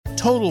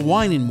Total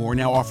Wine & More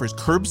now offers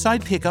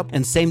curbside pickup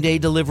and same-day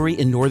delivery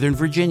in Northern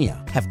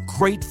Virginia. Have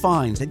great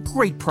finds at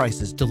great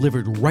prices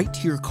delivered right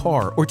to your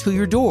car or to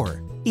your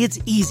door. It's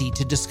easy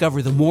to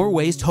discover the more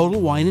ways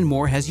Total Wine &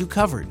 More has you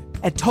covered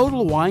at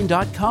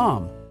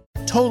TotalWine.com.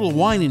 Total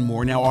Wine &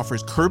 More now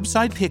offers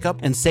curbside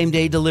pickup and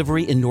same-day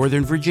delivery in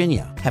Northern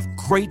Virginia. Have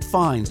great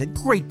finds at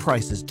great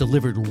prices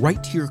delivered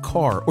right to your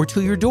car or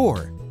to your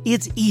door.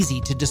 It's easy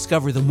to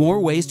discover the more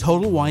ways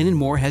Total Wine &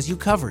 More has you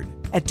covered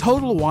at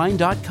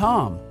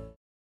TotalWine.com.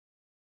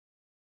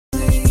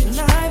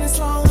 Tonight is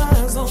all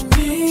eyes on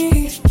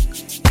me.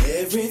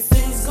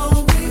 Everything's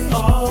gonna be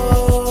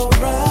alright.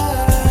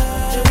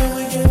 And when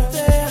we get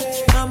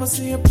there, I'ma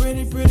see a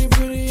pretty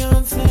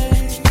young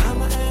thing.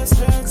 I'ma ask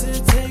her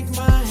to take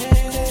my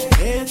hand,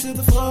 head to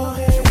the floor,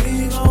 and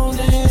we gon'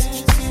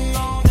 dance.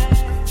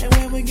 And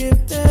when we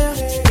get there,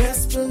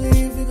 best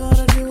believe we're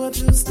gonna do a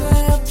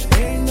two-step.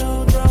 Ain't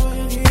no drama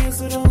in here,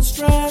 so don't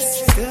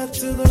stress. Step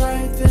to the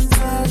right, then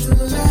side to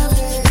the left.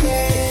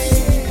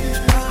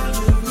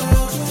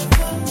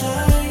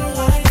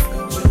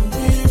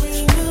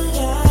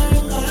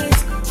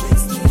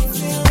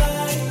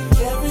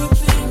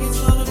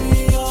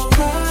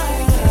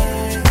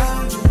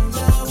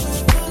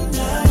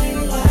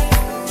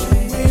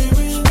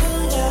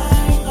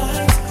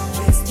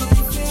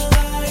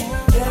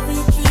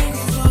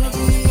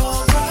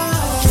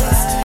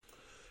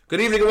 Good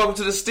evening and welcome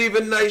to the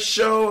Stephen Knight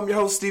Show. I'm your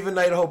host, Stephen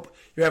Knight. I hope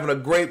you're having a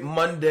great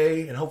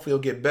Monday and hopefully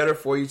it'll get better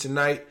for you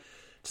tonight.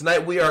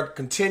 Tonight we are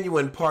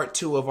continuing part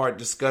 2 of our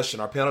discussion,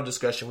 our panel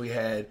discussion we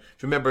had.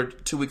 If you remember,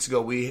 2 weeks ago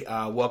we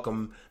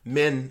welcomed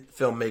men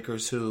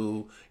filmmakers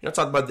who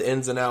talked about the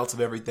ins and outs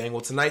of everything.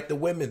 Well, tonight the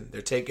women,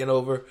 they're taking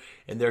over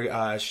and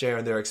they're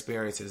sharing their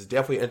experiences.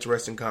 Definitely an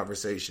interesting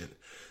conversation.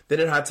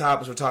 Then in Hot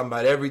Topics, we're talking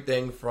about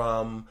everything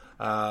from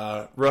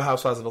Real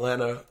Housewives of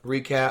Atlanta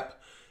recap.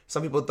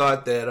 Some people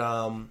thought that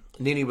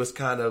Nene was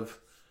kind of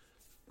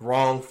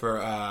wrong for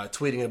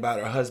tweeting about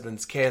her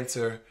husband's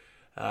cancer,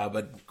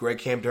 but Greg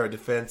came to her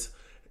defense.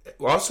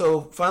 We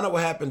also found out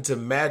what happened to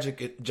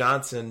Magic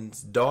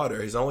Johnson's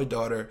daughter, his only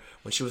daughter,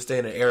 when she was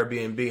staying at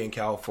Airbnb in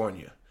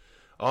California.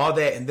 All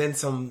that, and then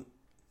some,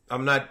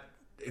 I'm not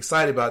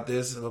excited about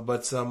this,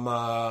 but some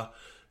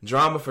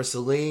drama for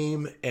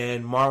Salim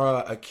and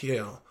Mara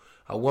Akil.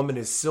 A woman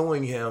is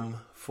suing him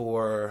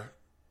for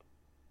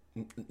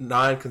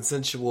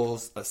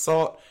non-consensual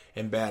assault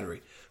and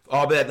battery.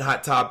 All that in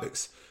Hot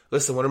Topics.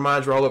 Listen, I want to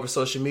remind you, all over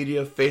social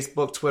media,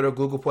 Facebook, Twitter,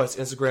 Google+,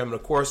 Instagram, and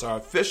of course our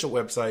official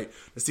website,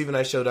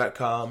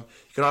 thestephennightshow.com.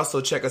 You can also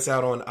check us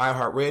out on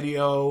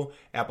iHeartRadio,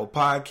 Apple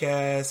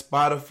Podcasts,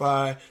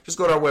 Spotify. Just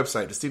go to our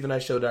website,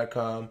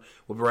 thestephennightshow.com.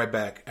 We'll be right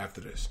back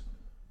after this.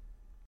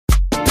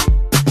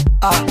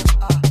 On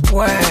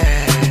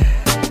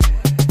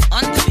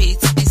the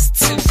beat is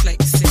too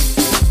flexing.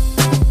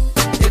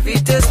 If you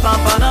taste my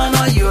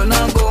banana, you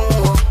not go.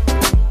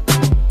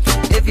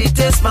 If you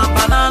taste my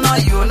banana,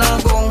 you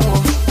not go.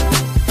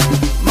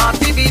 My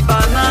baby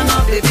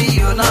banana, baby,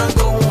 you not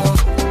go.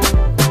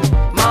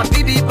 My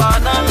baby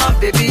banana,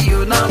 baby,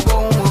 you not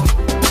go.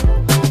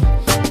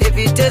 If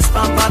you taste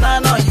my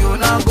banana, you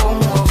not go.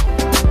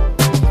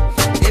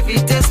 If you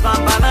taste my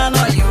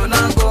banana, you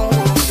not go.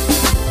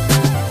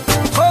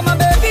 Oh my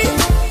baby,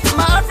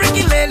 my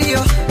African lady,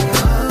 oh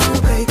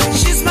baby,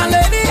 she's my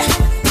lady,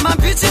 my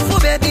beautiful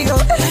baby, oh.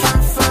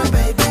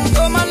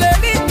 Oh my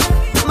lady,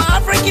 my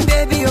African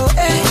baby, oh,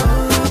 eh.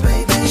 Oh,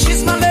 baby.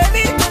 She's my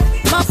lady,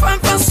 my fan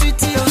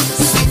sweetie, oh.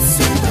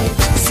 Sweet,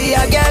 baby. See,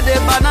 I get the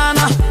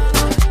banana,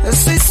 a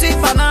sweet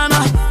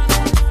banana.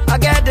 I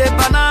get the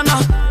banana,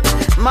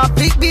 my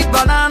big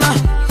banana.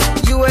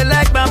 You will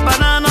like my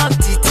banana,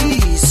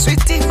 titi,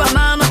 sweetie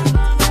banana.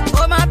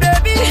 Oh my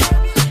baby,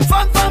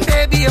 fun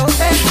baby, oh,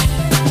 eh.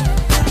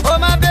 Oh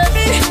my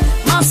baby,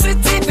 my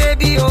sweetie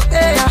baby, oh,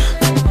 eh.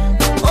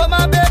 Oh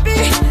my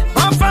baby,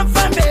 my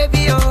fun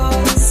baby,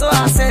 oh. So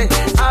I say,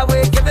 I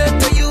will give it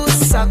to you,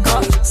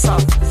 sucker,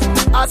 sucker.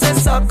 I say,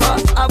 sucker,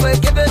 I will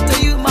give it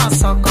to you, my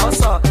sucker,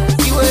 sucker.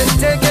 You will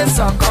take it,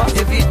 sucker.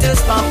 If you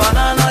taste my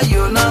banana,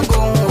 you not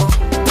go.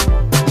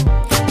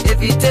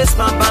 If you taste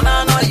my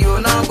banana, you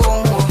not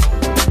go.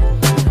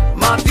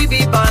 My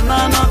baby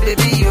banana,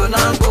 baby, you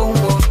not go.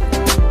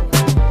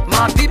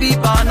 My baby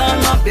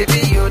banana,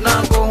 baby, you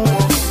not go.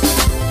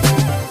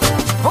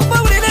 Oh,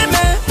 but we didn't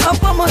make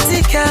up a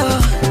motica.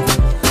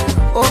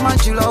 Oh, my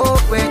jula, oh,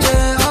 wait,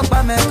 up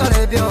a make a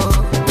lebio.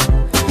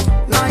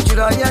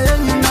 Najula, yeah,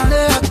 you know,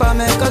 up a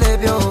make a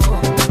lebio.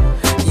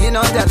 You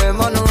know, the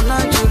lemon,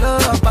 Najula,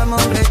 up a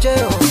mombrejo.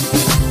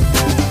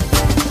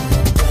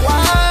 Why,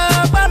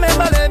 up a make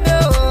a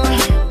lebio?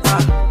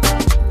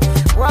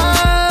 Why,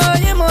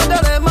 you know, the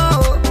lemon?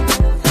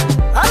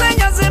 I think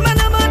you're seeing the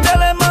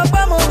lemon, up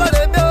a make a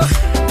lebio.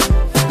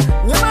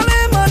 You know,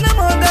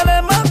 the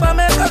lemon, up a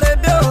make a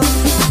lebio.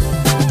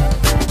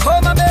 Oh,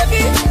 my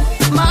baby,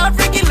 my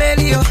African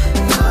lady, oh.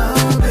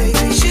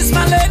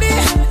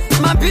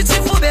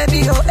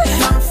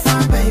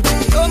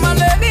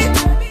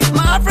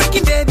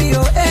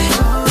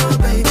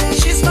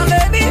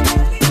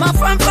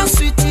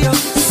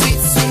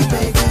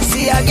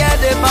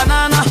 the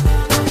banana,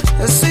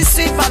 a sweet,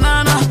 sweet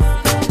banana.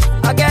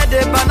 I get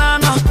the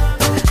banana,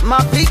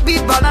 my big,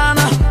 big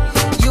banana.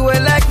 You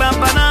will like my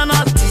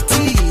banana,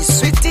 titi,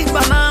 sweetie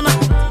banana.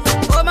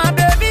 Oh my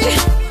baby,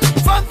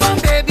 fun, fun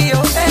baby,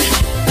 oh eh.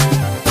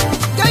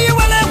 Yeah, you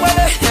will it,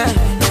 yeah.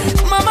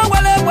 Mama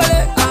will it,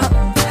 ah.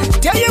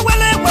 Yeah, you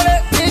will it,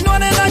 you know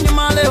that I'm your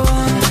male,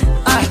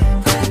 ah.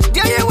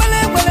 Yeah, you will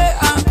it,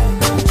 ah.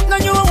 No,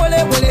 you will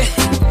it,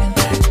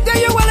 yeah,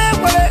 you will it,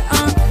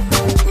 ah.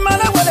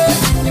 Male will it,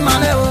 you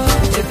male,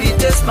 oh. If you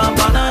taste my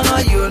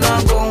banana, you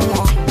not go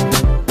home.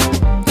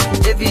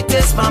 If you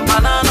taste my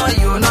banana,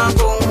 you not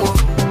go home.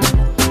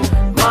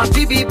 My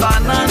baby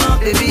banana,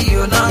 baby,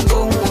 you not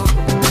go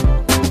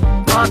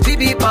home. My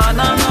baby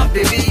banana,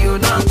 baby, you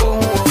not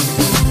go home.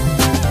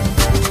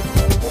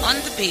 On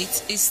the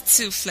beat is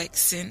Two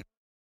Flexing.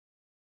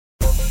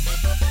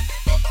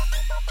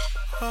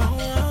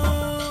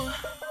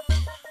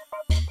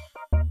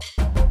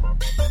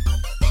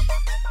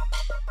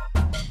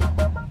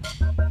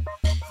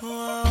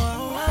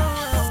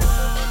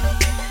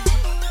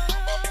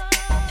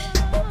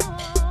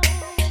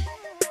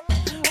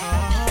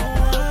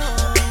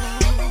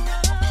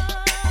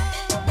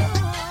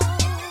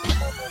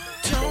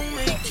 Don't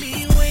make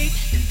me wait,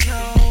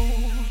 no.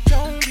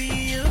 Don't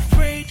be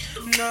afraid,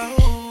 no.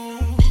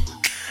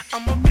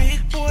 I'm a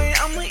big boy,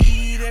 I'ma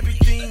eat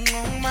everything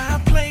on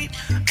my plate.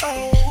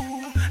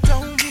 Oh,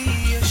 don't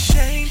be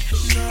ashamed,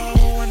 no.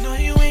 I know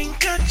you ain't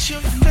got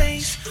your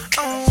face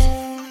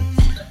on,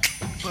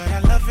 but I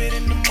love it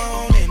in the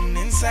morning.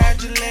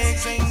 Inside your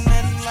legs ain't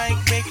nothing like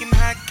baking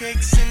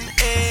hotcakes and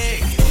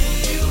eggs.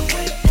 You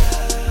wake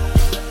up,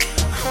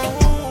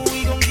 oh,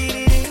 we gon' get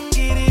it in,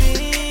 get it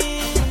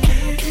in.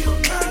 Give you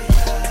my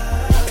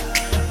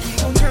love. We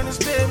gon' turn this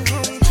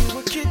bedroom to a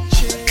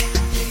kitchen.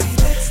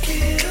 Let's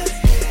get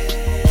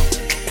ahead.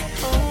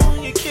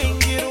 Oh, you can't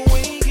get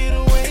away, get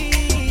away.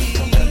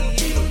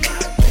 You my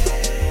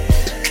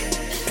bed.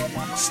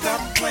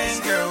 Stop playing,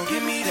 girl,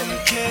 give me them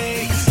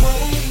cakes.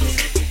 Rolling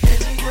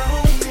and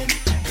growing,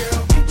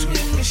 girl,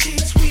 between the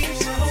sheets we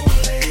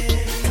rolling.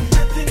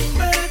 Nothing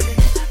but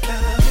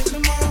love in the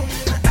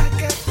morning. I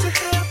got to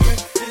have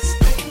breakfast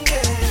and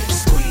bed.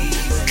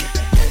 Squeezing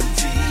and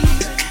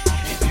teasing.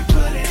 If you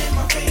put it in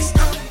my face,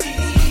 I'm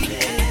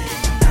eating.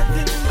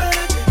 Nothing but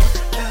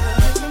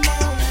love in the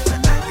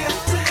morning. I got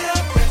to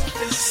have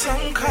breakfast.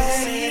 Some call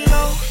me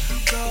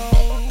loco,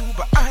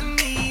 but I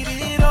need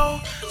it all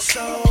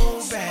so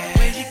bad.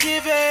 When you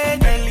give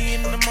it early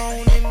in the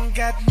morning,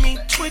 got me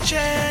twitching.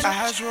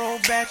 Eyes roll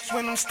back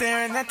when I'm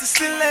staring at the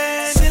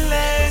ceiling.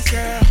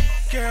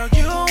 Girl,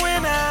 you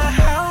and I.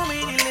 How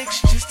many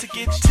licks just to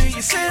get to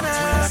your center? When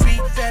I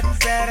beat that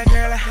batter,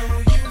 girl,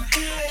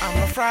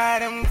 I'ma fry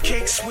them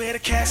cakes with a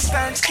cast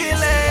iron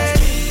skillet.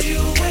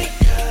 You wake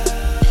up,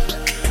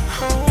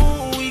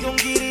 oh, we gon'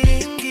 get it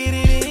in, get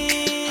it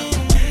in.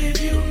 Give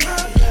you my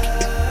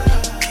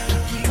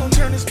love. We gon'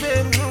 turn this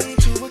bedroom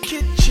to a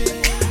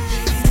kitchen.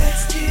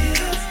 Let's get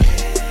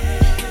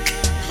ahead.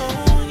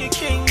 Oh, you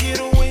can't get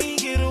away,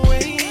 get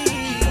away.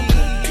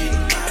 In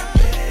my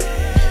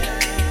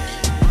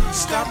bed.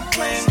 Stop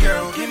playing,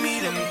 girl, give me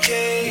them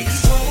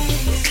cakes.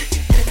 Rolling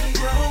and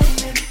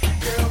growing,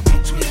 girl,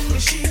 between the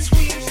sheets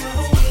we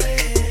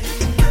rolling.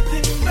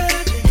 Nothing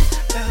but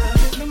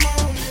love in the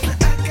morning.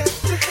 I got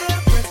to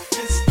have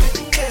breakfast in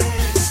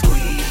bed.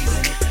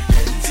 Squeezing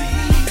and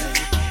teasing.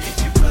 If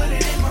you put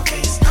it in my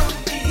face, I'm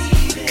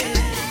eating.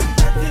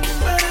 Nothing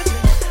but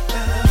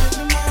love in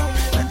the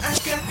morning. I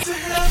got to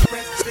have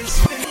breakfast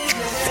in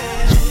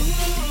bed.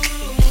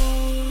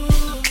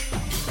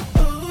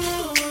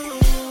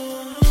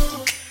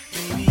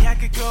 Baby, I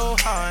could go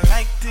hard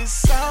like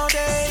this all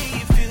day.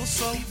 It feels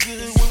so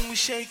good when we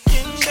shake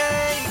and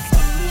bake.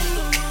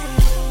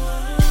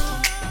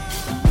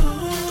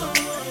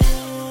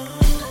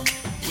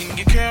 When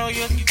you curl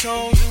your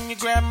toes and you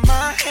grab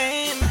my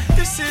hand,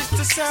 this is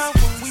the sound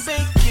when we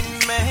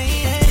baking,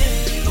 man.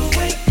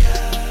 Wake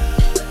up,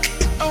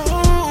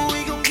 oh,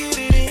 we gon' get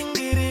it in,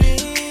 get it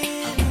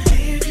in.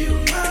 Give you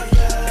my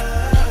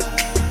love.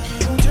 We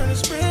gon' turn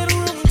this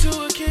bedroom into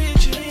a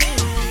kitchen.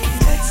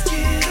 Let's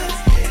get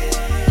ahead.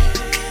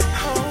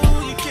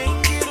 Oh, you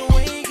can't get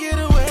away, get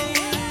away.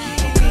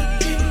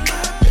 In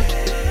my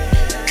bed.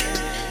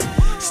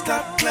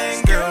 Stop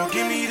playing, girl,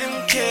 give me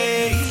them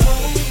cakes.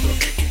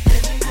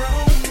 And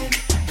growing,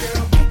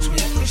 girl,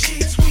 between the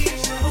sheets we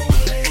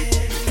rolling.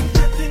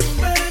 Nothing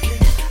but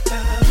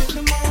love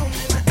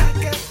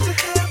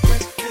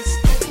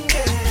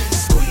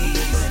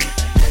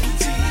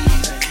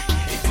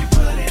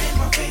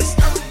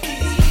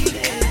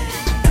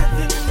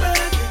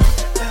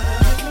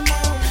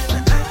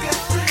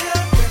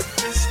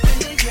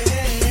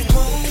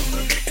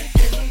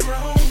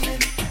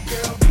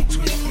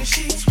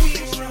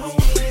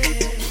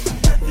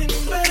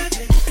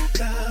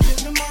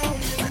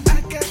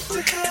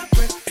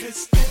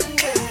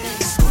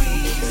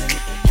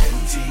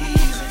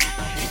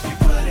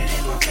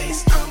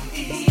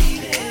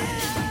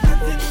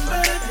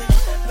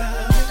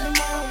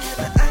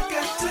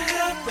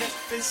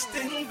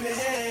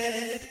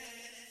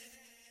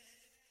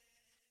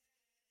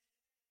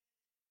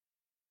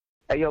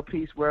Hey, yo,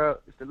 peace, world.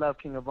 It's the Love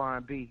King of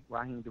R&B,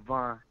 Raheem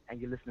Devon, and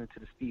you're listening to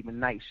the Stephen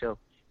Knight Show.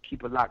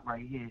 Keep it locked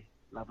right here.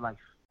 Love life.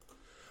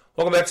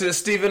 Welcome back to the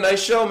Stephen Knight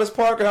Show. Miss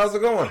Parker, how's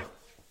it going?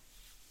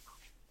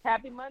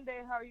 Happy Monday.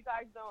 How are you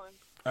guys doing?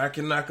 I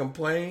cannot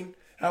complain.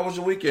 How was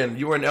your weekend?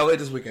 You were in LA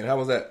this weekend. How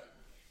was that?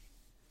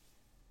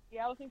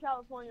 Yeah, I was in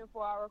California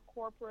for our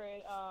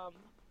corporate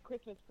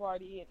Christmas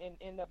party and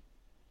ended up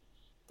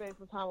spending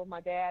some time with my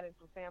dad and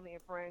some family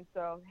and friends.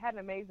 So had an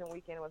amazing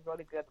weekend. It was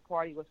really good. The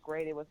party was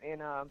great. It was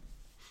in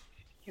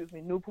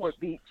Newport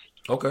Beach.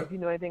 Okay. If you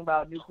know anything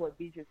about Newport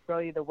Beach, it's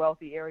really the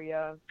wealthy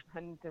area,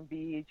 Huntington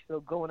Beach,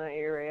 Laguna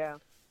area.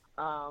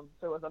 So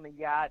it was on the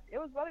yacht. It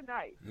was really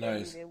nice.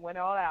 Nice. It went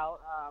all out.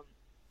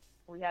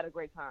 We had a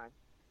great time.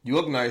 You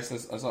look nice.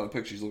 I saw the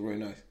pictures. You look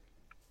really nice.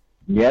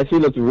 Yeah, she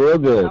looks real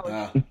good.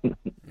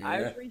 I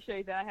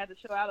appreciate that. I had to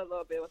show out a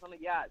little bit. It was on the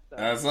yacht. So.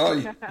 I saw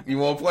you. You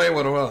won't play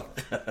with her, huh?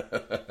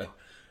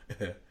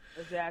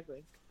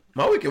 Exactly.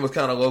 My weekend was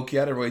kind of low-key.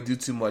 I didn't really do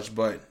too much,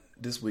 but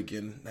this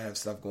weekend I had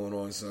stuff going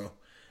on, so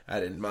I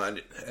didn't mind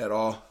it at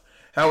all.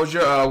 How was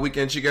your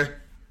weekend, Chica?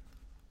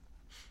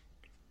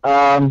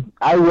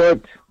 I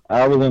worked.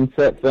 I was on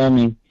set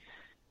filming,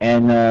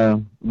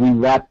 and we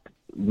wrapped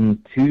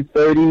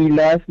 2:30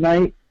 last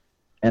night,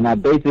 and I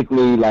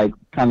basically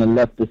kind of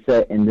left the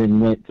set and then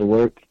went to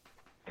work,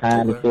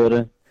 kind of, sort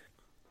of.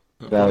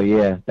 So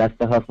yeah, that's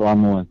the hustle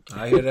I'm on.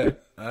 I hear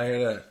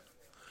that.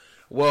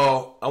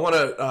 Well, I want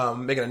to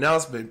make an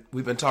announcement.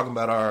 We've been talking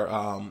about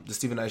our the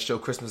Stephen Knight Show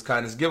Christmas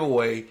Kindness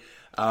giveaway.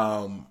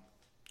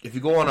 If you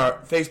go on our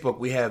Facebook,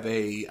 we have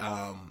a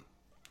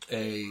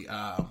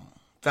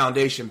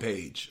foundation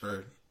page,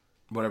 or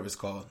whatever it's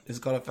called. Is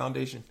it called a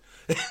foundation?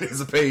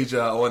 There's a page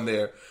on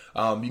there.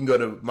 You can go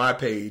to my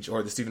page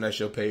or the Stephen Knight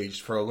Show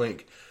page for a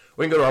link.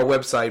 We can go to our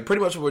website.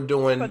 Pretty much what we're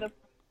doing.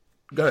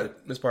 Go ahead,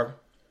 Ms. Parker.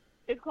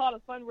 It's called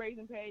a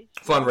fundraising page.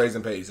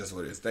 Fundraising page. That's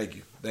what it is. Thank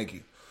you.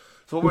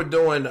 So what we're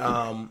doing,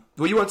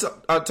 what you want to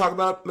talk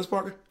about, Ms.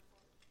 Parker?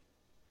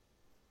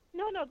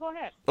 No, go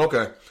ahead.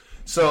 Okay.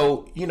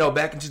 So,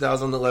 back in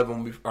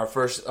 2011, our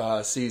first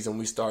season,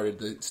 we started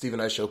the Stephen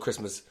Knight Show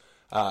Christmas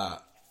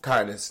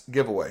Kindness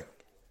giveaway.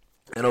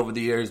 And over the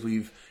years,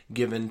 we've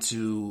given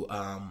to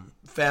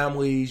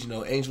families,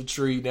 Angel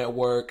Tree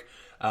Network,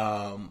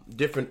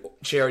 different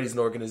charities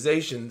and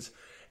organizations.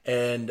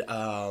 And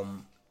a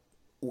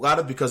lot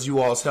of because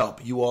you all's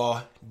help. You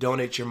all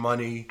donate your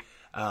money,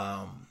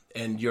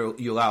 and you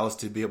allow us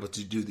to be able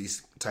to do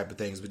these type of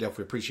things. We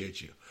definitely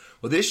appreciate you.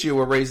 Well, this year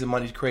we're raising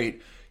money to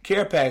create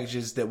care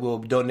packages that we'll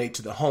donate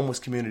to the homeless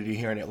community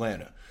here in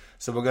Atlanta.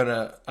 So we're going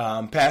to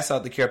pass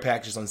out the care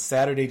packages on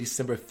Saturday,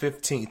 December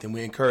 15th, and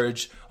we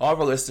encourage all of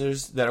our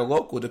listeners that are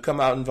local to come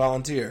out and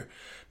volunteer.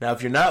 Now,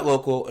 if you're not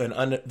local and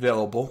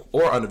unavailable,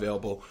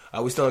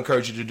 we still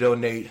encourage you to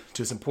donate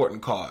to this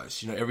important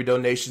cause. Every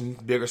donation,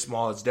 big or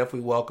small, is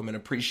definitely welcome and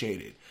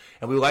appreciated.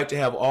 And we would like to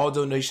have all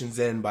donations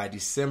in by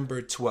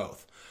December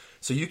 12th.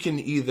 So you can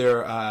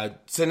either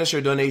send us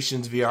your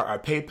donations via our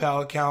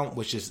PayPal account,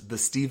 which is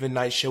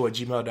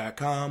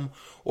thestephennightshow@gmail.com,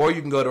 or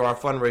you can go to our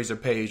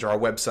fundraiser page or our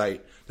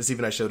website,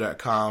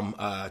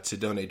 thestephennightshow.com, to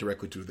donate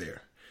directly through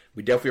there.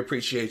 We definitely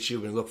appreciate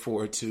you and look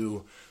forward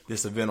to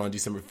this event on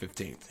December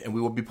 15th. And we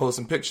will be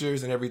posting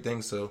pictures and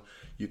everything so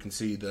you can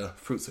see the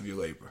fruits of your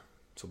labor.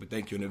 So we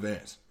thank you in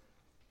advance.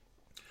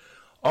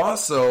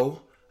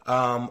 Also,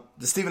 the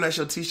Stephen Knight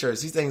Show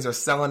t-shirts, these things are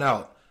selling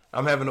out.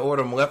 I'm having to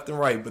order them left and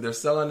right, but they're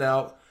selling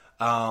out.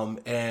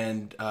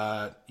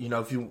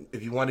 If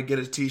you want to get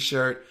a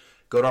t-shirt,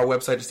 go to our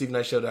website,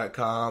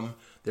 thestephennightshow.com.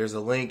 There's a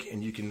link,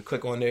 and you can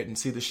click on it and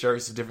see the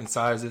shirts, the different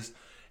sizes,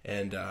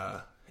 and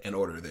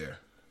order there.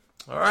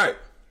 All right.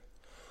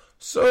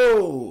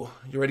 So,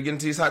 you ready to get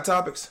into these hot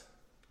topics?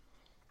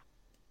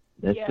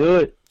 Let's do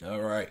it. All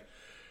right.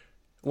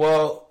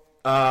 Well,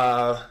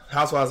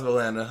 Housewives of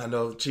Atlanta. I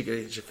know, Chica,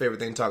 it's your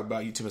favorite thing to talk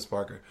about. You too, Ms.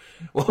 Parker.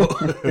 Well,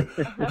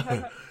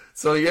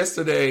 so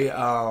yesterday,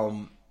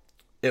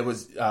 it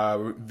was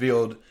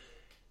revealed.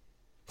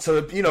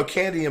 So,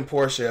 Candy and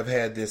Portia have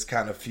had this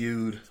kind of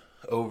feud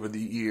over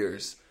the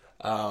years.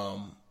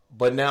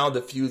 But now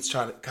the feud's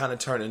trying to kind of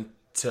turn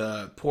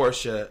into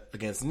Portia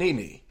against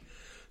Nene.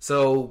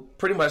 So,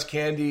 pretty much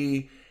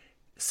Candy,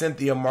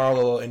 Cynthia,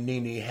 Marlo, and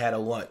Nene had a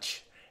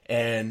lunch.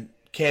 And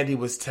Candy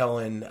was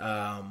telling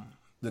the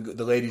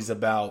ladies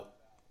about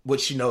what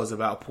she knows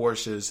about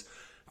Portia's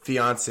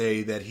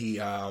fiance, that he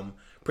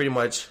pretty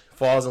much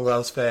falls in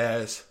love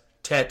fast,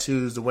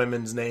 tattoos the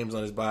women's names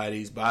on his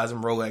bodies, buys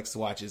them Rolex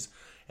watches,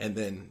 and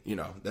then,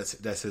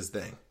 that's his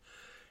thing.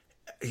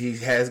 He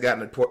has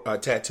gotten a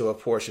tattoo of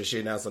Portia.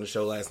 She announced on the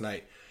show last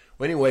night.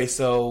 Well, anyway,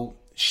 so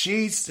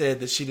she said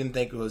that she didn't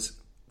think it was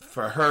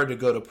for her to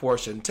go to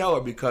Portia and tell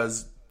her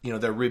because,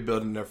 they're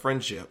rebuilding their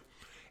friendship.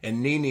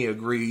 And Nene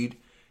agreed,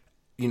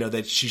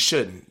 that she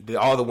shouldn't. That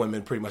all the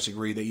women pretty much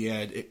agreed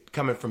that,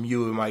 coming from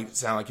you, it might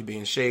sound like you're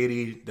being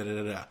shady,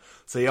 da-da-da-da.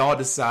 So they all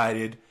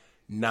decided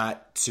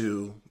not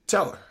to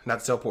tell her, not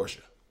to tell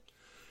Portia.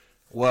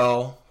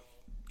 Well,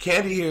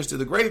 Candy hears through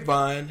the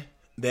grapevine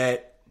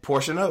that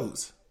Portia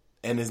knows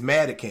and is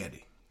mad at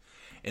Candy.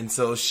 And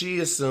so she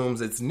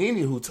assumes it's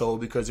Nene who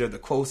told because they're the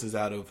closest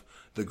out of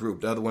the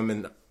group. The other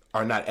women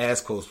are not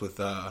as close with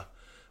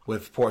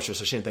Portia,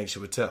 so she didn't think she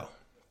would tell.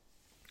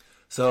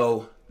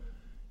 So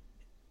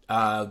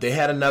they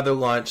had another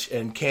lunch,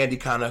 and Candy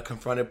kind of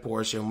confronted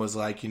Portia and was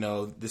like,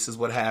 this is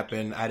what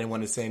happened. I didn't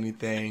want to say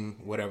anything,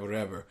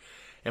 whatever.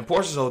 And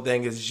Portia's whole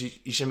thing is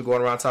you shouldn't be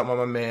going around talking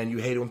about my man. You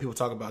hate it when people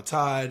talk about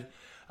Todd.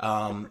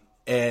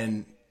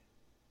 And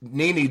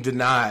Nene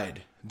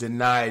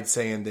denied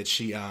saying that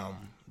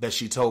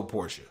she told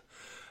Portia.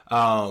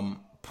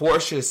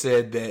 Portia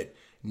said that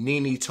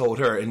Nene told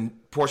her, and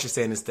Portia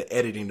saying it's the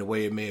editing, the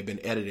way it may have been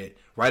edited.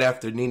 Right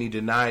after Nene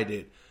denied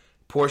it,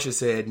 Portia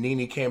said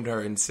Nene came to her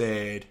and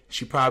said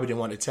she probably didn't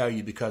want to tell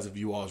you because of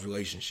you all's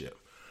relationship.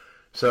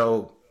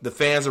 So the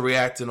fans are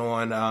reacting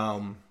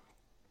on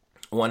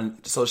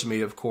social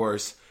media, of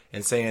course,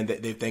 and saying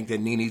that they think that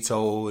Nene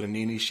told and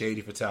Nene's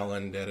shady for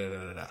telling,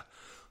 da-da-da-da-da.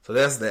 So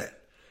that's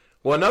that.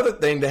 Well, another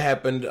thing that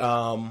happened,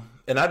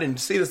 and I didn't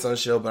see this on the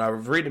show, but I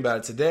was reading about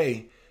it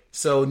today.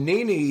 So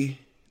Nene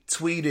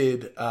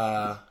tweeted,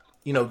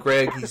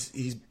 Greg,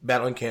 he's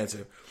battling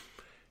cancer.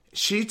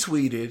 She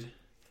tweeted,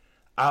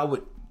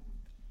 hold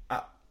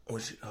on,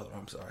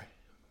 I'm sorry.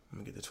 Let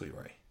me get the tweet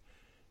right.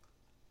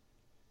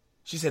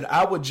 She said,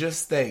 I would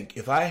just think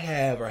if I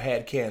have or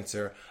had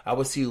cancer, I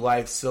would see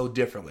life so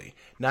differently,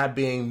 not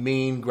being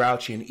mean,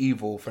 grouchy, and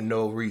evil for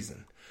no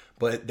reason.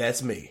 But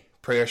that's me.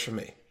 Pray for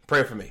me.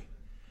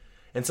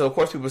 And so, of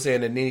course, people are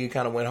saying that Nene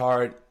kind of went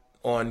hard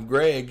on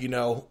Greg, he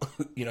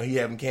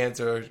having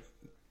cancer.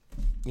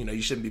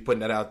 You shouldn't be putting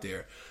that out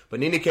there. But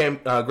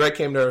Greg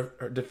came to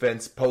her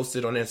defense,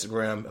 posted on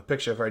Instagram a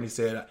picture of her, and he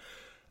said,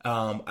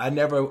 I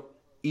never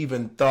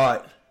even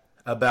thought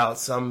about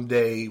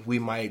someday we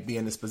might be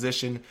in this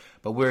position,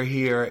 but we're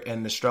here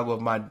in the struggle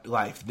of my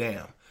life.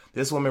 Damn.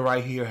 This woman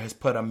right here has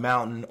put a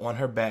mountain on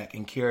her back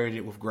and carried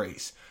it with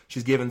grace.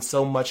 She's given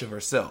so much of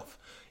herself.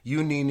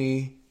 You,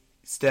 Nene,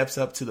 steps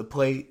up to the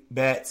plate,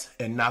 bats,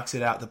 and knocks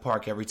it out the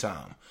park every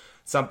time.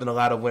 Something a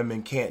lot of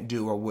women can't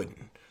do or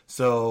wouldn't.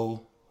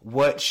 So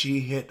what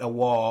she hit a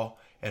wall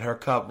and her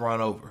cup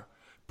run over.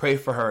 Pray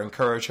for her,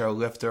 encourage her,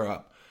 lift her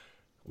up.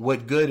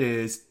 What good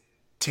is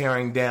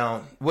tearing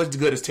down going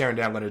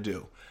to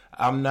do?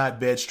 I'm not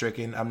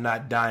bed-stricken. I'm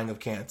not dying of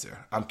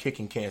cancer. I'm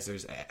kicking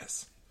cancer's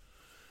ass.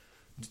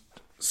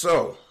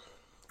 So,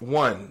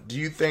 one, do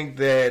you think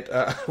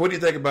that, what do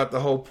you think about the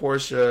whole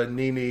Portia,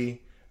 Nene,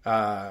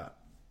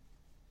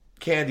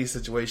 Candy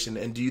situation?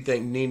 And do you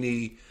think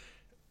Nene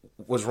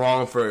was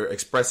wrong for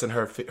expressing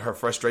her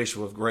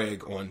frustration with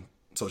Greg on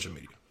social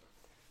media?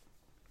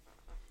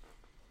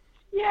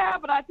 Yeah,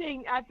 but I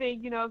think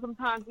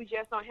sometimes we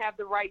just don't have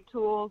the right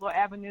tools or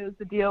avenues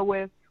to deal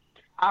with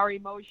our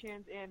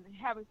emotions, and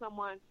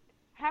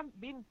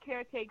being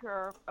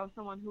caretaker of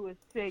someone who is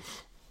sick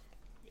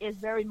is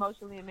very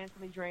emotionally and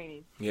mentally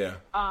draining. Yeah.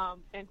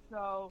 And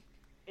so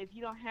if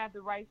you don't have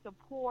the right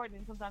support,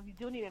 and sometimes you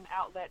do need an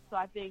outlet. So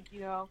I think it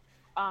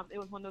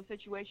was one of those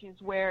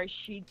situations where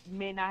she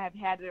may not have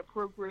had an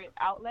appropriate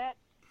outlet,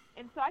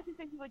 and so I just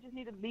think people just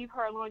need to leave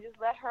her alone. Just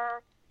let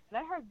her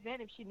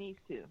vent if she needs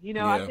to.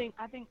 Yeah.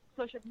 I think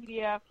social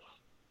media,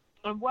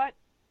 and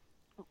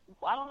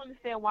I don't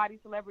understand why these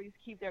celebrities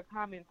keep their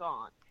comments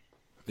on.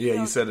 Yeah,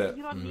 you said that.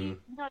 You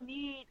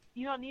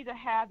don't need to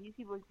have these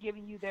people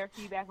giving you their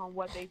feedback on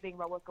what they think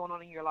about what's going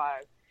on in your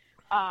lives.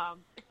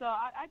 So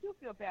I do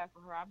feel bad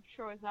for her. I'm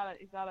sure it's not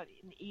an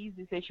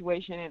easy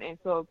situation, and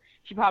so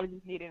she probably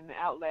just needed an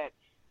outlet.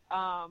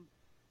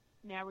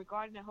 Now,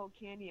 regarding the whole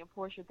Candy and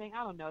Portia thing,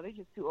 I don't know. They're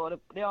just too old.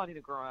 They all need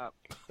to grow up.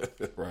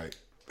 Right.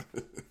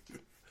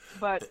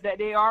 But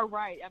they are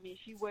right. I mean,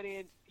 she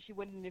wouldn't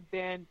have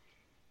been.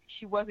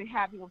 She wasn't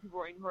happy when people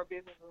were in her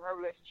business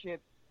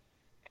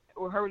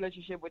or her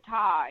relationship with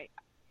Ty.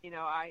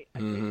 I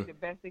think the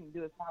best thing to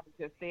do is probably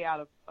just stay out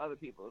of other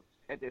people's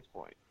at this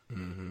point.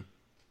 Mm-hmm.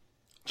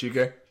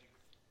 Chike?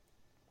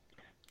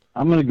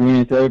 I'm in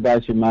agreement.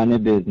 Everybody should mind their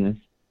business.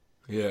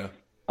 Yeah.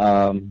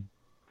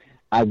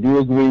 I do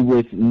agree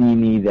with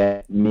Nene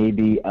that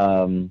maybe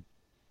that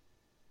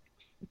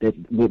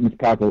with Ms.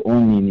 Parker or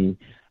Nene,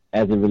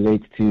 as it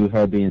relates to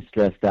her being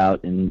stressed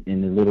out and a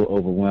little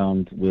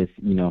overwhelmed with,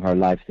 her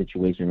life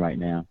situation right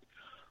now.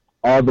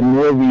 All the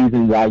more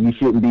reason why you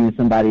shouldn't be in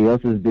somebody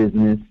else's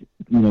business,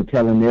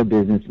 telling their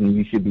business when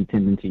you should be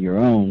tending to your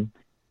own,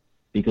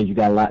 because you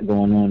got a lot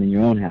going on in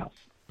your own house.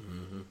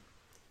 Mm-hmm.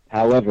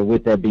 However,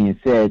 with that being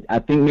said, I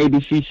think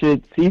maybe she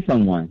should see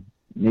someone.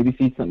 Maybe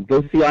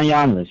go see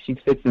Ayanna. She's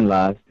fixing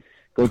lives.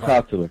 Go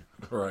talk to her.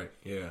 Right.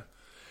 Yeah.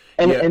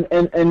 And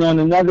on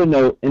another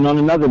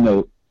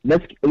note,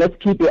 let's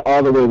keep it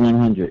all the way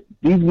 100.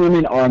 These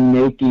women are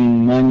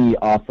making money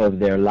off of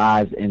their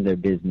lives and their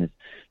business.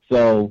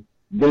 So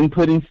them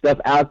putting stuff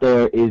out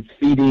there is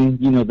feeding,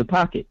 the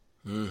pocket.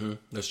 Mm-hmm.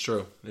 That's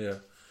true. Yeah.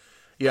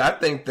 Yeah, I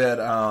think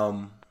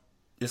that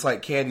it's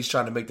like Candy's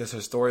trying to make this her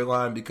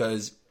storyline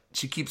because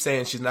she keeps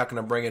saying she's not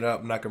going to bring it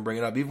up,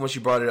 Even when she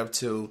brought it up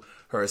to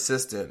her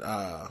assistant,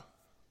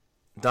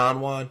 Don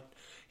Juan,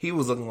 he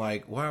was looking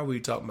like, why are we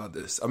talking about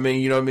this? I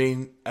mean, you know what I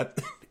mean?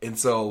 And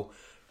so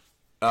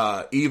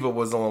Eva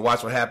was on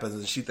Watch What Happens,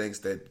 and she thinks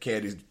that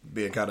Candy's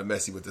being kind of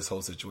messy with this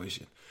whole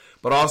situation.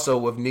 But also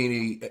with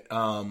Nene,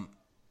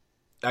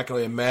 I can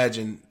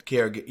imagine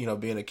being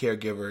a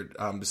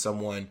caregiver to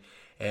someone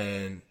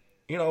and,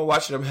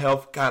 watching them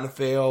health kind of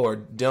fail or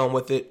dealing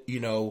with it,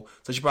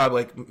 So she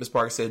probably, like Ms.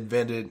 Parker said,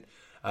 vented.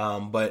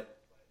 But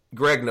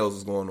Greg knows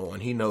what's going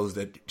on. He knows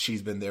that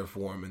she's been there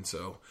for him, and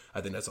so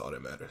I think that's all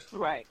that matters.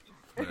 Right.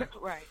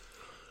 Right.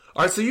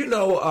 All right,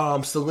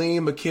 so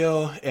Salim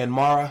Akil and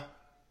Mara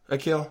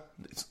Akil,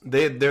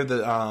 they're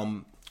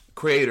the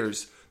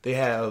creators. They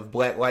have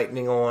Black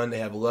Lightning on. They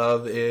have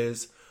Love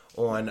Is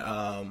on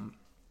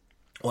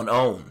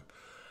OWN.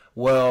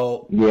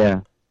 Well,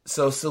 yeah.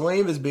 So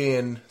Salim is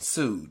being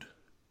sued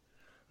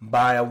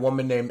by a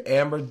woman named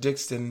Amber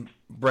Dixon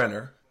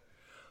Brenner,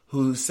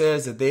 who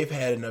says that they've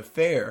had an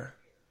affair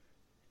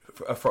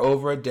for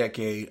over a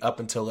decade up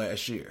until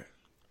last year.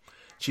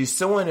 She's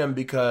suing him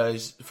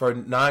for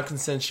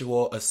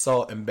non-consensual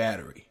assault and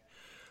battery.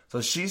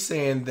 So she's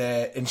saying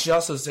that, and she's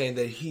also saying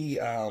that he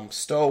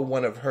stole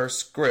one of her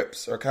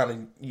scripts or kind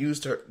of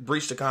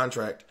breached the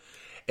contract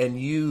and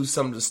used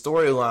some of the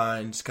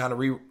storylines, kind of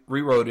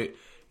rewrote it,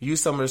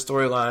 used some of the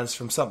storylines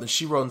from something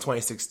she wrote in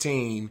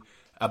 2016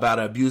 about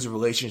an abusive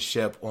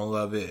relationship on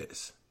Love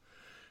Is.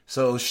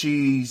 So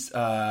she's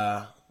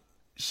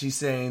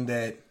saying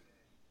that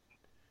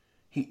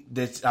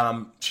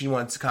she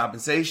wants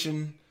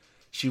compensation.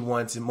 She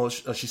wants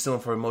she's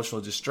suing for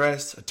emotional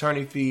distress,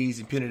 attorney fees,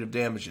 and punitive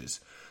damages.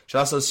 She's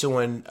also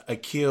suing the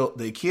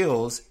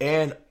Akils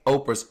and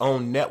Oprah's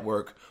own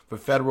network for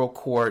federal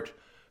court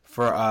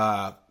for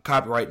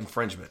copyright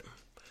infringement.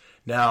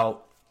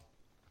 Now,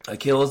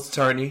 Akil's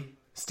attorney,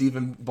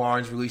 Stephen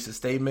Barnes, released a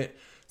statement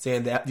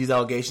saying that these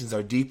allegations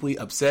are deeply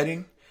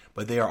upsetting,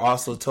 but they are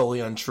also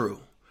totally untrue.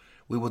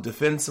 We will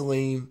defend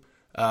Salim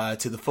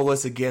to the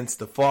fullest against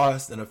the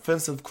false and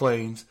offensive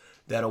claims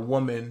that a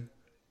woman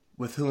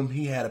with whom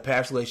he had a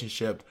past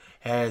relationship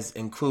has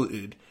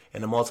included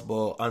in the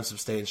multiple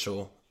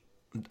unsubstantial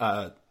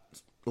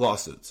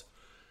lawsuits.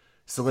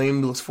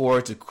 Salim looks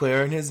forward to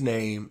clearing his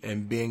name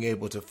and being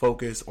able to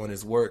focus on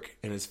his work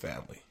and his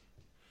family.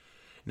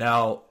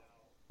 Now,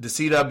 the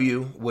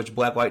CW, which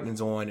Black Lightning's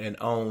on, and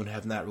OWN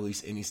have not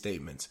released any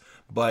statements.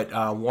 But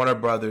Warner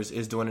Brothers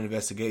is doing an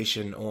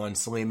investigation on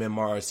Salim and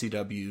Mara's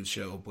CW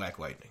show, Black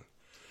Lightning.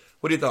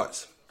 What are your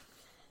thoughts?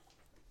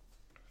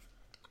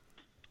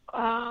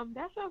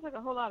 That sounds like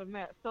a whole lot of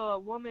mess. So a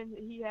woman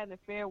he had an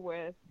affair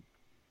with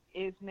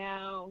is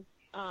now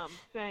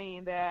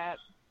saying that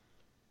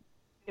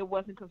it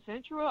wasn't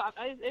consensual.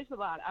 It's a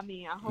lot. I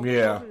mean, I hope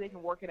hopefully they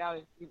can work it out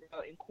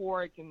in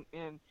court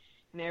and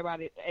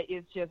everybody.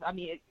 It's just, I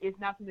mean, it's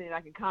not something that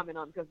I can comment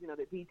on because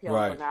the details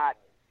are not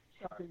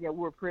something that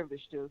we're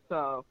privileged to.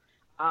 So,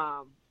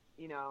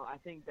 I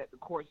think that the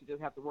courts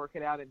just have to work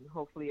it out and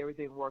hopefully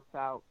everything works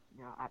out.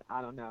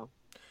 I don't know.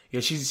 Yeah,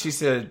 she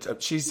said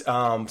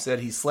said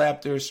he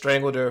slapped her,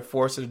 strangled her,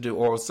 forced her to do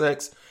oral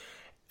sex,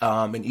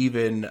 and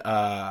even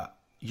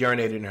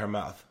urinated in her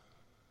mouth.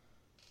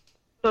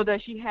 So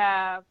does she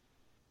have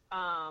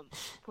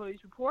police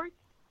reports?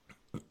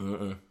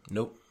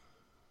 Nope.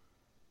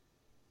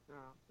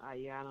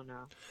 Yeah, I don't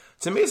know.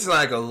 To me, it's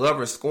like a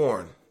lover's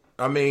scorn.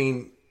 I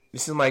mean, it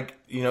seems like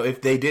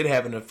if they did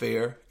have an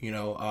affair,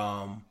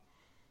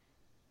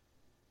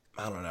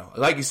 I don't know.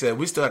 Like you said,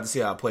 we still have to see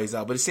how it plays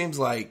out. But it seems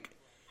like,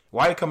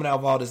 why are you coming out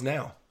with all this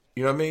now?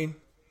 You know what I mean?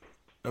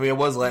 I mean, it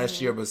was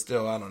last year, but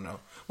still, I don't know.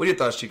 What are your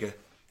thoughts, Chica?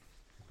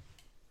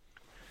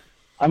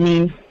 I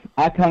mean,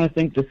 I kind of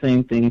think the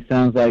same thing.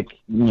 Sounds like,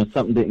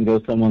 something didn't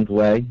go someone's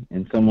way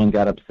and someone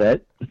got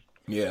upset.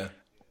 Yeah.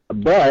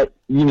 But,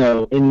 in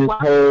this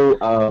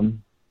whole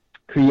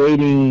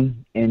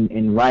creating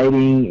and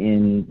writing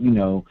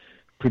and,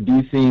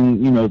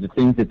 producing, the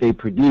things that they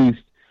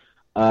produced,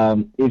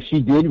 if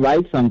she did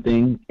write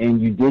something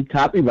and you did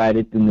copyright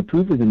it, then the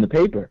proof is in the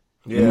paper.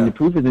 Yeah. I mean, the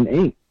proof is in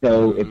ink.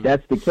 So if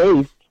that's the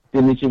case,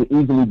 then it should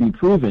easily be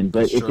proven.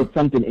 But if it's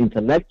something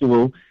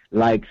intellectual,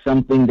 like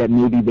something that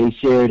maybe they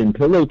shared in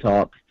Pillow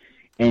Talk,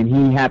 and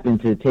he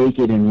happened to take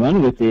it and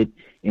run with it,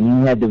 and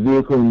he had the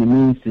vehicle and the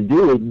means to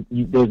do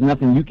it, there's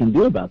nothing you can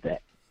do about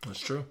that. That's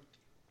true.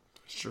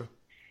 That's true.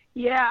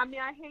 Yeah, I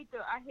mean, I hate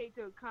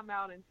to come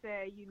out and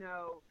say,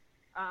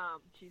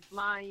 she's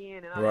lying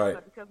and all that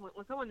stuff, because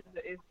when someone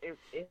is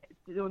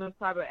doing those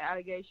type of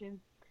allegations,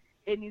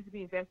 it needs to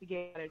be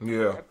investigated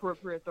by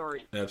appropriate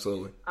authority.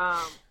 Absolutely.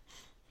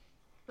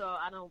 So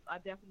I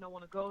definitely don't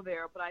want to go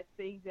there, but I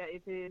think that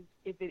if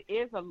it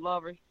is a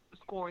lover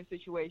scoring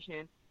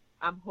situation,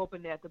 I'm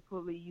hoping that the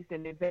police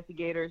and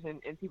investigators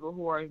and people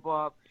who are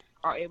involved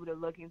are able to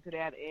look into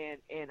that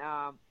and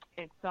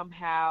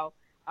somehow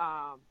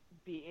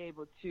be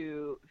able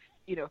to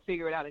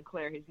figure it out and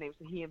clear his name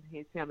so he and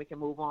his family can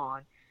move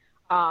on.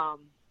 And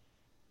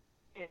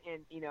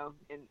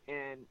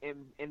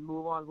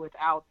move on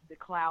without the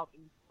cloud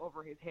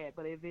over his head.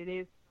 But if it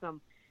is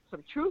some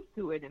truth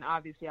to it, then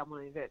obviously I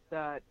want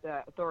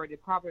the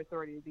proper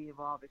authority to be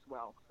involved as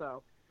well.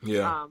 So we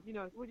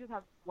just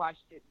have to watch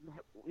it.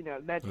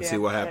 Let's see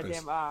what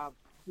happens. Let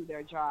them do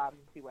their job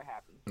and see what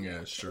happens.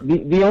 Yeah, sure.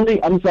 The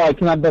only, I'm sorry,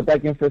 can I butt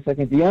back in for a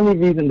second? The only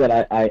reason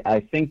that I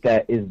think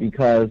that is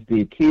because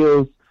the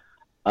Akil's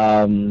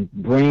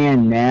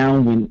brand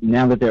now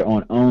that they're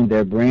on OWN,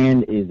 their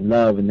brand is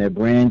love, and their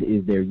brand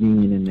is their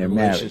union and their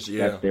marriage.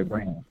 Yeah. That's their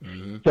brand.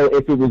 Mm-hmm. So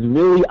if it was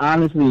really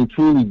honestly and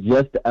truly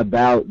just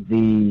about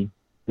the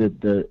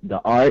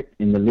art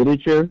and the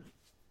literature,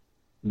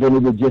 then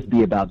it would just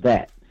be about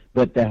that.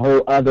 But the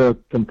whole other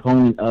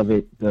component of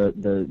it,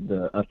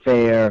 the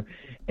affair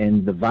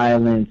and the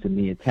violence and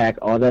the attack,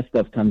 all that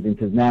stuff comes in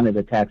because now it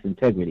attacks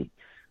integrity.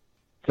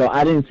 So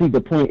I didn't see the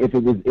point. If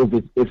it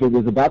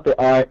was about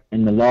the art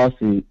and the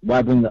lawsuit,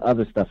 why bring the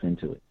other stuff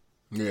into it?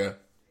 Yeah.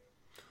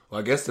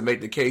 Well, I guess to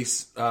make the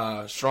case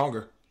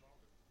stronger.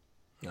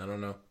 I don't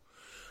know.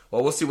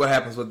 Well, we'll see what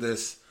happens with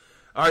this.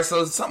 All right,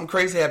 so something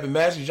crazy happened.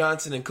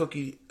 Imagine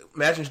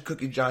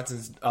Cookie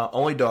Johnson's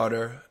only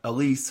daughter,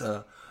 Elise.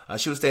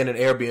 She was staying in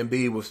an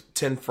Airbnb with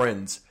 10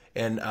 friends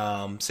in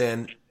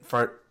San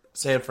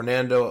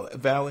Fernando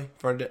Valley.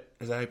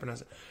 Is that how you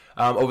pronounce it?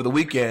 Over the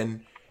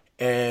weekend,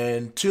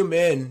 and 2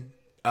 men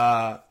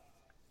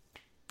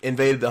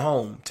invaded the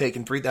home,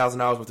 taking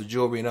 $3,000 worth of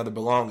jewelry and other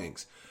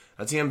belongings.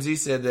 TMZ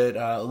said that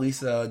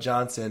Elisa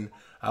Johnson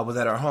was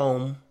at her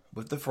home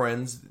with the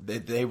friends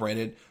that they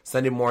rented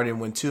Sunday morning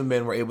when 2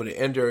 men were able to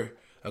enter,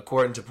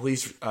 according to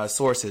police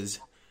sources,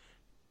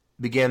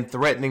 began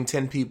threatening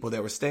 10 people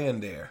that were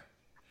staying there.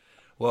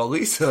 Well,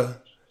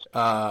 Lisa,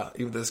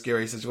 even though it's a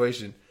scary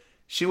situation,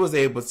 she was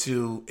able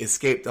to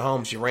escape the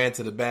home. She ran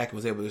to the back and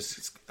was able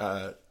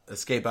to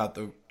escape out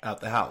the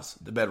house,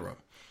 the bedroom.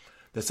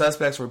 The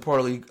suspects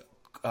reportedly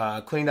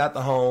cleaned out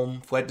the home,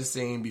 fled the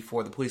scene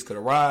before the police could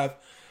arrive,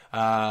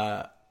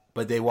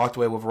 but they walked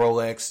away with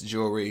Rolex,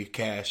 jewelry,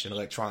 cash, and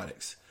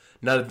electronics.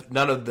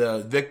 None of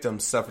the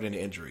victims suffered any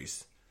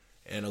injuries,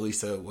 and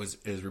Elisa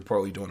is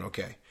reportedly doing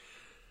okay.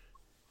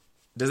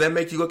 Does that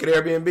make you look at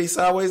Airbnb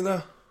sideways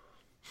now?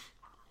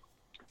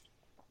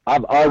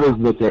 I've always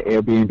looked at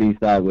Airbnb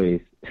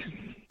sideways.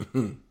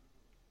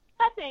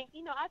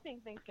 I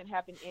think things can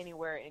happen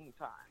anywhere,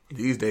 anytime.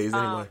 These days,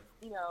 anyway.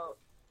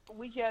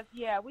 We just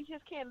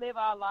can't live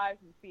our lives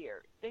in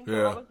fear. Things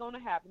are always going to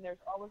happen. There's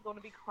always going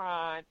to be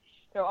crime.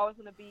 There's always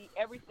going to be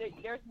everything.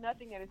 There's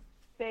nothing that is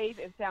safe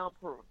and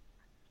soundproof.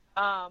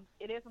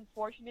 It is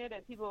unfortunate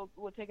that people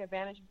will take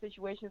advantage of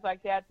situations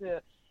like that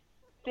to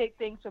take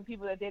things from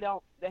people that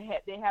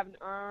they haven't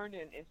earned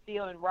and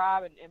steal and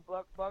rob and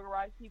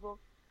buggerize people.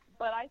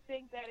 But I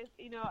think that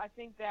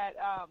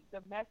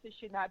the message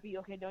should not be,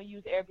 okay, don't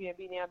use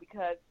Airbnb now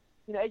because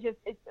it's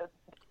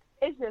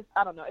just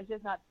I don't know. It's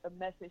just not a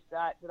message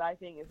that I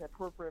think is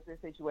appropriate for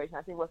this situation.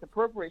 I think what's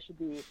appropriate should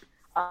be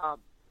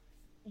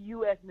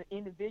you as an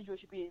individual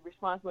should be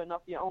responsible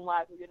enough for your own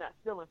life so you're not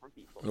stealing from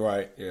people.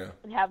 Right. Yeah.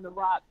 And having to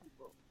rob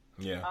people.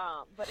 Yeah.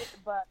 But it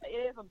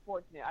is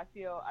unfortunate. I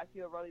feel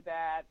really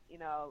bad,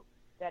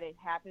 that it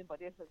happened. But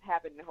this has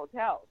happened in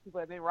hotels.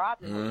 People have been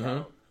robbed in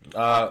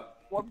hotels.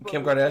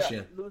 Kim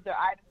Kardashian lose their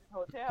items in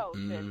hotels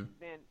than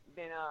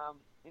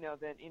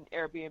in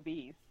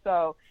Airbnbs.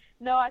 So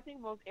no, I think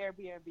most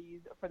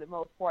Airbnbs for the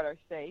most part are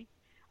safe.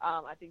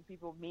 I think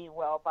people mean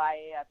well by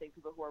it. I think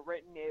people who are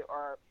renting it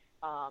are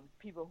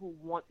people who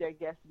want their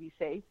guests to be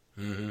safe.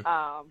 Mm-hmm.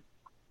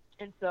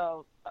 And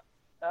so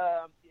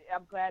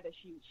I'm glad that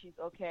she's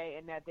okay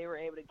and that they were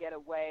able to get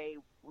away,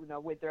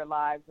 with their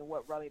lives and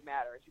what really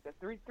matters. Because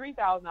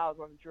 $3,000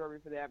 worth of jewelry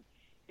for them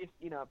is,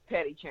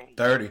 petty change.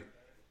 30.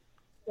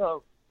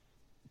 So,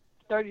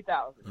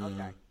 30,000. Mm-hmm.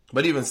 Okay.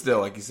 But even still,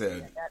 like you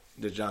said,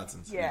 the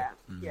Johnsons. Yeah.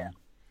 Mm-hmm.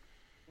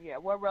 Yeah.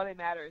 What really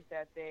matters is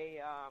that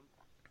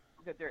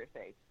that they're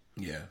safe.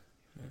 Yeah.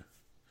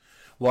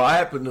 Well, I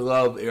happen to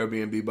love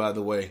Airbnb, by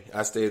the way.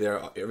 I stay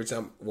there every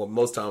time. Well,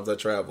 most times I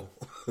travel.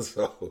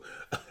 So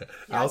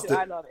I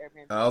love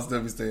Airbnb. I'll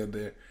still be staying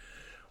there.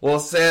 Well,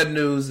 sad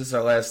news. This is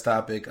our last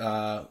topic.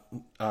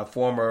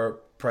 Former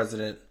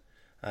President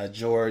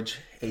George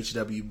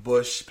H.W.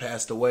 Bush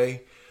passed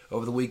away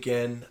over the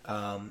weekend.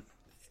 And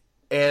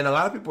a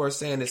lot of people are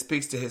saying it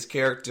speaks to his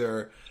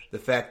character, the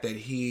fact that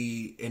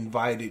he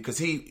invited, because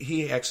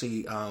he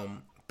actually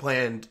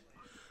planned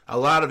a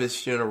lot of his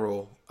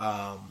funeral,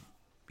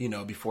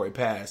 before he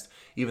passed,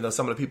 even though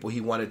some of the people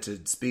he wanted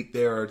to speak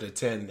there or to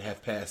attend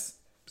have passed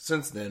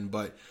since then,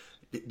 but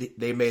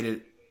they made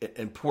it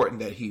important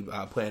that he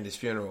planned his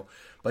funeral.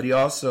 But he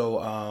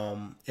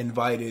also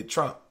invited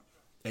Trump,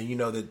 and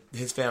that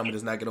his family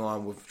does not get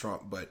along with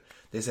Trump, but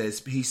they say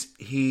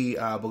he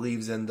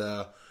believes in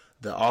the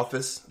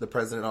office, the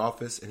president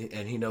office,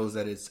 and he knows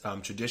that it's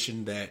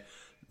tradition that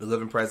the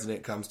living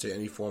president comes to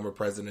any former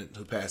president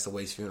who passed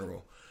away's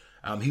funeral.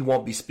 He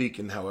won't be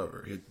speaking,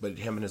 however, but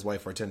him and his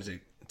wife are attending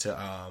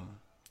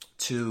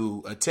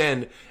to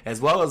attend,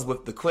 as well as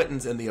with the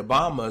Clintons and the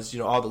Obamas,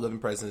 all the living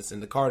presidents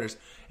and the Carters.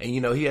 And,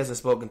 he hasn't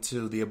spoken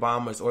to the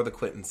Obamas or the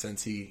Clintons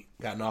since he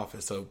got in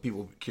office. So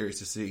people are curious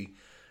to see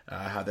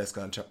how that's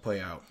going to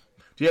play out.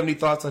 Do you have any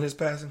thoughts on his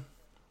passing?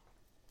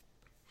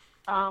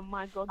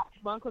 My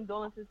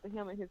condolences to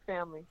him and his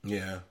family.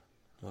 Yeah,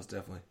 most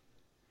definitely.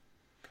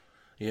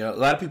 Yeah, a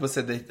lot of people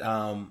said that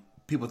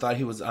people thought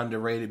he was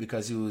underrated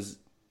because he was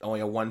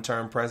only a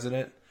one-term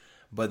president.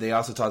 But they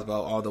also talked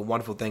about all the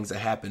wonderful things that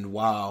happened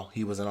while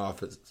he was in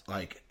office,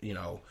 like, you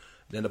know,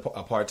 then the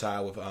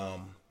apartheid with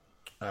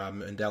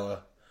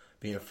Mandela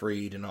being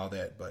freed and all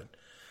that. But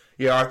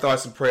yeah, our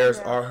thoughts and prayers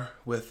are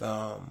with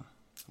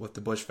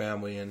the Bush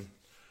family, and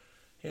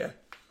yeah.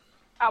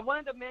 I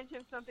wanted to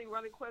mention something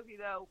really quickly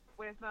though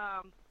with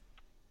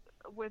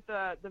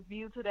the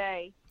View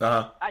today.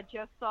 I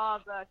just saw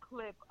the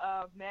clip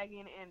of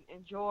Megan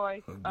and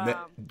Joy.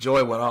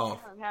 Joy went off.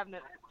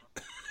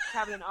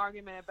 Having an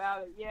argument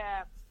about it.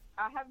 Yeah,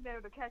 I haven't been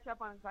able to catch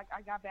up on it. Like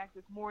I got back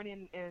this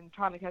morning and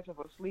trying to catch up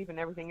with sleep and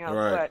everything else.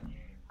 Right. But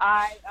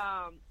I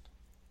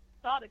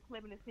saw the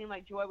clip and it seemed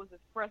like Joy was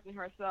expressing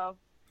herself.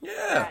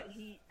 Yeah.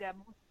 That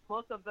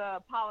most of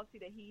the policy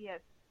that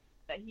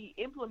he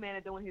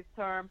implemented during his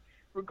term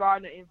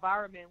regarding the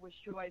environment, which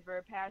Joy is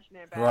very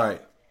passionate about.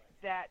 Right.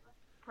 That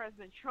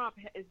President Trump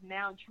is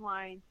now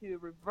trying to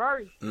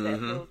reverse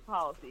those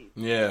policies.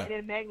 Yeah. And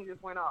then Megan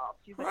just went off.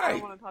 She's like, Right. I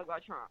don't want to talk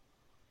about Trump.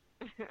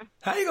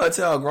 How you gonna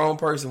tell a grown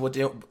person what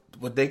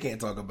they can't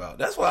talk about?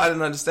 That's what I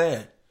didn't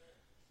understand.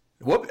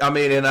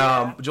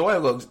 Joy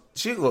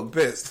looked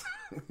pissed.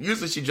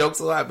 Usually she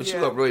jokes a lot, but she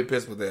looked really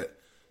pissed with that.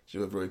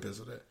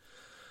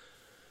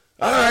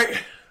 All right.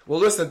 Well,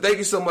 listen. Thank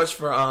you so much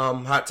for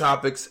Hot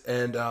Topics,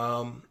 and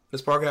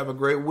Ms. Parker, have a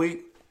great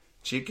week.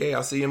 Chief K,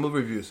 I'll see you in movie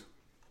reviews.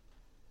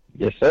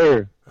 Yes,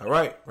 sir. All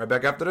right. Right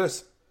back after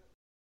this.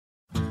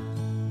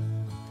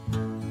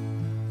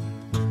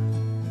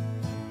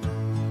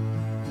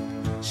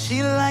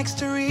 She likes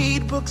to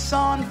read books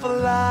on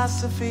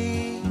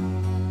philosophy.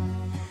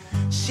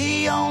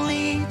 She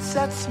only eats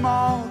at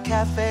small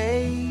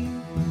cafes.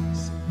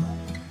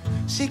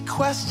 She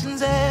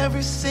questions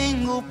every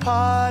single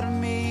part of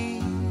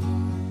me.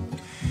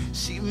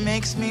 She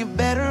makes me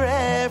better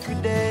every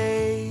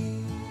day.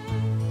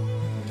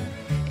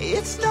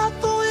 It's not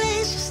the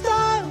way she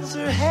styles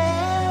her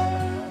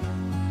hair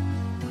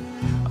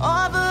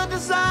or the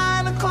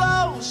designer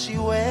clothes she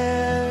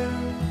wears.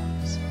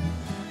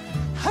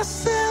 Her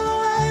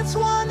silhouette's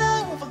one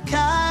of a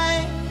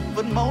kind,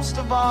 but most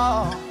of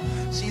all,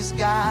 she's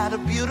got a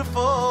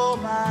beautiful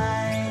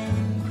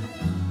mind.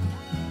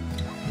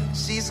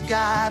 She's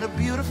got a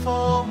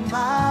beautiful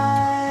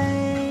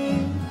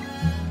mind.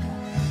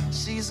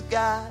 She's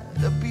got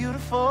a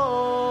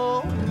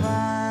beautiful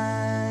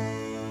mind.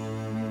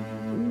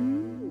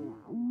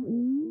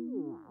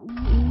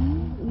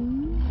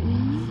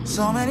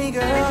 So many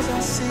girls I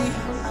see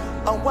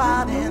are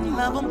wild and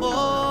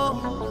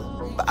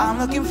lovable, but I'm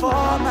looking for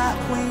my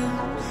queen,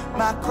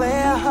 my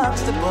Claire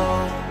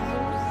Huxtable.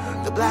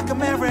 The black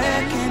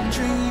American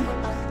dream,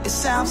 it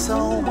sounds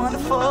so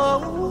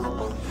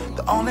wonderful.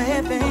 The only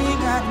thing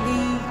I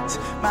need,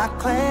 my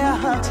Claire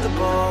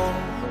Huxtable.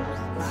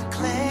 My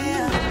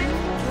Claire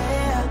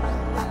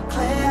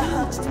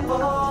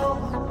Huxtable.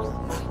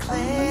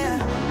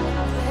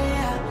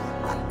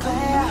 My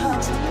Claire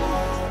Huxtable.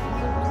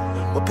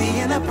 We'll be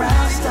in a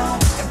brownstone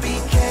and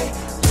BK,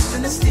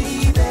 listen to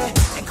Stevie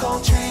and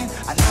Coltrane.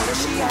 I know that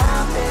she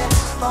out there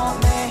for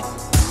me.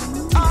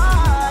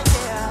 Oh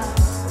yeah.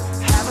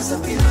 Have us a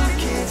few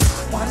kids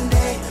one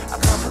day, a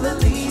couple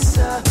of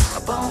Lisa,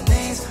 a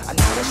Bonays. I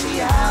know that she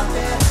out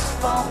there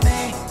for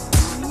me.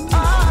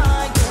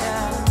 Oh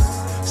yeah.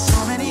 So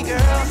many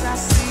girls I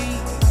see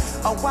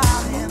are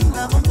wild and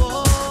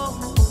lovable,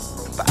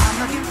 but I'm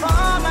looking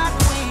for my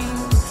queen,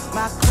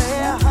 my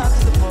Claire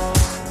Huxtable.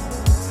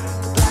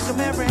 The black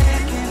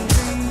American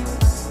dream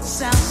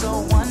sounds so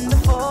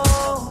wonderful.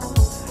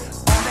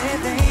 Only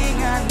thing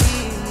I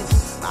need,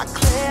 my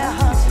Claire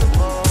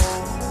Huxtable.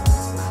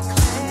 My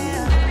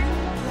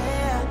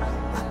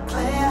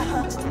Claire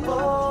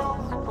Huxtable.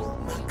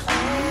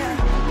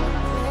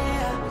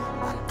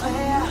 My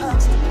Claire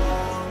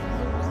Huxtable.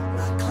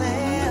 My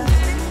Claire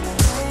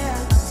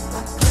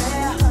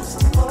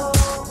Huxtable.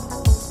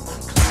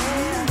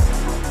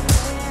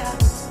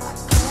 My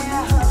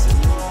Claire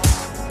Huxtable.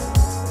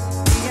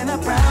 Be in a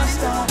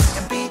brownstone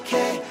and BK,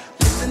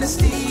 listen to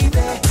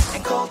Stevie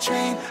and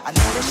Coltrane. I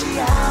know that she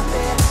out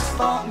there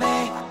for me.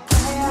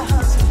 Claire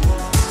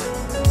Huxtable.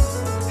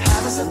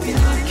 Have us a few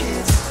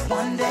kids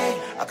one day,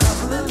 a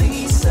couple of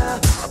Lisa,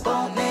 a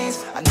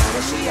Bonays. I know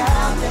that she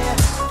out there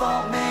for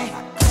me.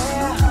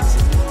 Claire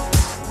Huxtable.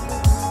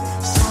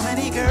 So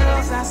many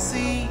girls I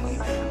see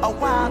are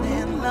wild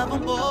and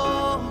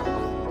lovable,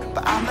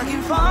 but I'm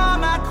looking for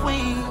my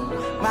queen,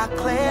 my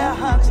Claire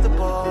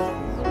Huxtable.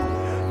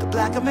 The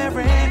black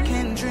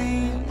American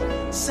dream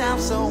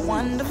sounds so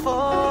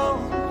wonderful.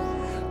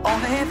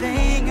 Only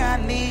thing I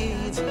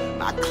need,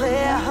 my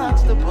Claire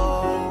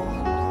Huxtable.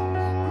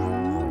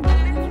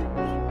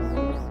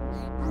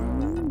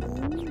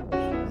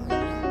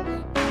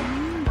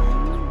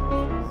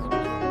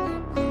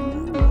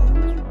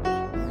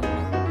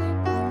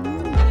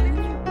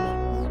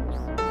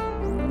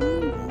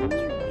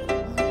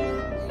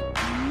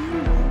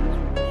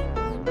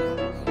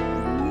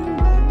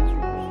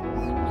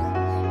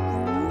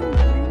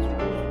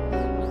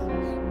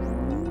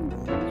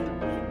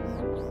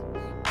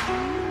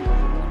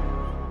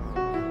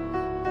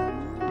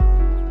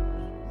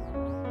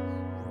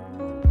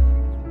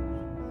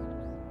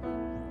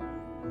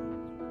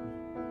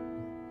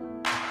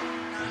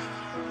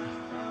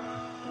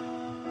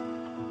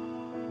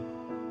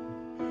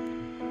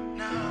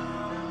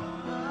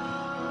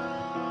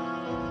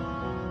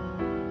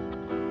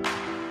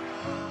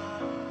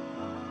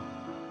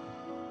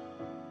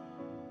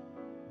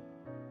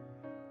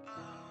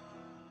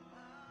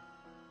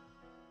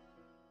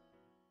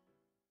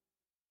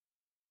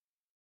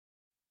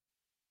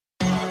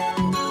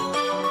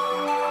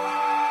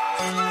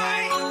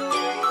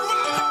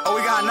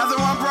 got another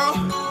one, bro?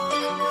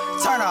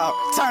 Turn up,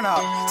 turn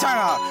up, turn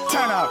up,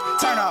 turn up,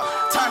 turn up,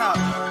 turn up.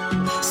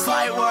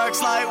 Slight work,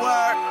 slight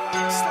work.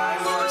 Slight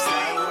work,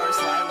 slight work,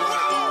 slight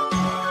work.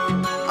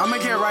 I'ma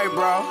get right,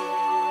 bro.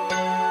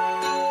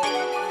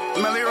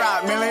 Millie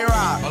Rock, Millie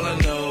Rock. All I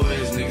know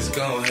is niggas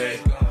gon'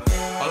 hate.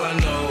 All I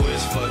know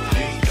is fuck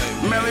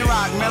you. Millie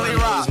Rock, Millie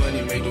Rock. All I know is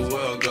money make the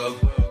world go.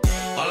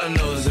 All I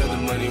know is that the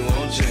money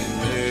won't change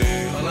me.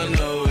 All I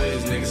know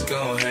is niggas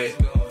gon' hate.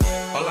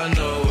 All I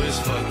know is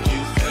fuck you.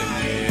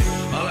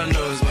 All I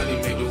know is money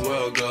make the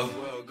world go.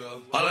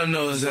 All I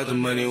know is that the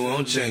money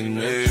won't change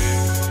me.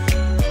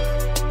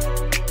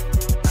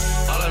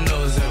 All I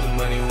know is that the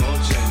money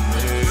won't change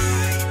me.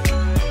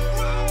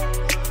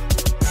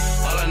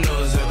 All I know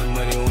is that the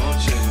money won't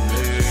change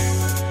me.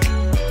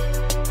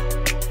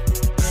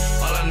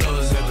 All I know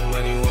is that the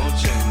money won't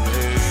change me.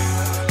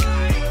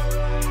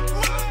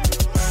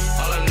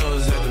 All I know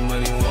is that the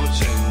money won't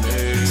change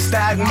me.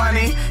 Stack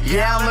money,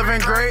 yeah, I'm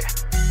living great.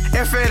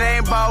 If it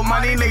ain't about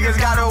money, niggas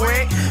gotta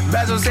wait.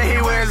 Bezel say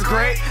he wears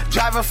great.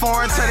 Driving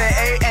foreign to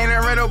the 8, ain't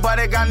a riddle, but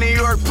it got New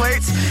York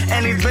plates.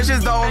 And these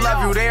bitches don't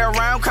love you, they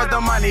around cause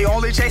the money.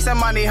 Only chasing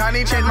money,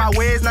 honey. Change my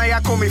ways, now y'all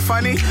call me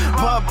funny.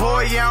 But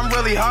boy, yeah, I'm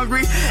really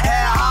hungry.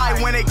 Head high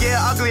when it get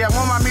ugly. I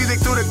want my music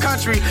through the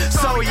country,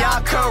 so y'all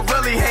could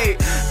really hate.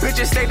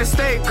 Bitches state to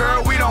state,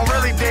 girl, we don't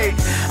really date.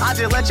 I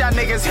just let y'all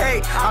niggas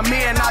hate. I'm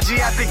me and Najee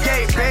at the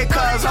gate. Big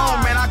cuz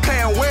home, man, I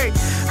couldn't wait.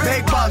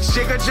 Big bucks,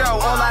 Jigga Joe.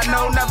 All I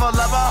know, never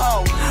love a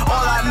hoe.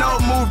 All I know,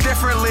 move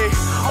differently.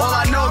 All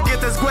I know, get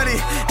this gwitty.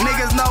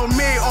 Niggas know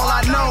me. All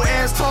I know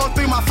is told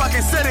through my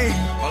fucking city.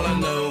 All I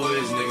know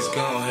is niggas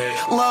gon' hate.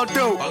 Lil'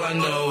 dude. All I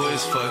know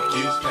is fuck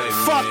you, pay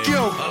me. Fuck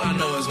you. All I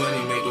know is money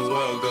make the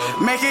world go.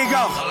 Make it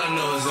go. All I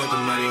know is that the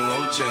money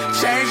won't change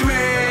me. Change me.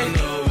 All I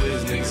know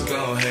is niggas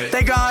gon' hate.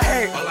 They gon'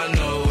 hate. All I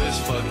know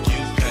is fuck you,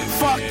 pay me.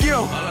 Fuck you.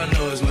 All I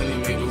know is money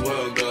make the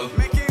world go.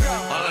 Make it go.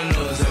 All I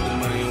know is that the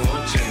money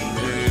won't change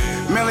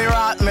me. Millie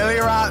Rock, Millie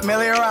Rock,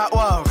 Millie Rock,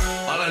 whoa.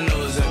 All I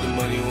know is that the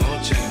money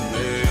won't change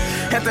me.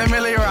 Hit the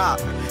Millie Rock,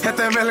 hit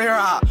the Millie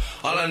Rock.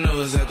 All I know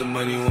is that the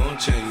money won't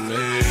change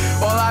me.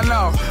 All I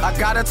know, I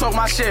gotta talk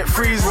my shit.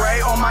 Freeze Ray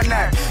on my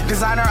neck.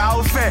 Designer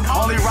outfit,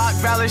 only rock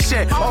valid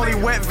shit. Only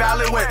whip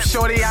valid whip.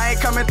 Shorty, I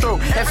ain't coming through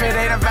if it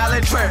ain't a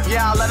valid trip.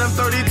 Yeah, I let them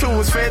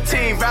 32s,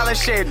 15, valid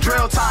shit.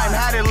 Drill time,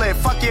 had it lit.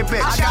 Fuck your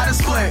bitch. I got a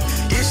split.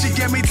 Yeah, she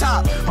give me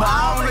top, but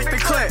I don't lick the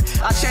clip.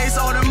 I chase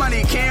all the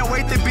money, can't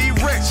wait to be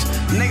rich.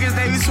 Niggas,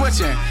 they be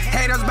switching.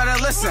 Haters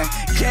better listen.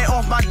 Get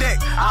off my dick,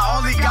 I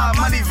only got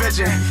money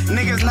vision.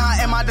 Niggas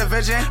not in my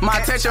division, my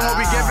attention won't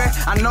be given.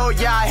 I know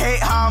y'all hate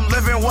how I'm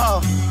living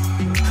well.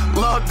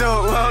 Lil'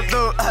 dude,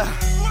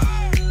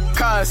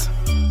 cuz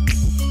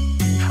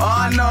all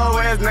I know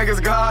is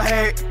niggas gon'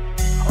 hate.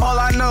 All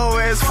I know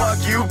is fuck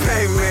you,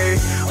 pay me.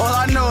 All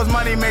I know is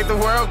money make the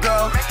world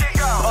go.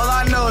 All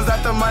I know is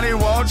that the money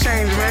won't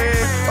change me.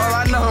 All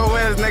I know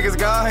is niggas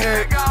gon'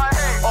 hate.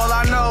 All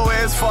I know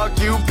is fuck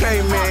you,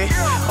 pay me.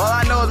 All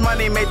I know is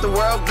money make the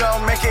world go,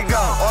 make it go.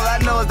 All I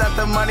know is that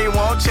the money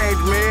won't change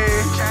me.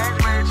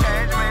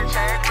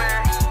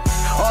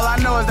 All I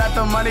know is that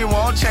the money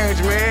won't change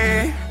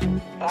me.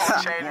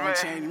 Won't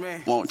change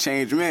me. Won't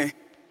change me.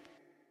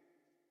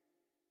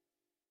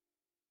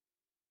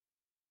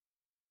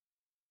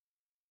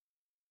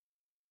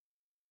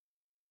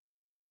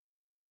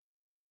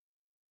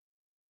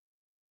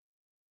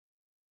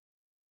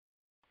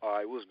 All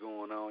right, what's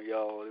going on,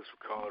 y'all? This is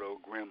Ricardo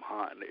Grim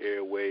haunting the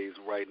airwaves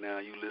right now.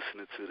 You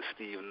listening to the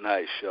Stephen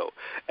Knight Show.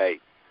 Hey,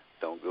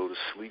 don't go to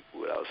sleep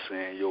without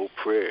saying your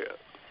prayer.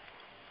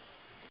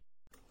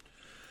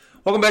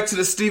 Welcome back to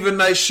the Stephen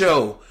Knight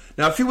Show.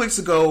 Now, a few weeks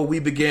ago, we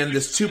began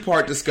this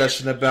two-part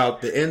discussion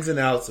about the ins and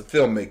outs of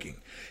filmmaking.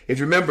 If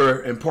you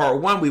remember, in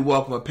part one, we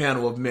welcome a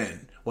panel of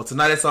men. Well,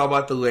 tonight it's all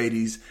about the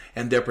ladies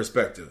and their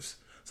perspectives.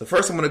 So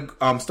first, I'm going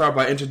to start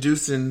by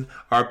introducing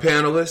our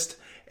panelists.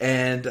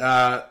 And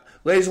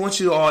ladies, I want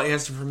you to all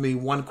answer for me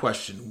one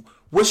question.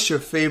 What's your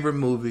favorite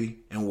movie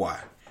and why?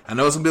 I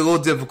know it's going to be a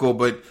little difficult,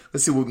 but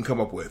let's see what we can come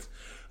up with.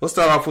 Let's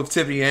start off with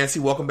Tiffany Yancey.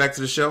 Welcome back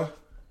to the show.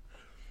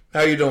 How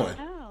are you doing?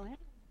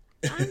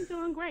 I'm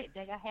doing great.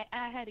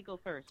 I had to go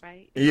first,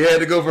 right? You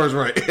had to go first,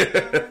 right?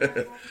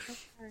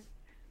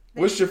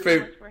 What's your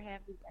favorite? Thank you so much for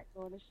having me back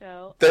on the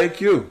show. Thank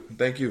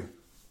you.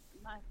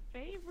 My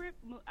favorite,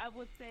 I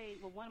would say,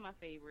 one of my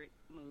favorite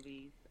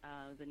movies,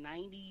 the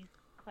 '90s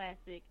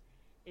classic,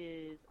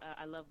 is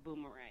I love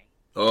Boomerang.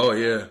 Oh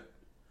yeah.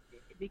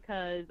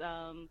 Because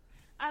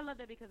I love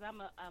that because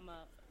I'm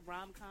a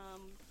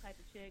rom-com type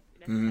of chick.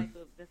 That's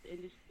that's the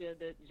industry,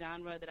 the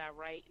genre that I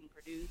write and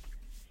produce.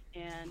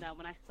 And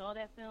when I saw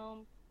that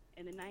film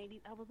in the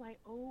 '90s, I was like,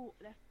 "Oh,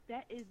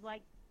 that is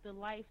like the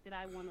life that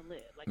I want to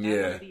live. Like I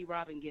want to be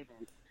Robin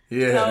Givens."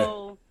 Yeah.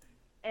 So,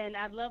 and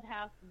I love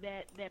how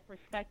that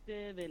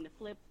perspective and the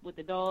flip with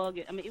the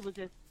dog. I mean,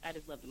 I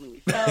just love the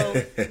movie.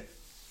 So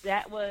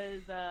that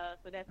was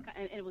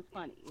and it was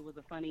funny. It was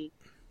a funny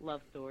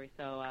love story.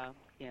 So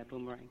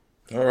Boomerang.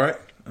 All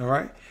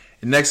right.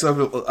 And next up,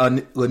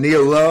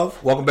 Lania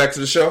Love. Welcome back to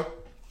the show.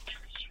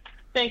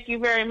 Thank you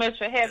very much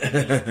for having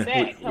me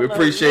back. We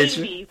appreciate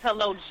ladies. you.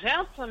 Hello,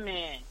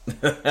 gentlemen.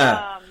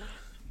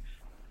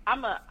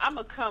 I'm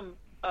a come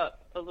up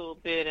a little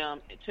bit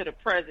to the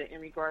present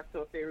in regards to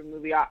a favorite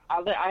movie. I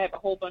have a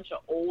whole bunch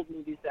of old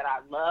movies that I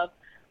love,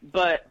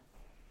 but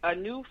a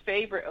new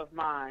favorite of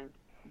mine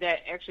that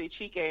actually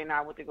Chike and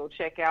I went to go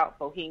check out,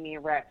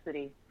 Bohemian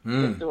Rhapsody,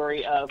 the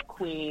story of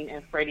Queen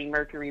and Freddie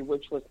Mercury,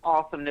 which was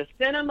awesome. The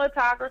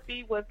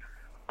cinematography was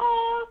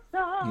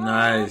awesome.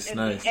 Nice.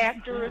 The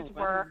actors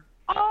were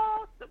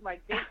awesome.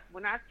 Like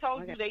when I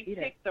told you they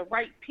picked the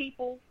right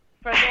people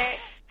for that,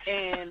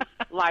 and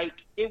like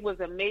it was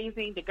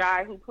amazing. The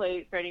guy who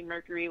played Freddie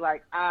Mercury,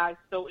 like I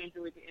so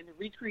enjoyed it, and the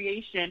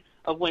recreation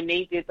of when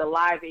they did the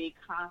Live Aid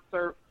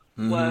concert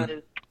was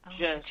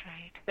just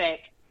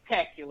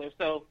spectacular.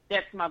 So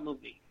that's my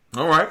movie.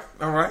 All right.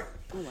 Oh wow.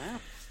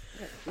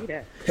 See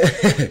that.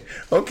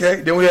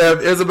 Okay. Then we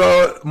have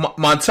Isabel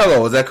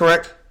Montello. Is that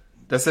correct?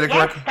 That's it,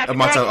 correct? That's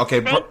Montello.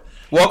 correct. Okay.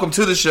 Welcome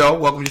to the show.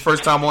 Welcome your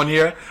first time on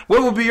here.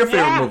 What will be your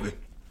favorite movie?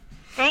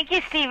 Thank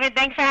you, Stephen.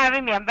 Thanks for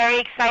having me. I'm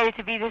very excited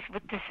to be with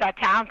this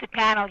talented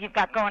panel you've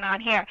got going on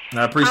here.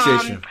 I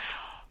appreciate you.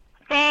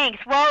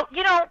 Thanks. Well,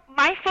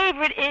 my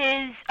favorite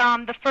is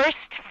the first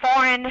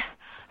foreign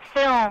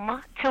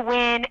film to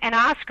win an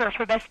Oscar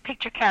for Best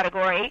Picture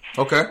category.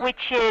 Okay.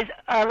 Which is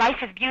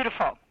Life is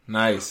Beautiful.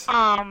 Nice.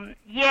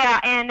 Yeah,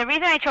 and the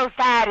reason I chose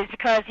that is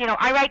because,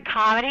 I write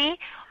comedy,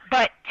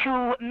 but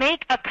to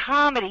make a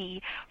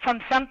comedy from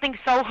something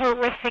so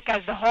horrific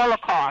as the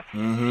Holocaust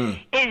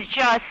is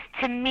just,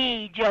 to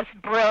me, just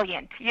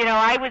brilliant.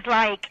 I was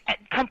like,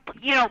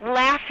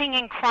 laughing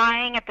and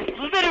crying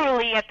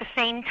literally at the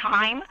same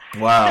time.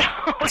 Wow.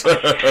 So,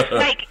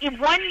 like, in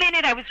 1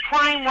 minute I was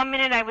crying, 1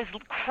 minute I was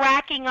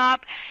cracking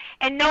up.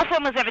 And no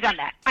film has ever done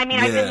that. I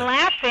mean, I've been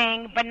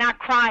laughing but not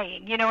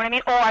crying. You know what I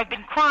mean? Or I've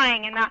been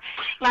crying and not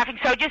laughing.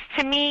 So just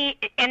to me,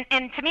 and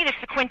to me,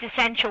 that's the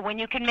quintessential when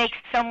you can make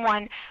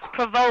someone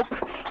provoke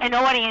an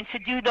audience to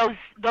do those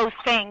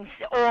things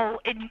all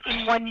in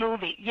one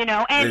movie. And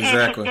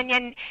exactly.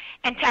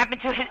 and tap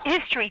into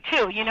history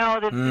too.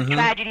 The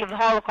tragedy of the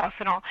Holocaust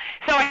and all.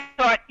 So I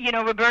thought,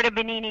 Roberto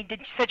Benigni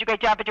did such a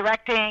great job of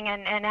directing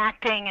and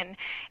acting, and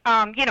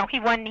he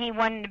won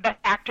the Best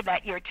Actor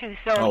that year too.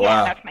 So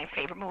that's my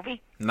favorite movie.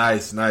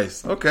 Nice.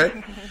 Okay.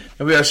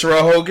 And we have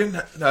Sherelle Hogan.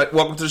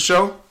 Welcome to the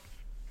show.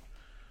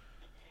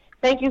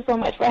 Thank you so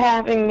much for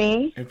having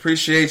me.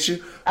 Appreciate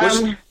you.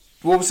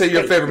 What would say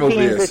your favorite movie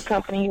is? Good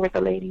company with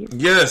the ladies.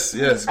 Yes.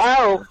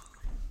 Oh,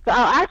 so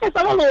I guess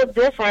I'm a little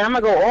different. I'm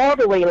going to go all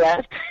the way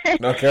left.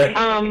 Okay.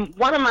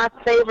 One of my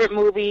favorite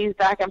movies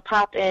that I can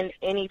pop in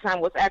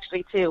anytime was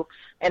actually two,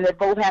 and they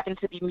both happen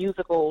to be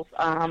musicals,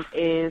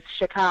 is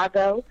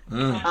Chicago,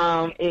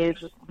 is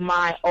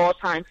my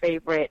all-time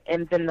favorite,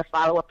 and then the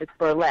follow-up is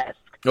Burlesque.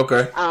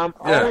 Okay.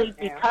 Only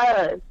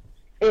because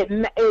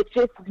it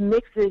just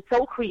mixes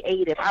so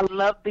creative. I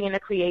love being a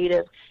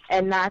creative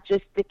and not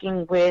just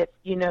sticking with,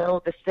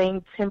 the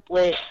same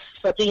template,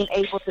 but being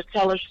able to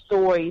tell a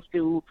story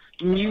through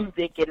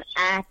music and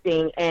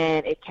acting,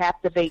 and it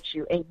captivates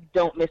you and you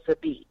don't miss a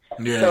beat.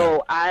 Yeah.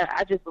 So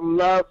I just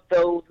love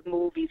those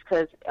movies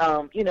because,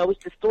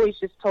 it's the story's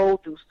just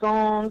told through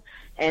songs,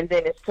 and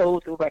then it's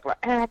told through regular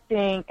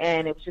acting,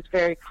 and it was just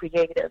very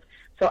creative.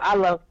 So I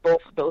love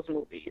both of those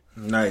movies.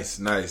 Nice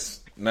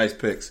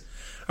picks.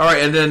 All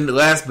right, and then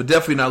last but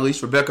definitely not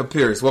least, Rebecca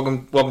Pierce.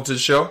 Welcome to the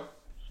show.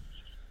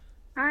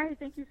 Hi,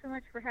 thank you so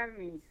much for having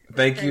me.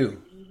 Thank you. To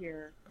be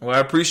here. Well, I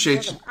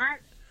appreciate you. I'm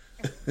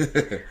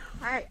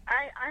having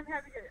I'm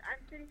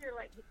sitting here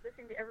like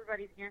listening to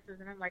everybody's answers,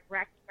 and I'm like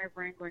racking my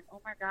brain, going, "Oh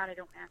my God, I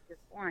don't ask this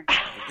one."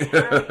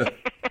 That's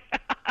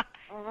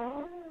a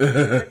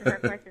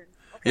hard question.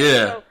 Okay,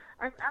 yeah. So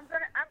I'm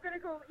gonna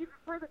go even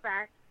further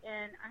back,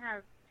 and I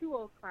have two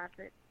old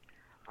classics: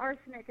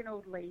 Arsenic and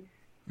Old Lace,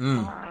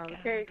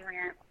 Cary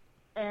Grant,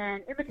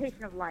 and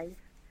Imitation of Life.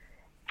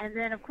 And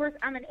then, of course,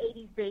 I'm an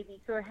 80s baby,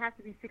 so it has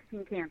to be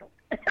 16 Candles.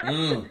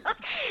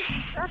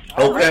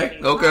 Okay.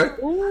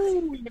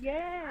 Ooh,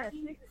 yeah,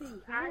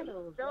 16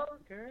 Candles. Those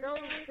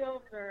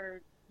films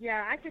are,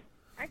 I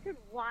could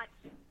watch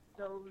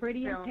those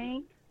Pretty in films.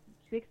 Pink,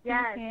 16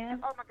 Yes.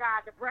 Candles. Oh, my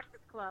God, The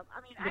Breakfast Club.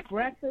 I mean, The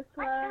Breakfast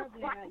Club. I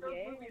could watch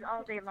those movies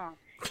all day long.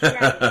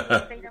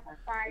 Yeah, Fate of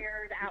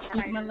Fire, The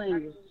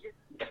Outsiders.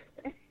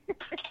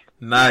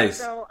 Nice.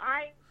 So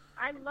I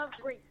love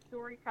great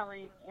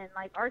storytelling, and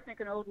like Arsenic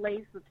and Old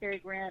Lace with Cary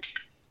Grant,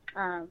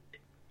 Gary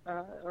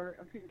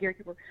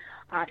Cooper.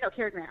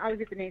 Cary Grant. I always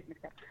get the names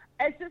mixed up.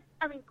 It's just,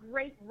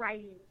 great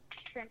writing,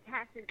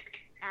 fantastic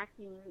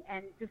acting,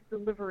 and just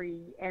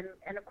delivery, and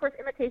of course,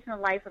 Imitation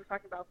of Life. I'm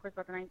talking about, of course,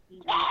 about the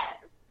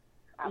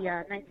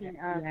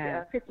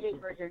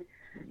 1958 version.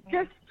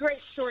 Just great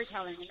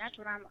storytelling, and that's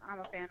what I'm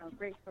a fan of.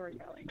 Great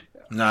storytelling. So.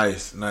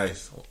 Nice.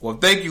 Well,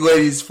 thank you,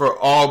 ladies, for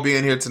all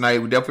being here tonight.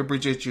 We definitely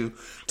appreciate you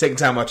taking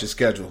time out your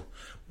schedule.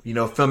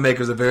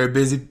 Filmmakers are very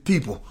busy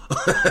people,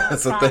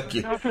 so thank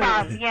you. No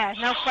problem. Yeah,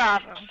 no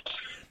problem.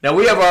 Now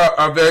we have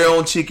our very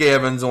own Chike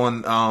Evans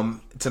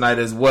on tonight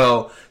as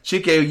well.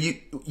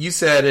 Chike, you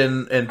said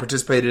and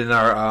participated in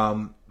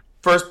our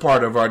first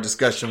part of our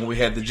discussion when we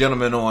had the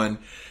gentleman on.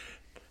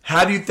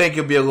 How do you think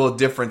it'll be a little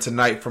different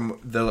tonight from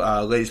the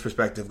ladies'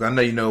 perspective? I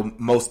know you know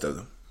most of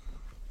them.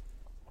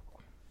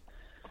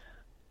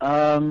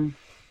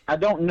 I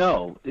don't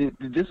know.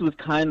 This was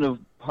kind of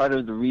part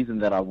of the reason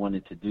that I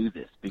wanted to do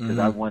this, because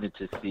I wanted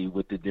to see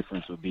what the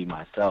difference would be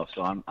myself.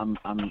 So I'm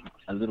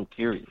a little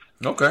curious.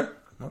 Okay.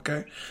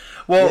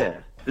 Well, yeah,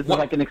 this is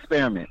like an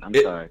experiment. I'm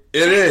sorry.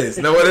 It is.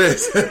 No, it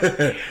is. So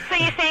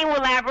you're saying we're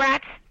lab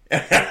rats?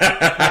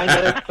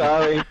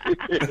 Sorry. No,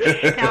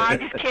 I'm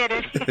just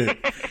kidding.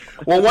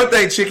 Well, one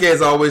thing Chicky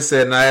has always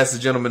said, and I asked the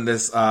gentleman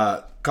this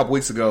a couple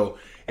weeks ago,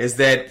 is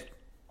that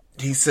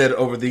he said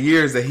over the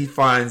years that he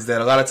finds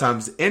that a lot of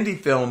times indie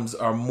films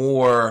are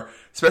more,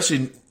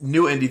 especially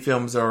new indie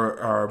films,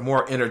 are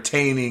more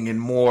entertaining and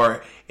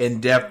more in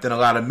depth than a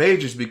lot of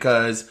majors,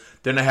 because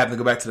they're not having to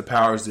go back to the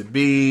powers that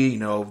be,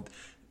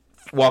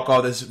 walk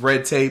all this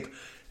red tape.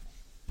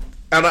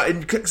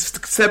 And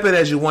step in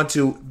as you want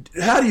to.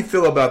 How do you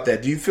feel about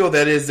that? Do you feel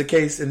that is the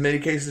case in many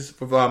cases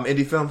for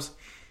indie films?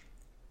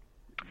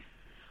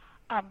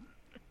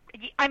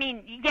 I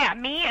mean, yeah,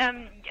 me,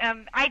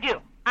 I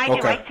do. I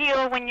do. I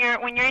feel when you're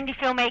indie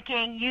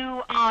filmmaking,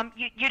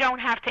 you don't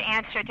have to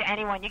answer to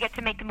anyone. You get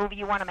to make the movie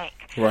you want to make.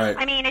 Right.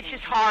 I mean, it's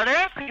just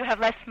harder because you have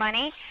less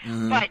money,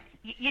 but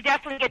you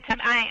definitely get to.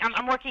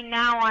 I'm working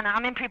now on.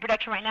 I'm in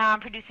pre-production right now.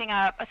 I'm producing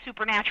a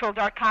supernatural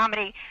dark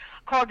comedy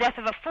called Death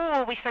of a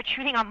Fool. We start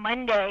shooting on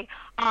Monday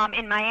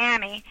in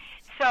Miami.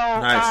 So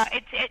nice.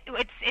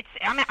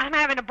 I'm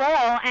having a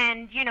ball,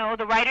 and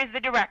the writer's the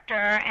director,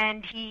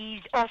 and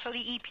he's also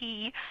the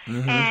EP,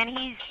 and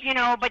he's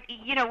but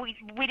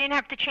we didn't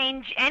have to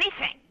change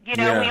anything.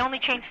 We only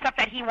changed stuff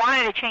that he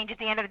wanted to change at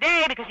the end of the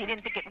day because he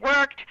didn't think it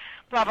worked.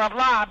 Blah blah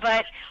blah.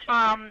 But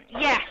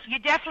you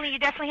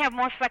definitely have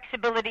more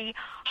flexibility,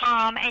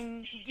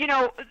 and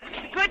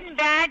good and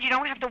bad. You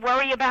don't have to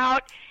worry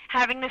about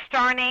having the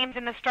star names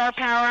and the star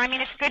power. I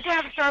mean, it's good to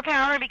have star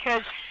power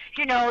because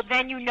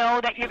then you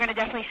know that you're going to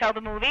definitely sell the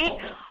movie.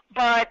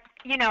 But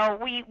we have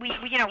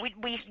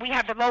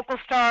the local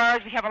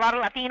stars. We have a lot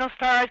of Latino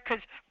stars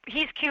because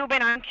he's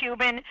Cuban, I'm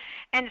Cuban,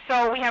 and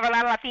so we have a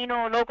lot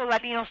of local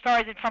Latino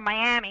stars from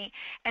Miami.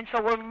 And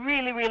so we're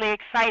really, really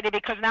excited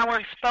because now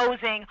we're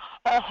exposing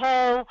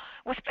the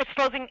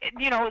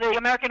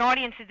American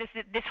audience to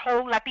this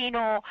whole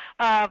Latino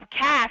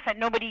cast that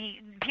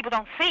people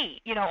don't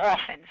see,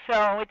 often.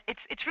 So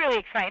it's really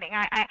exciting.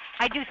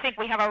 I do think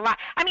we have a lot.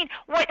 I mean,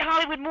 what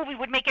Hollywood movie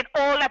would make an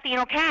all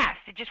Latino cast?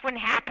 It just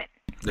wouldn't happen.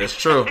 That's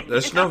true.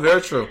 That's very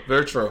true.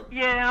 Very true.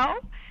 Yeah.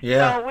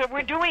 So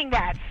we're doing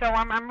that. So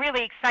I'm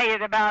really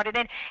excited about it.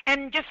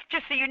 And just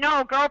so you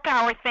know, girl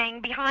power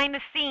thing behind the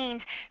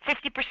scenes,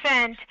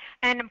 50%.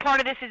 And part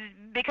of this is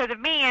because of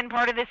me, and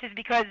part of this is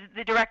because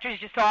the director is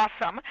just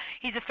awesome.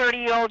 He's a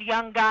 30-year-old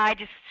young guy,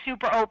 just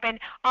super open.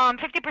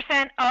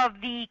 50% of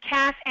the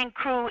cast and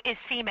crew is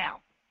female.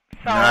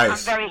 So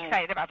nice. I'm very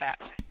excited about that.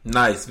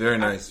 Nice. Very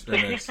nice.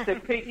 Very nice. To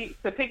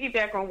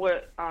piggyback on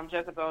what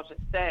Jezebel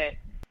just said.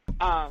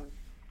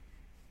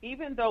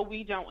 Even though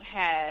we don't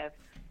have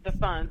the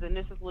funds, and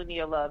this is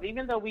Linnea Love,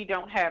 even though we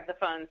don't have the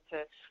funds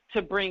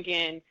to bring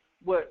in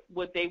what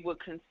they would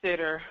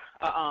consider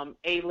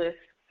A-list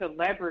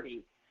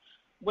celebrity,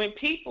 when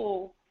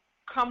people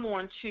come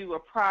on to a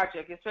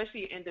project,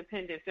 especially an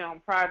independent film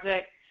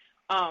project,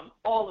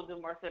 all of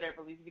them are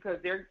celebrities because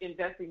they're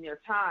investing their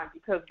time,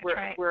 because we're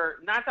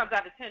 9 times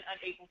out of 10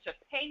 unable to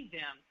pay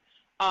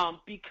them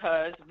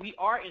because we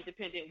are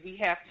independent. We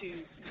have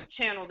to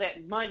channel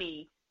that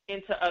money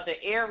into other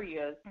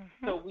areas,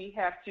 so we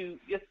have to.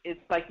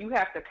 It's like you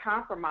have to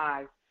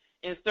compromise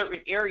in certain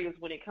areas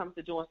when it comes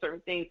to doing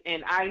certain things,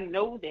 and I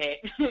know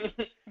that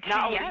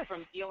not only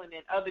from dealing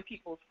in other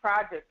people's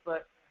projects,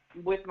 but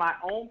with my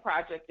own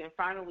project, and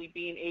finally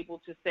being able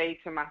to say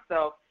to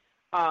myself,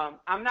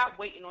 I'm not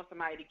waiting on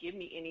somebody to give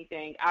me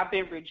anything. I've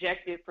been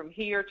rejected from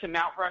here to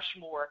Mount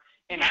Rushmore,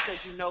 and I said,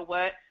 you know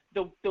what?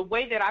 The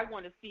way that I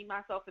want to see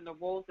myself in the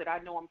roles that I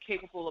know I'm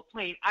capable of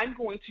playing, I'm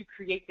going to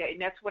create that.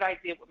 And that's what I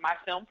did with my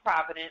film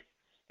Providence.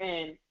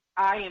 And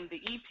I am the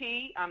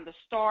EP. I'm the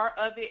star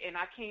of it. And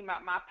I came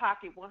out my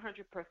pocket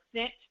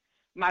 100%.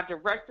 My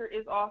director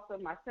is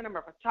awesome. My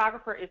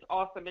cinematographer is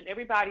awesome. And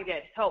everybody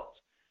that helped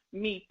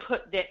me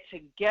put that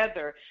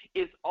together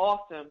is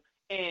awesome.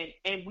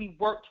 And we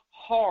worked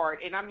hard.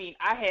 And, I mean,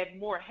 I had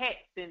more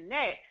hats than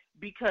that,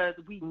 because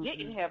we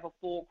didn't have a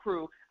full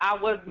crew. I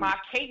was my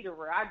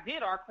caterer. I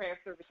did our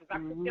craft services. I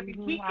cooked every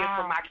weekend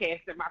for my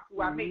cast and my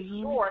crew. I made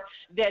sure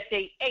that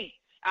they ate.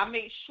 I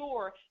made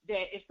sure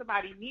that if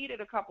somebody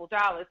needed a couple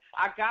dollars,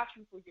 I got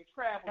you for your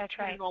travel,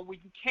 depending on where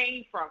you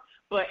came from.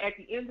 But at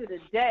the end of the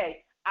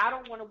day, I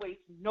don't want to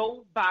waste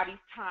nobody's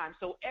time.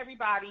 So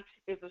everybody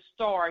is a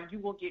star, and you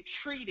will get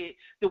treated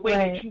the way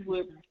that you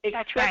would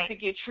expect to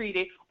get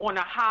treated on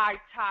a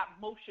high-top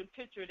motion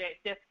picture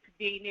that's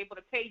being able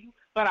to pay you.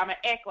 But I'm going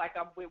to act like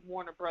I'm with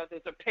Warner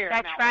Brothers or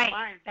Paramount.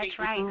 That's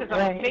right. Because I'm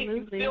going to make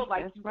you feel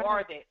like you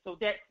are that. So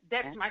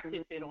that's my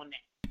tidbit on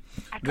that.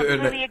 I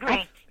completely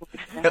agree.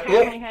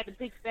 I had to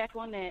piggyback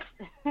on that.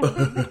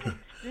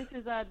 This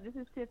is this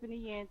is Tiffany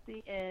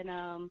Yancey,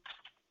 and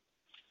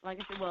like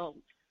I said, well,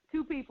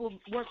 two people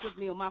worked with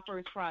me on my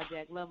first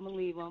project, Love 'Em or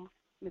Leave 'Em.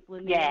 Miss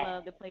Linnea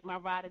Love that played my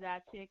ride or die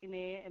chick in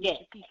there, and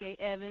Mr. TK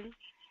Evans.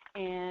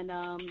 And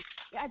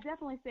I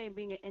definitely say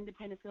being an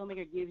independent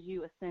filmmaker gives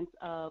you a sense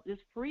of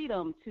just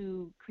freedom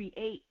to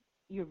create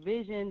your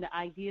vision, the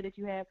idea that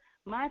you have.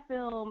 My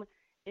film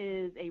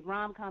is a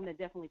rom-com that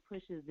definitely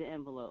pushes the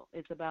envelope.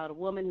 It's about a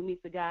woman who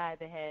meets a guy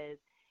that has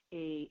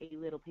a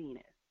little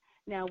penis.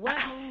 Now, what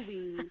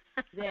movie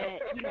that,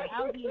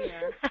 out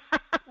here,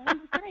 I'm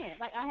just saying,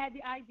 like, I had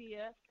the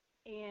idea,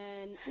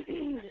 and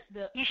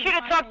you should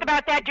have talked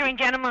about that during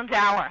Gentleman's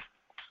Hour.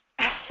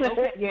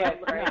 Okay. Yeah,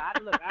 right.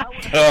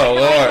 Oh,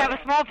 Lord. I have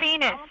a small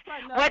penis.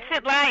 What's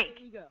it like?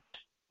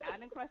 I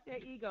didn't crush their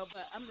ego,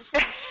 but I'm just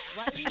saying,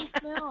 writing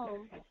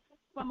film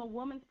from a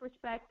woman's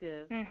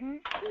perspective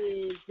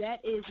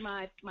is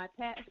my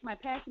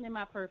passion and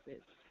my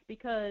purpose.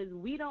 Because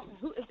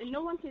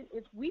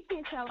if we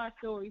can't tell our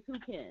stories, who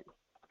can?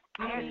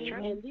 You know what I mean?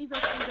 And these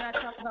are things that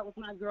I talk about with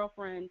my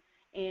girlfriend,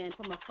 and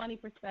from a funny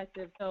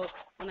perspective. So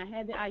when I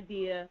had the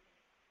idea,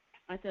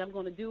 I said I'm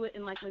going to do it,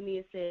 and like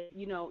Linnea said,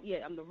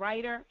 I'm the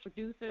writer,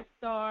 producer,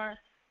 star,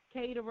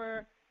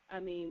 caterer. I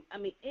mean,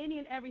 any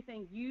and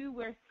everything. You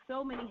wear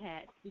so many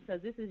hats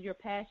because this is your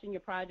passion,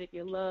 your project,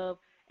 your love.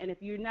 And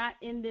if you're not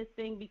in this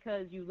thing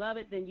because you love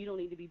it, then you don't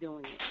need to be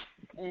doing it.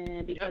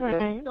 And because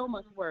it's so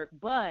much work,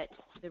 but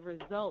the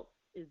result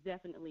is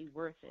definitely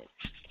worth it.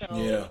 So,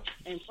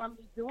 and from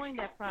me doing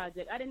that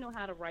project, I didn't know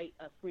how to write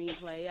a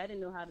screenplay. I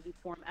didn't know how to do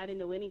form. I didn't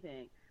know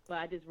anything. But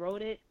I just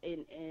wrote it,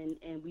 and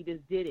we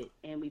just did it.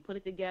 And we put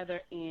it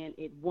together, and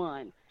it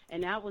won.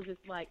 And I was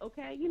just like,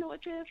 okay, you know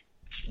what, Tiff?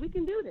 We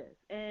can do this.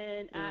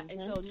 And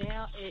so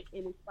now it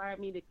inspired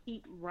me to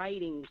keep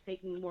writing,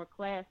 taking more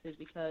classes,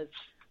 because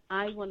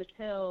I want to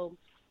tell,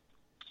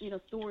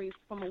 stories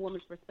from a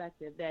woman's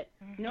perspective that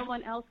no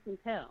one else can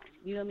tell.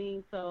 You know what I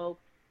mean? So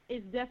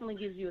it definitely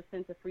gives you a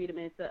sense of freedom.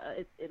 And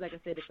it's like I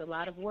said, it's a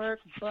lot of work,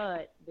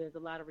 but there's a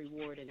lot of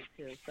reward in it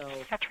too. So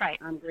that's right.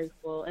 I'm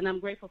grateful, and I'm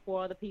grateful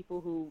for all the people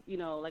who,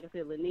 like I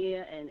said,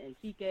 Linnea and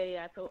Chike.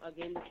 I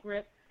gave the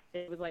script.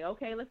 It was like,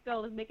 okay, let's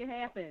go, let's make it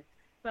happen.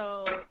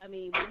 So I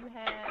mean, when you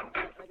have,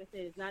 like I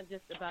said, it's not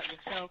just about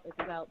yourself; it's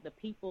about the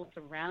people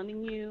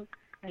surrounding you.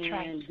 That's and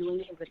right. doing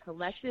it as a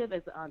collective,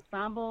 as an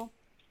ensemble.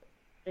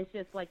 It's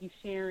just like you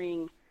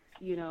sharing,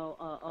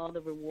 all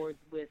the rewards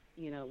with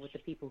the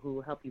people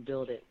who help you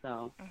build it.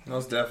 So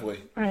most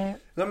definitely. Right.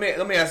 Let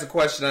me ask a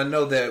question. I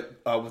know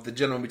that with the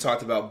gentleman we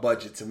talked about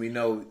budgets, and we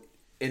know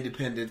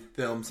independent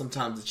films,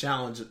 sometimes the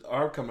challenges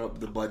are coming up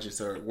with the budgets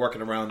or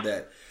working around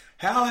that.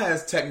 How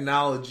has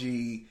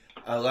technology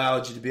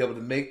allowed you to be able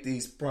to make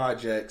these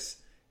projects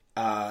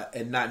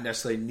and not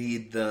necessarily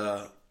need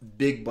the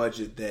big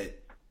budget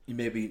that you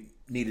maybe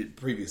needed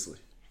previously?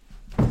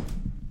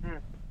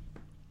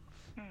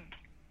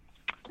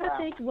 I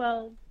think,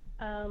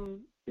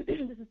 this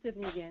is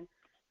Tiffany again.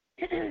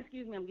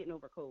 Excuse me, I'm getting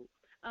over a cold.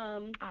 I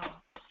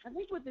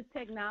think with the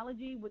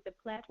technology, with the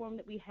platform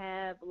that we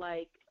have,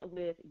 like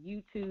with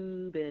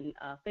YouTube and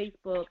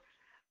Facebook,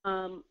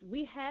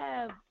 we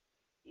have,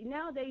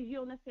 nowadays you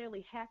don't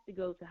necessarily have to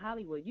go to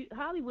Hollywood.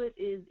 Hollywood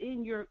is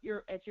in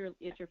at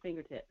your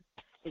fingertips.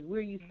 Is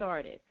where you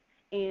started.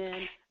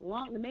 And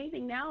the main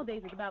thing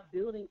nowadays is about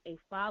building a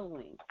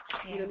following.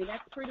 You know what I mean?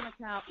 That's pretty much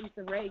how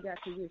Issa Rae got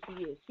to where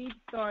she is. She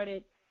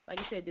started, like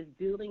I said, just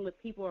building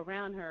with people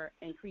around her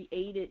and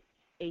created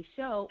a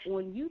show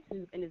on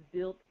YouTube and has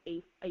built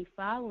a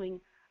following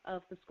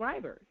of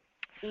subscribers.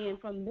 And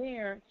from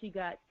there, she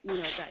got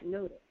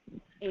noticed.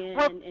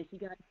 And she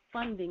got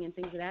funding and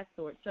things of that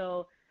sort.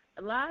 So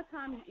a lot of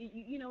times,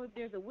 if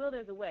there's a will,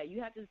 there's a way.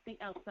 You have to think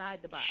outside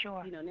the box.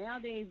 Sure.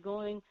 Nowadays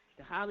going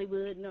to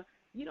Hollywood,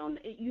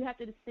 you have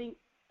to just think,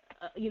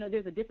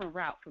 there's a different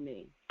route for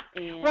me.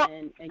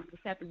 And you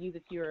just have to use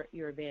it to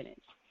your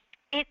advantage.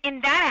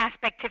 In that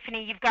aspect,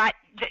 Tiffany, you've got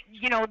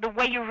the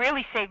way you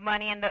really save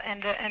money and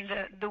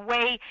the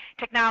way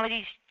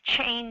technology's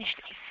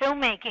changed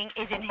filmmaking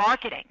is in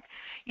marketing.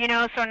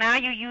 So now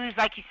you use,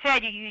 like you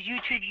said, you use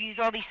YouTube, you use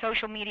all these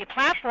social media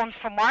platforms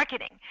for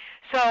marketing.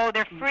 So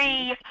they're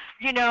free.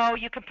 You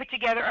can put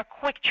together a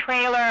quick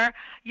trailer.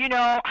 If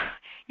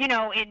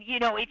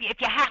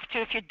you have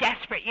to, if you're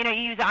desperate, you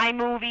use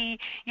iMovie,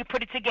 you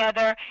put it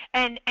together,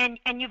 and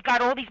you've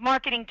got all these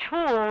marketing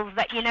tools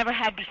that you never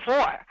had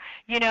before.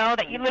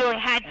 That you literally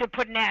had to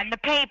put an ad in the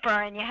paper,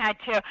 and you had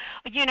to,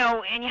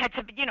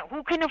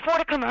 who can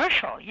afford a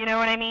commercial? You know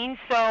what I mean?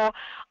 So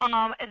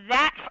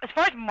that, as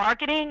far as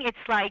marketing, it's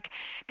like,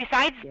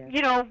 besides,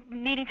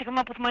 needing to come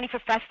up with money for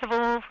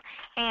festivals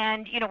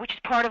and, which is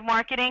part of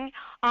marketing,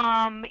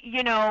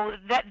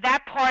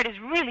 that part has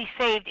really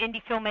saved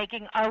indie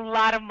filmmaking a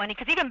lot of money.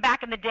 Because even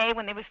back in the day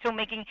when they were still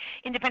making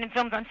independent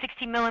films on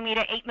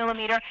 60mm,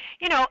 8mm,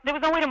 there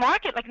was no way to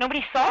market. Like,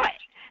 nobody saw it.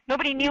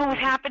 Nobody knew what was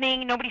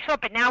happening. Nobody saw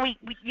it. But now we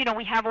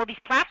have all these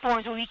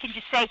platforms where we can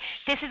just say,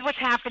 this is what's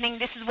happening.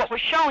 This is what we're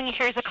showing you.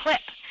 Here's a clip.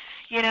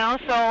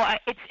 So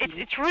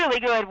it's really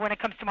good when it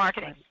comes to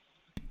marketing.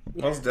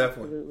 Most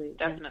definitely. Absolutely.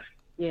 Definitely.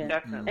 Yeah,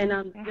 definitely.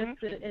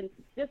 And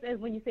just as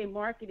when you say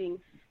marketing,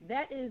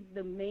 that is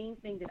the main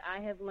thing that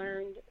I have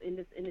learned in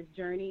this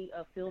journey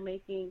of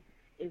filmmaking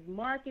is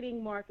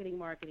marketing.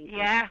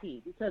 Yeah. Is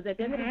key, because at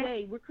the end of the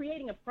day, we're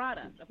creating a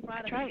product to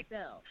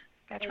sell.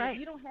 That's and right. If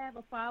you don't have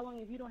a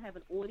following, if you don't have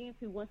an audience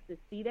who wants to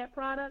see that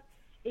product,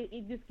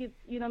 it just gets,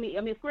 you know what I mean?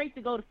 I mean, it's great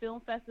to go to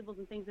film festivals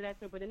and things of that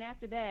sort, but then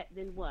after that,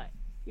 then what?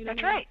 You know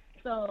That's what I mean? right.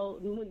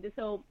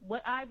 So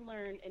what I've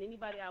learned, and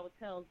anybody I would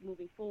tell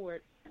moving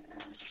forward,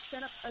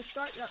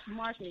 start up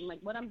marketing. Like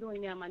what I'm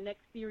doing now, my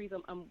next series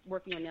I'm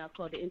working on now is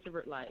called The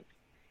Introvert Life.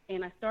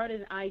 And I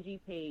started an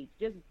IG page,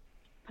 just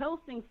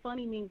posting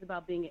funny memes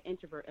about being an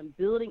introvert and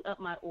building up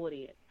my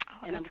audience.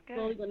 And I'm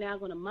slowly now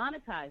going to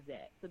monetize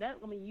that. So I'm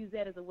going to use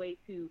that as a way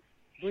to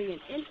bring in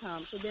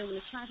income. So then when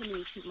it's time for me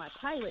to shoot my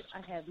pilot,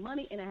 I have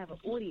money and I have an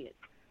audience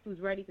who's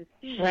ready to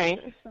see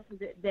something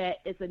that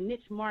is a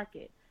niche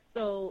market.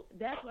 So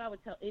that's what I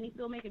would tell any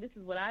filmmaker. This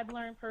is what I've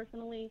learned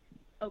personally.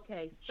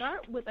 Okay,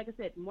 start with, like I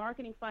said,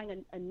 marketing,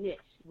 find a niche.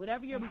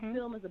 Whatever your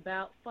film is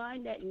about,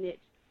 find that niche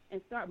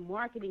and start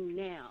marketing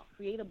now.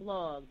 Create a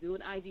blog, do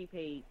an IG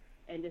page,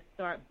 and just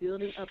start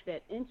building up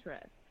that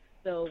interest.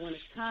 So when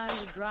it's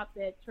time to drop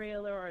that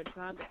trailer or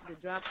time to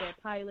drop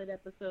that pilot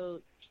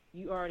episode,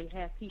 you already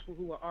have people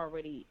who are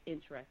already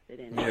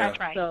interested in it. Yeah. That's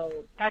right.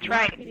 So that's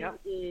right.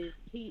 Marketing is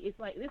key. It's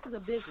like this is a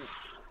business,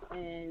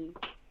 and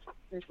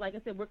it's like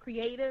I said, we're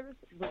creatives.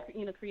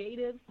 We're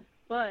creatives,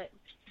 but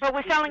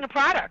we're selling a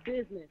product.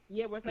 Business.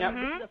 Yeah, we're selling.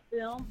 This is a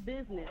film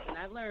business, and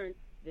I've learned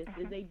this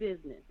is a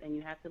business, and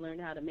you have to learn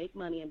how to make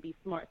money and be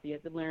smart. So you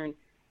have to learn,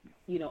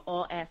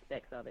 all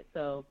aspects of it.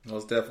 So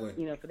most definitely.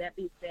 For that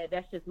being said,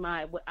 that's just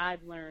what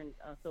I've learned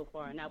so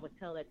far, and I would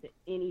tell that to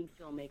any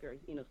filmmaker,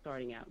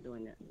 starting out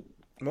doing this.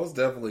 Most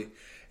definitely.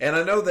 And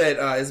I know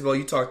that, Isabel,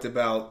 you talked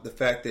about the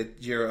fact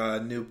that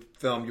your new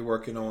film you're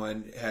working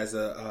on has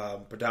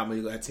a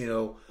predominantly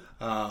Latino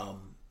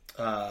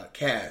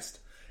cast.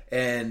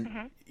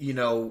 And,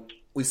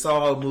 we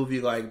saw a movie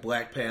like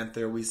Black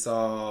Panther. We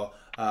saw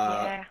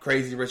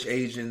Crazy Rich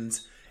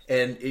Asians.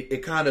 And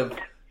it kind of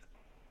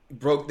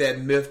broke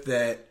that myth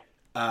that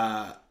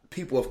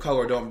people of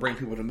color don't bring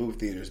people to movie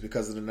theaters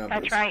because of the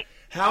numbers. That's right.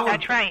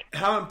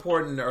 How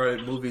important are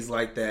movies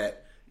like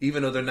that,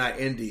 even though they're not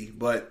indie,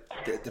 but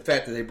the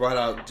fact that they brought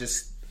out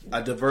just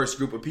a diverse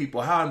group of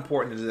people, how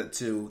important is it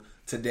to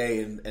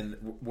today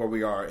and where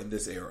we are in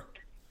this era?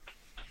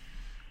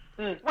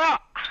 Well,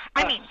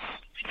 I mean,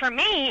 for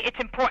me, it's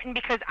important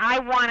because I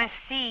want to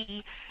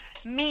see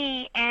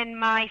me and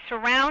my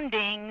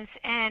surroundings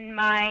and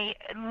my,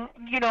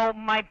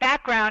 my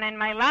background and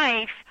my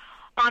life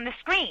on the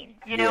screen,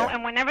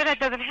 and whenever that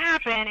doesn't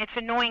happen, it's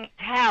annoying as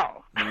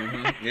hell.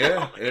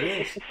 Yeah, it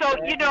is. So,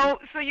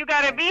 so you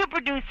got to be a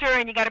producer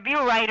and you got to be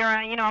a writer.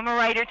 I'm a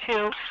writer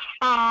too.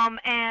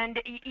 And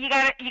you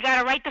got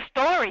to write the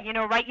story,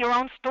 write your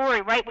own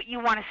story, write what you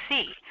want to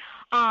see.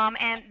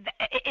 And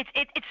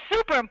it's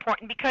super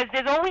important because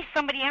there's always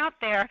somebody out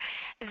there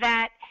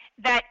that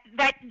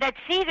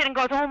sees it and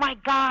goes, oh my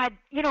God,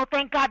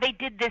 thank God they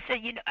did this.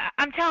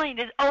 I'm telling you,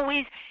 there's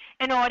always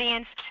an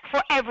audience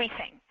for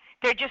everything.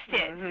 There just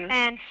is.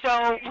 And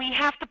so we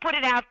have to put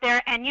it out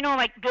there and,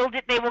 like, build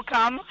it, they will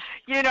come.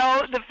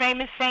 The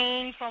famous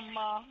saying from,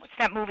 what's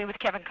that movie with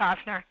Kevin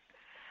Costner?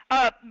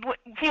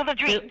 Field of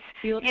Dreams.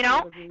 Field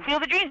of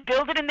Dreams.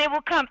 Build it and they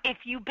will come. If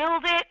you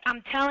build it,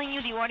 I'm telling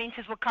you, the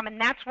audiences will come.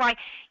 And that's why,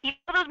 even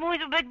though those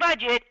movies are big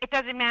budget, it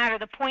doesn't matter.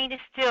 The point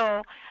is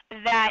still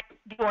that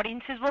the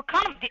audiences will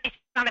come. It's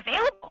not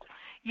available.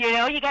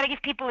 You got to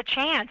give people a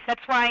chance.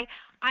 That's why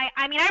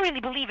I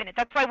really believe in it.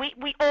 That's why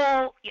we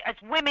all, as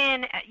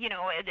women,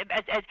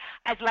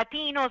 as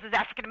Latinos, as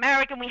African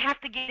American, we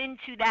have to get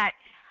into that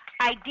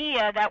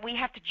idea that we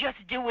have to just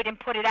do it and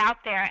put it out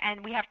there,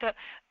 and we have to,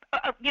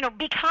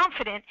 be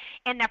confident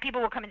in that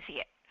people will come and see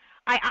it.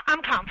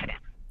 I'm confident.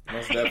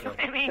 Most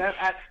definitely.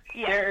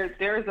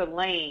 There's a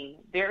lane.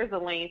 There is a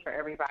lane for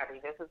everybody.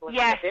 This is what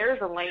there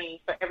is a lane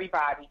for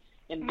everybody,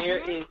 and there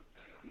is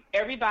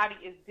everybody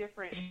is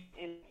different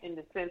in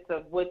the sense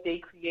of what they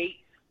create.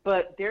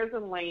 But there's a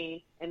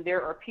lane, and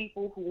there are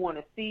people who want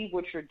to see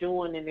what you're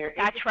doing, and they're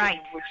interested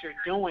in what you're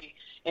doing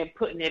and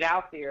putting it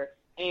out there.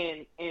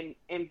 And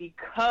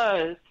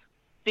because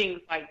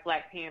things like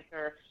Black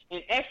Panther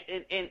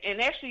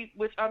and actually,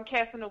 which I'm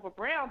Casanova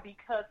Brown,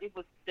 because it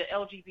was the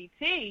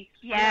LGBT,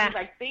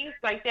 like things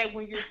like that.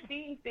 When you're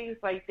seeing things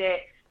like that,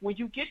 when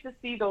you get to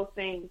see those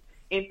things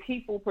and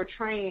people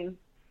portraying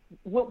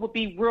what would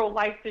be real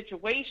life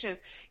situations,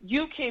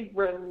 you can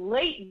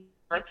relate.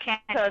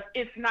 Because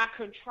it's not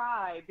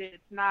contrived,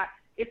 it's not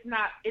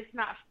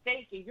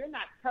fake, and you're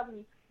not telling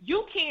me.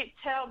 You can't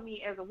tell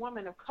me as a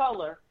woman of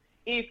color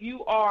if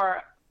you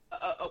are.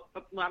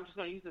 I'm just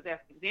going to use this as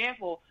an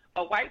example.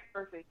 A white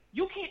person,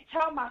 you can't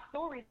tell my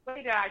story the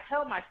way that I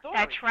tell my story.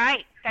 That's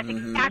right. That's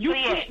exactly you it.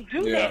 You can't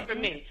do that for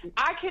me.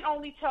 I can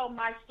only tell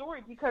my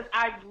story because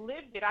I've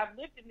lived it. I've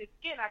lived in this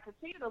skin. I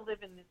continue to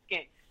live in this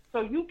skin.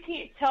 So you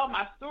can't tell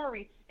my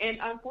story. And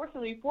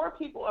unfortunately, for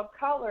people of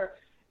color,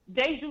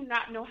 they do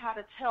not know how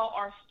to tell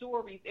our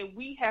stories, and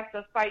we have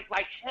to fight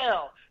like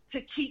hell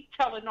to keep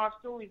telling our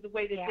stories the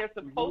way that they're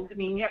supposed to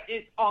be.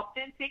 It's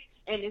authentic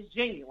and it's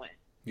genuine.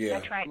 Yeah,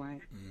 that's right.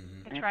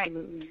 That's right.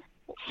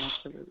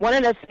 Absolutely. One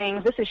of the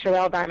things, this is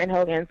Sherelle Diamond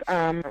Hogan's.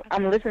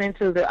 I'm listening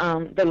to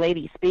the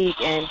lady speak,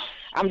 and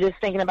I'm just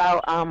thinking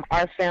about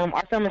our film.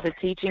 Our film is a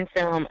teaching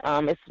film.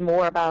 It's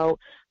more about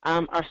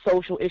our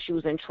social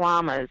issues and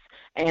traumas,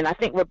 and I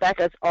think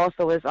Rebecca's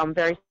also is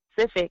very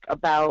specific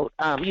about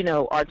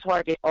our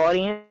target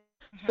audience.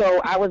 So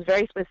I was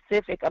very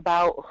specific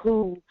about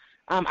who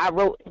I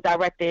wrote,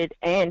 directed,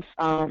 and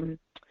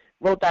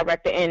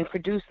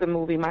produced the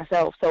movie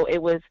myself. So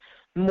it was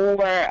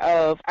more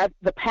of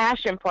the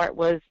passion part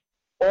was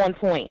on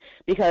point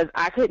because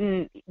I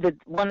couldn't.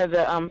 One of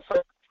the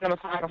first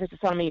cinematographers was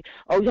telling me,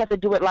 "Oh, you have to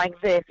do it like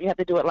this, you have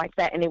to do it like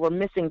that," and they were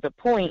missing the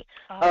point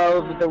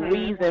of the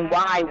reason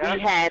why we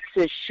had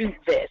to shoot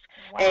this,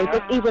 and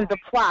just even the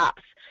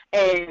props.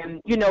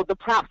 And, the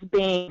props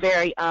being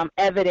very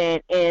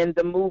evident in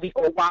the movie,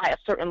 or why a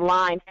certain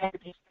line had to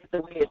be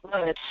the way it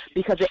was,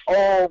 because it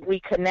all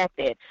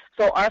reconnected.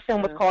 So our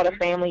film was called A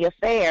Family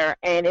Affair,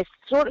 and it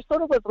sort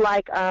of was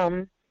like,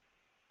 I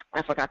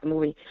forgot the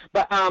movie,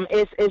 but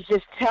it's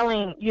just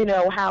telling,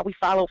 how we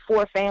followed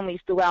 4 families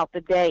throughout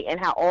the day and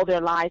how all their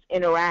lives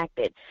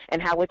interacted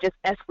and how it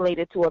just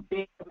escalated to a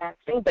big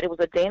thing. But it was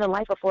a day in the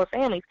life of 4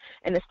 families,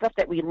 and the stuff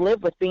that we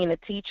live with, being a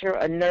teacher,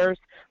 a nurse,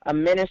 a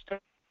minister,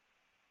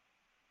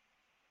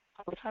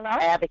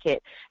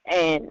 advocate,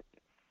 and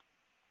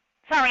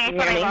sorry, I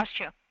thought I lost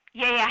you.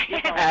 Yeah.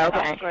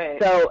 Okay.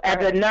 So as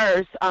a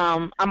nurse,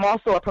 I'm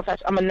also a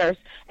professional. I'm a nurse,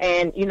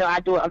 and I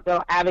do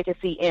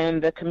advocacy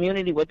in the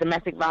community with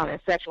domestic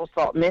violence, sexual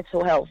assault,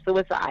 mental health,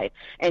 suicide,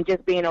 and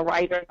just being a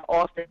writer and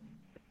author.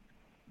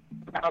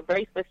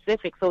 Very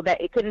specific, so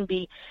that it couldn't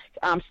be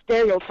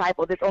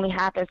stereotypal. This only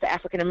happens to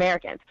African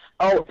Americans.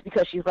 Oh, it's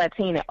because she's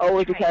Latina. Oh,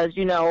 it's because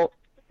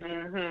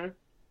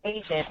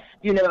Asian,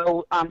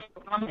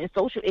 and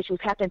social issues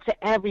happen to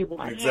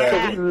everyone.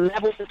 Exactly. So we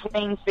level the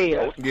playing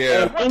field.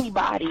 Yeah. And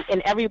anybody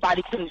and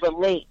everybody can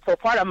relate. So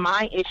part of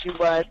my issue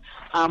was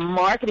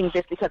marketing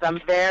this, because I'm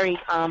very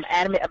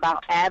adamant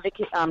about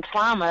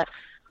trauma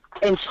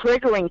and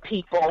triggering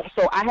people.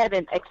 So I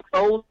haven't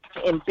exposed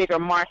in bigger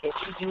markets.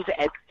 We use it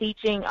as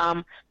teaching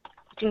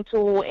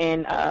tool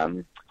in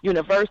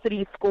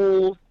university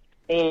schools,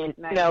 and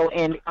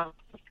and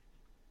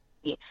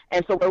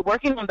so we're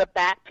working on the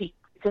back piece.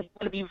 Because you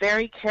want to be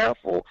very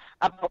careful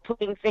about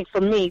putting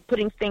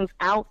things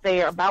out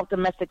there about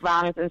domestic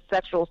violence and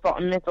sexual assault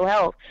and mental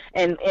health,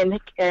 and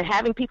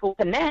having people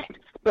connect,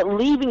 but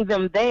leaving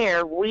them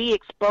there,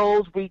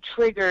 re-exposed,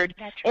 re-triggered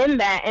in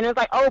that. And it's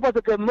like, oh, it was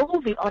a good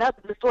movie. Oh,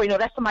 that's the story. No,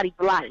 that's somebody's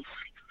life.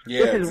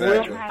 Yeah, this is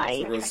exactly. real life.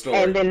 It's a real story.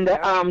 And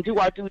then do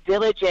our due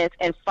diligence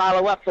and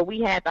follow up. So we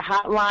had the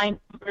hotline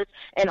numbers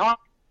and all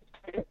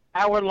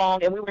hour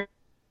long, and we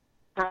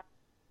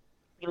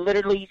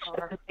literally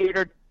shut the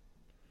theater.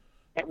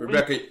 And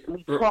Rebecca,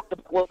 we talked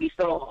about what we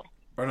saw.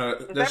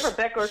 Is that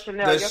Rebecca or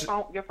Chanel?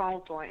 Your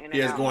phone's going in and out.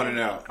 Yeah, it's going in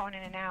and out. It's going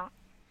in and out.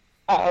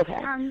 Oh, okay.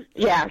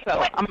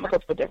 So I'm going to go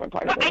to a different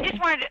part of it. I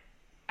just wanted to,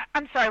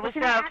 I'm sorry, was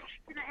can I ask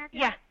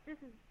yeah. This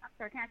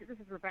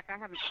is Rebecca. I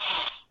haven't.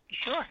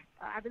 Sure.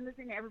 I've been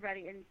listening to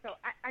everybody, and so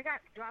I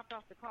got dropped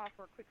off the call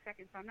for a quick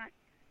second, so I'm not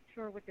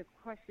sure what the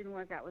question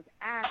was that was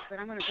asked, but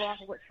I'm going to go off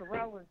of what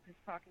Sherelle was just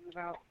talking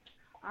about.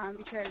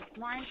 Because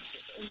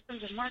in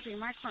terms of marketing,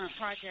 my current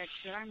project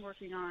that I'm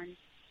working on,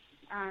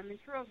 and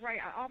Sherelle's right,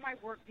 all my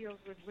work deals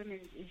with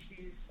women's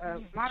issues,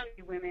 modern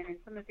women, and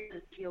some of the things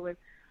to deal with.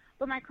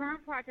 But my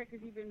current project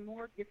is even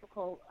more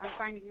difficult. I'm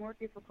finding more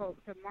difficult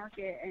to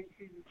market and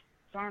to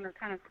garner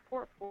kind of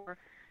support for,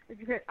 is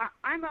because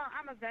I'm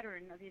a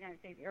veteran of the United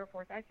States Air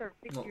Force. I served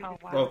 6 years.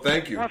 Well,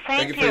 thank you. Well,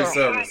 thank you for your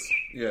service.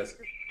 Yes.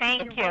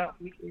 Thank you.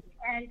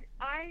 And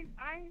I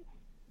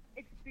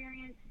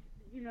experienced,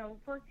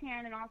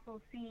 firsthand, and also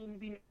seeing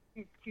being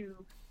to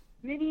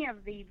many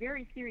of the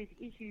very serious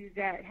issues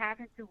that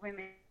happen to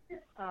women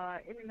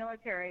in the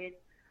military. And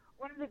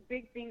one of the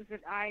big things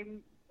that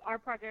our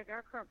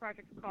current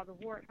project is called The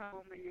War at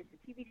Home, and it's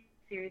a TV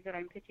series that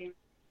I'm pitching,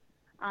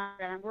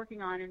 that I'm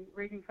working on and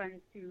raising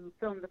funds to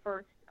film the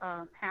first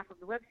half of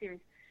the web series.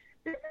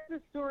 This is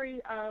the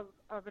story of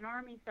an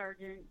Army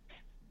sergeant.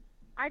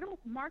 I don't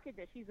market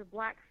that she's a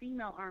black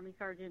female Army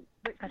sergeant,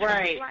 but she's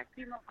a black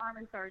female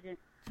Army sergeant.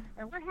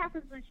 And what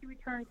happens when she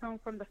returns home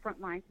from the front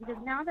lines? Because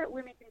now that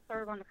women can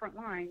serve on the front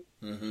lines,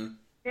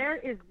 there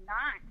is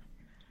not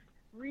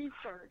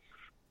research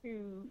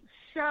to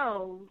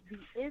show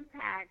the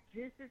impact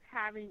this is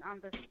having on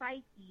the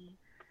psyche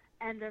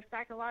and the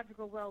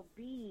psychological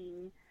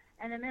well-being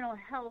and the mental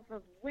health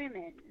of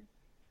women,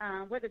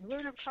 whether it's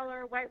women of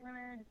color, white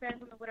women,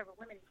 Hispanic women, whatever,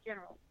 women in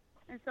general.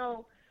 And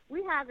so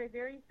we have a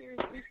very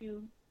serious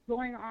issue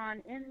going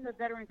on in the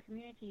veteran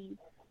community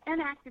and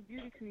active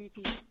duty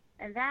community,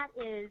 and that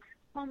is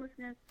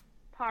homelessness,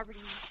 poverty,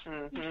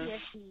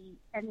 PTSD,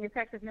 and the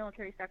effects of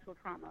military sexual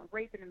trauma,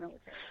 rape in the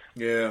military.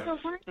 Yeah. So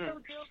my show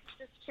deals with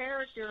this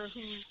character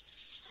who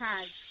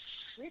has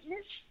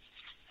witnessed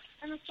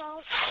an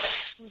assault,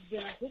 who's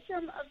been a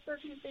victim of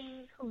certain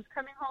things, who's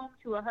coming home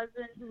to a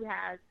husband who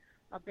has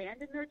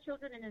abandoned their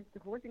children and is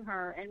divorcing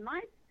her. And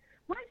my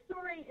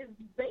story is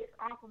based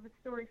off of the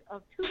stories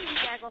of two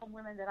daggone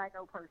women that I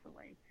know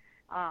personally,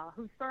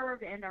 who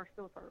served and are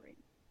still serving.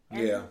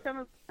 And some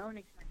of my own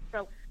experience.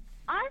 So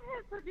I've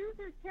had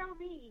producers tell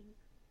me,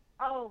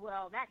 oh,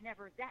 well, that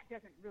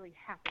doesn't really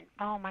happen.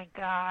 Oh, my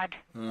God.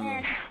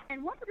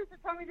 And one producer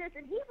told me this,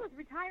 and he was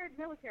retired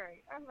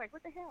military. I was like,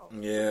 what the hell?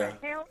 Yeah.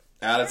 What the hell?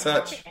 Out of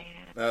touch.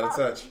 Out of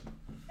touch.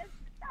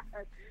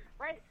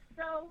 Right?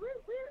 So we're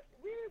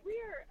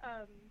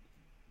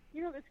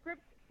the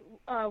script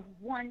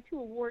won 2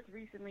 awards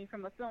recently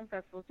from a film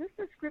festival. Just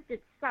the script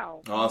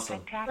itself.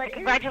 Awesome. But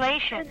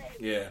congratulations.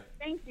 Yeah.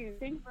 Thank you.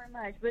 Thank you very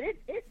much. But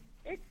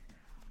it's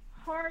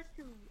hard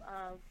to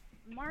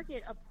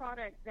market a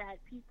product that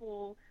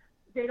people,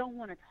 they don't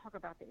want to talk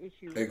about the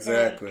issue.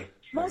 Exactly.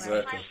 Most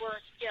of my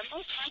work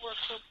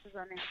focuses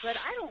on that. But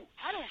I don't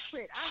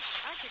quit.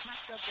 I get my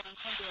stuff done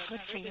someday.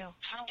 Good for you.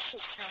 I don't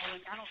quit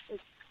and I don't quit.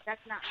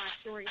 That's not my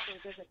story, so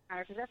it doesn't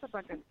matter because that's a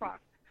bunch of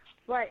crap.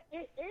 But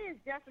it is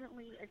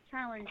definitely a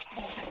challenge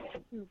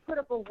to put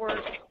up a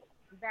work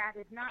that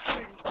is not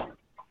pretty,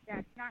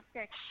 that's not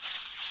sexy,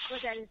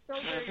 but that is so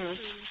very true,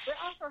 but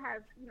also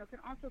has, can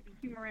also be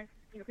humorous,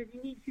 because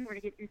you need humor to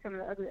get through some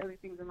of the other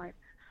things in life.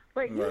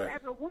 But you,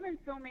 as a woman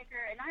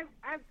filmmaker, and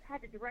I've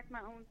had to direct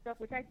my own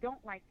stuff, which I don't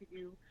like to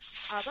do,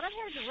 but I've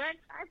had to direct,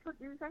 I've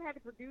had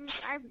to produce,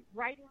 I'm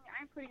writing,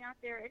 I'm putting out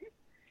there, and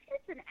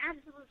it's an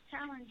absolute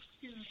challenge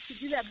to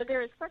do that, but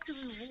there is such a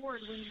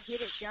reward when you get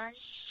it done.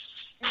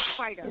 In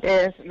spite of. It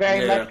is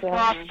very much so.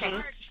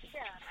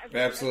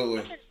 Absolutely.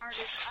 As an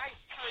artist, I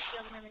encourage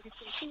young women to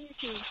continue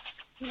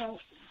to,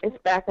 it's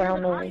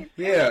background noise.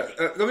 Yeah.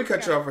 Let me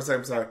cut you off for a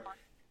second. I'm sorry.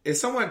 Is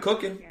someone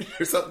cooking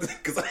or something?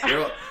 Because I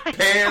hear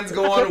pans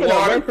going,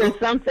 water. Or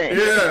something.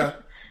 Yeah.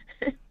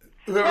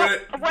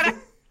 What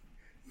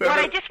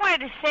I just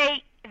wanted to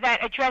say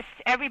that addressed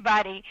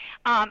everybody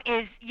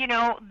is,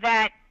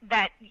 that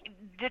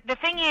the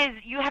thing is,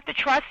 you have to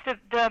trust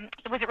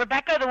was it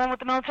Rebecca, the one with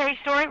the military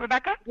story?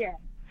 Rebecca? Yeah.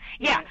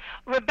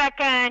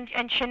 Rebecca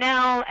and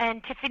Chanel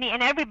and Tiffany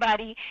and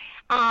everybody,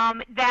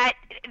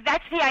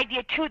 that's the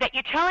idea too, that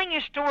you're telling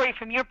your story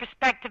from your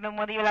perspective, and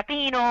whether you're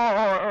Latino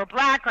or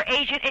black or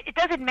Asian, it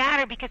doesn't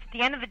matter, because at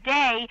the end of the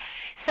day,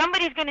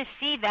 somebody's going to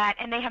see that,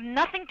 and they have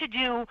nothing to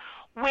do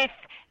with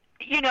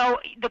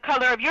the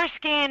color of your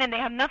skin, and they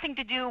have nothing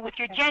to do with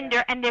your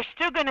gender, and they're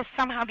still going to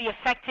somehow be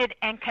affected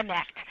and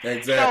connect.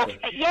 Exactly.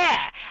 So,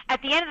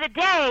 at the end of the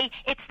day,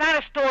 it's not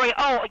a story,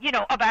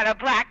 about a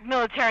black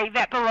military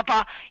vet, blah, blah,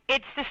 blah.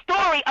 It's the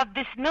story of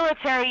this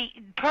military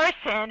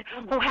person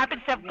who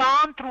happens to have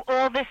gone through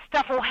all this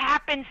stuff, who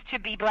happens to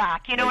be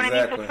black. You know what I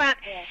mean? So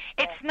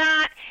it's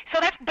not,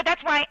 but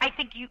that's why I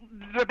think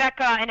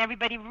Rebecca and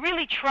everybody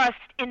really trust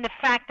in the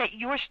fact that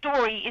your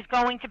story is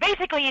going to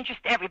basically interest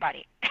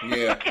everybody.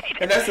 Yeah.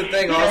 And that's the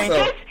thing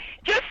also.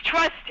 Just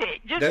trust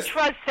it.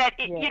 Trust that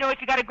if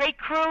you got a great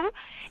crew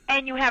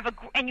and you have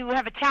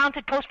a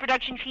talented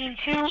post-production team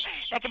too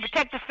that can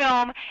protect the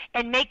film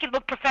and make it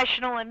look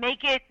professional and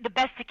make it the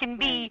best it can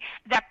be,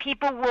 that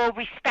people will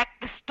respect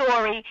the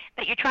story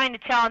that you're trying to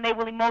tell, and they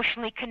will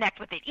emotionally connect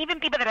with it. Even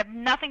people that have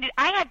nothing to do.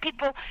 I had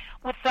people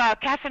with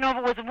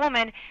Casanova was a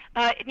woman,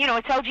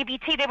 it's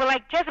LGBT. They were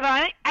like, Jezebel,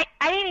 I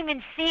didn't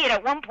even see it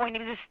at one point.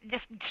 He was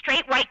this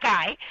straight white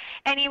guy,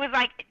 and he was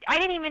like, I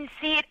didn't even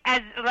see it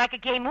as like a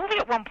gay movie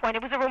at one point.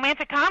 It was a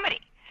romantic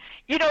comedy.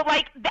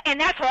 And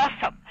that's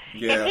awesome.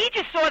 Yeah. If he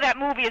just saw that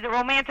movie as a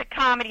romantic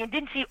comedy and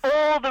didn't see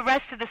all the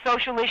rest of the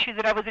social issues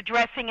that I was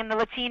addressing in the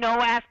Latino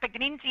aspect,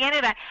 and he didn't see any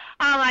of that,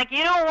 I'm like,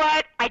 you know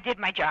what? I did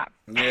my job.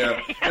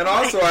 Yeah. And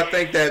also, I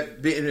think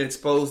that being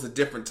exposed to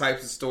different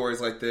types of stories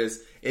like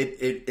this,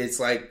 it's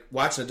like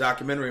watching a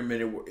documentary in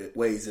many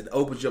ways. It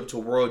opens you up to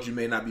a world you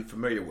may not be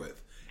familiar with.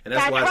 And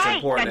that's why it's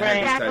important to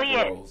have these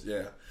type of roles.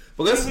 Yeah.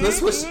 But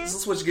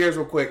let's switch gears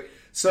real quick.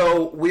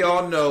 So we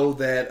all know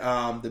that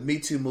the Me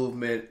Too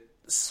movement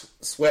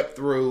swept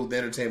through the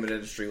entertainment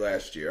industry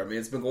last year. I mean,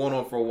 it's been going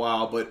on for a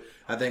while, but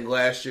I think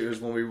this year is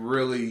when we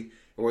really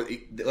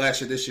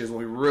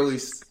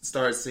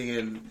started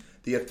seeing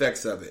the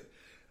effects of it.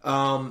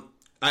 I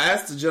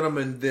asked the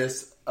gentleman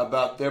this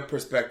about their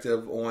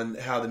perspective on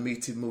how the Me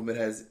Too movement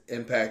has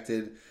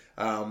impacted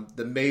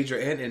the major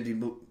and indie,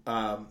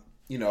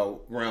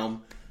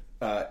 realm.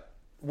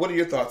 What are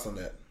your thoughts on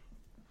that?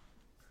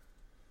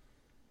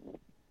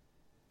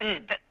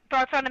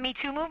 Thoughts on the Me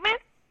Too movement?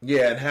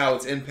 Yeah, and how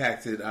it's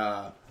impacted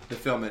the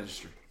film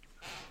industry.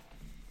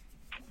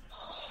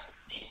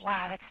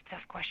 Wow, that's a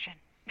tough question.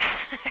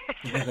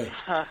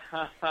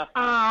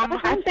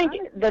 I think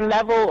the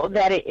level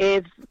that it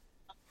is.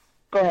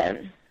 Go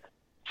ahead.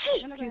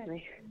 Excuse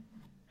me.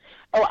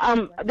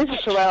 Oh, this is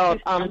Sherelle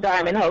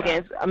Diamond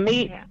Hogan.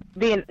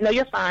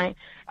 You're fine.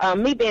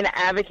 Me being an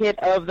advocate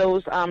of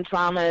those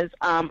traumas,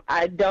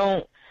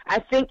 I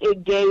think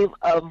it gave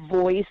a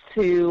voice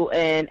to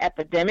an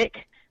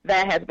epidemic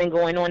that has been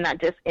going on, not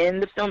just in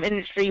the film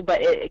industry,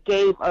 but it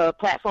gave a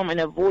platform and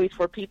a voice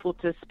for people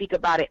to speak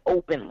about it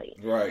openly.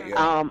 Right.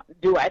 Yeah.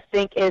 Do I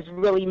think it's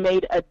really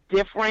made a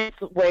difference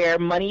where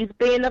money's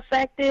being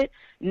affected?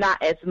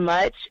 Not as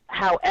much.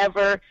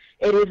 However,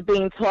 it is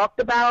being talked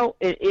about.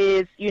 It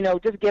is,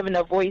 just giving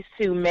a voice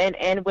to men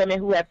and women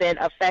who have been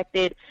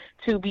affected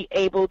to be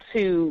able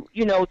to,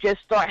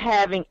 just start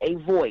having a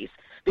voice.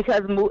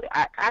 Because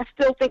I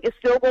still think it's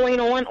still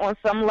going on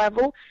some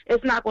level.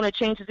 It's not going to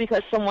change just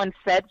because someone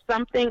said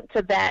something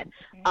to that,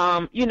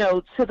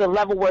 to the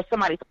level where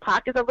somebody's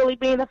pockets are really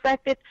being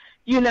affected.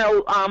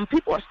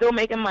 People are still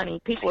making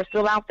money. People are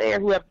still out there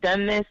who have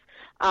done this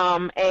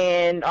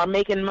and are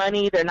making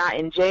money. They're not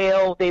in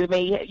jail. They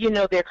may,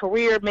 their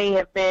career may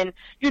have been,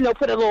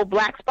 put a little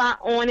black spot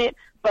on it,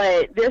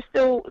 but they're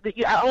still,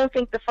 I don't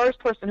think the first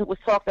person who was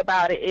talked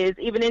about it is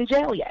even in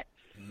jail yet.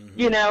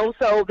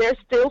 So there's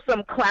still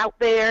some clout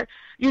there,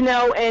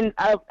 and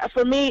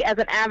for me as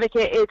an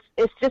advocate,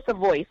 it's just a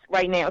voice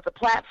right now. It's a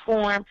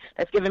platform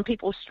that's giving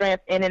people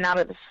strength in and out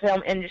of the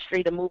film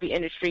industry, the movie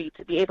industry,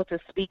 to be able to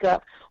speak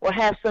up or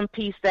have some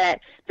peace that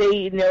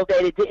they know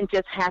that it didn't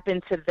just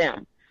happen to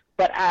them.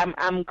 But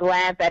I'm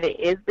glad that it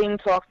is being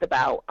talked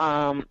about,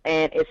 and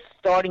it's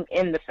starting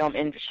in the film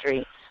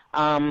industry.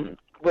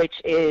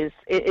 Which is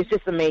it's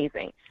just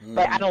amazing.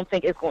 But I don't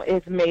think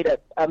it's made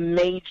a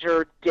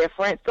major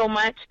difference so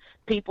much.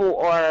 People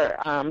are,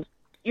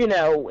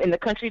 in the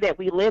country that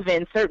we live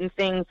in, certain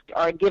things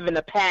are given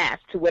a pass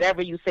to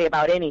whatever you say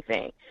about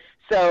anything.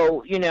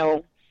 So,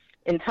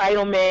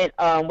 entitlement,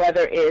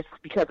 whether it's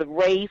because of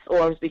race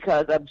or it's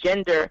because of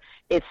gender,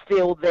 it's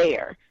still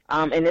there.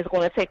 And it's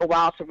going to take a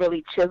while to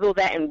really chisel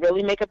that and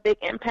really make a big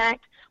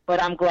impact.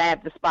 But I'm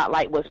glad the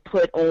spotlight was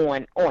put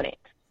on it.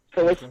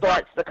 So it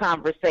starts the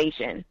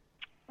conversation.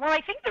 Well,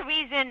 I think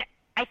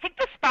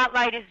the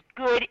spotlight is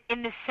good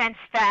in the sense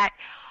that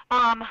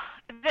I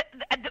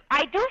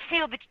do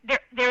feel that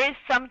there is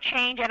some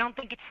change. I don't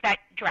think it's that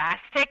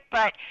drastic,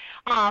 but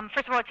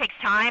first of all, it takes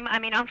time. I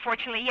mean,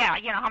 unfortunately,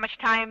 how much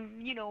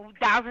time,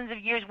 thousands of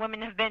years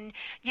women have been,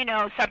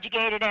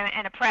 subjugated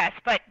and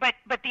oppressed. But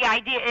the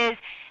idea is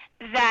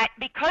that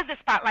because the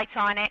spotlight's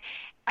on it,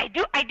 I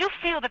do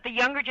feel that the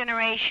younger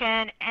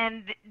generation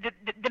and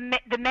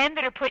the men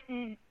that are put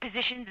in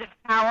positions of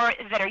power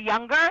that are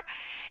younger,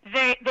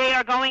 they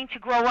are going to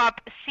grow up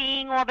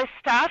seeing all this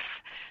stuff.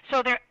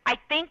 So I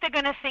think they're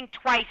going to think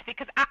twice,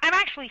 because I'm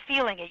actually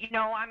feeling it.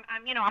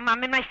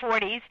 I'm in my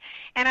 40s,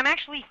 and I'm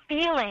actually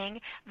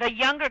feeling the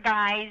younger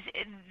guys.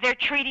 They're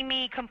treating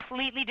me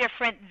completely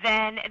different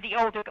than the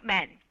older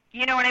men.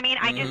 You know what I mean?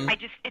 Mm-hmm.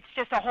 It's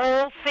just a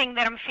whole thing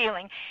that I'm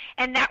feeling,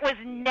 and that was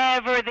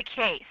never the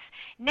case.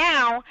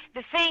 Now,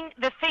 the thing,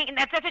 that's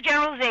a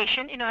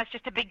generalization. That's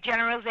just a big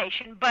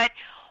generalization. But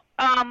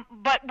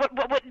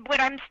what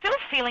I'm still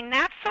feeling,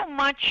 not so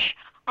much.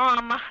 There's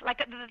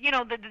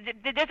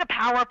a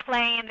power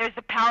play, and there's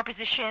the power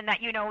position that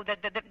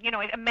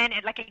men,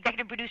 like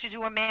executive producers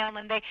who are male,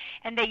 and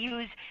they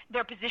use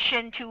their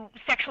position to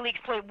sexually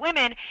exploit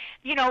women.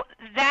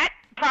 That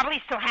probably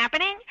is still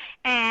happening,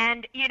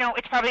 and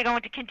it's probably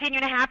going to continue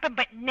to happen.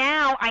 But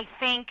now I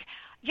think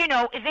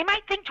they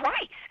might think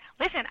twice.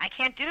 Listen, I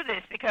can't do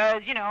this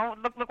because,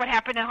 look what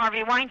happened to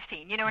Harvey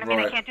Weinstein. You know what I mean?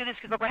 Right. I can't do this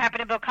because look what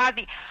happened to Bill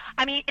Cosby.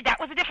 I mean, that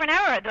was a different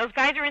era. Those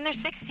guys are in their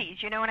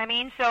 60s. You know what I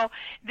mean? So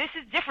this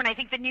is different. I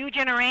think the new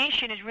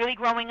generation is really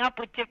growing up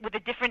with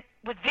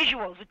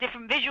visuals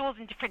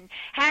and different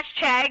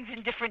hashtags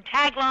and different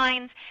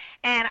taglines.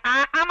 And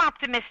I'm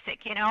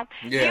optimistic. Yeah.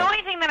 The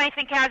only thing that I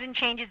think hasn't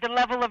changed is the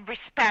level of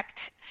respect.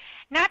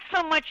 Not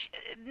so much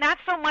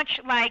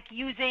like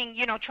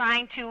using,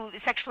 trying to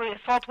sexually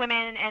assault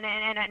women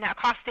and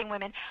accosting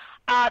women.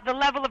 The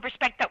level of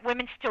respect that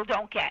women still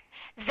don't get.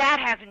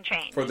 That hasn't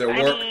changed. For their work?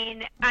 I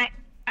mean,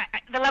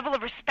 the level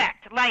of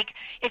respect. Like,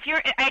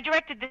 I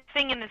directed this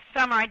thing in the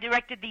summer. I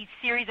directed these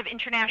series of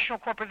international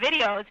corporate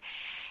videos.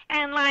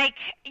 And,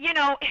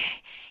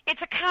 it's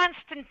a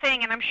constant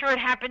thing, and I'm sure it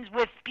happens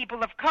with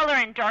people of color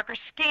and darker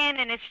skin,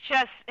 and it's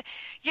just,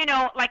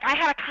 I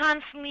had to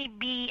constantly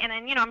be, and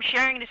then, I'm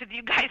sharing this with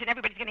you guys, and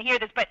everybody's going to hear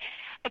this, but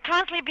I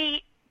constantly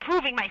be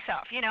proving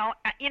myself, this is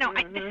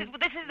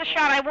the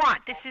shot I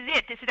want, this is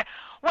it.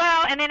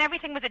 Well, and then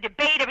everything was a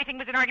debate, everything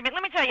was an argument.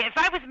 Let me tell you, if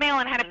I was male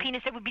and had a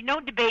penis, there would be no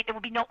debate, there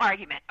would be no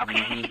argument,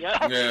 okay?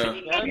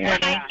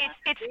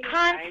 It's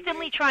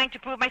constantly trying to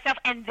prove myself,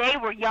 and they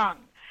were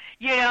young.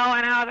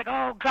 And I was like,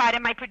 oh, God.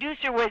 And my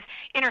producer was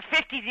in her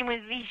 50s, and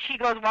she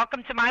goes,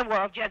 welcome to my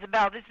world,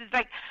 Jezebel. This is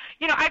like,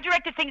 I've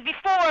directed things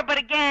before, but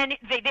again,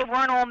 they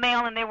weren't all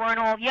male, and they weren't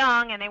all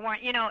young, and they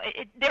weren't,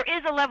 there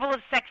is a level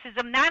of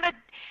sexism,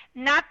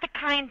 not the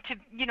kind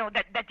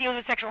that deals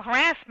with sexual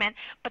harassment,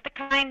 but the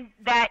kind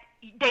that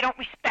they don't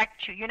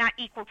respect you. You're not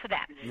equal to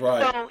them.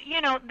 Right. So,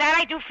 that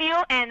I do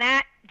feel, and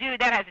that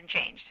hasn't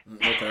changed.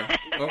 Okay. I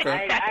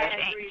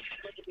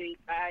agree.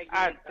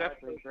 I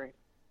definitely agree.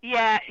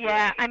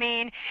 Yeah. I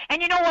mean,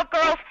 and you know what,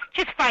 girls?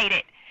 Just fight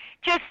it.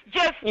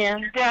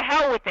 the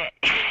hell with it.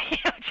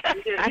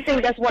 I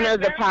think that's one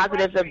of the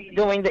positives of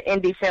doing the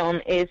indie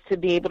film is to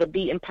be able to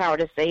be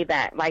empowered to say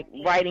that, like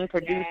writing,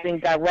 producing,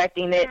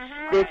 directing it.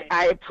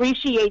 I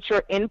appreciate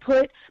your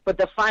input, but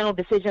the final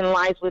decision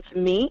lies with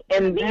me,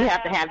 and we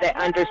have to have that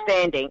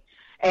understanding.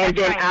 And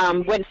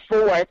then went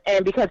forth,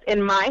 and because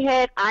in my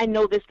head, I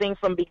know this thing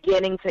from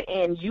beginning to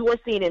end. You are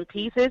seeing in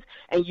pieces,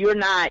 and you're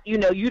not, you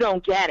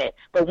don't get it.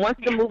 But once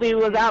the movie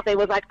was out, they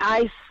was like,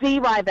 I see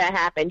why that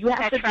happened. You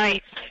have to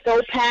be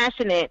so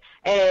passionate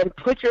and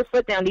put your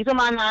foot down. These are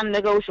my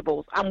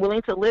non-negotiables. I'm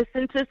willing to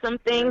listen to some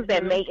things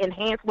that may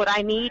enhance what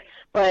I need,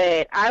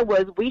 but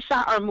we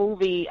shot our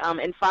movie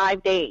in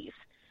 5 days.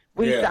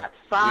 We shot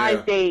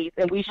 5 days,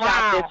 and we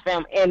shot this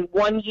film in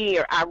 1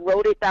 year. I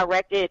wrote it,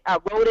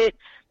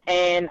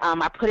 and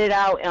I put it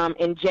out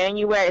in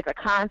January. It's a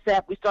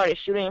concept. We started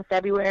shooting in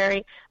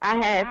February. I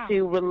had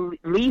to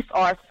release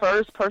our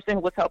first person who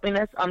was helping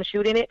us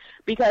shooting it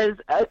because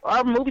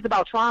our movie's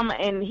about trauma,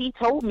 and he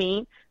told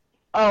me,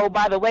 oh,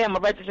 by the way, I'm a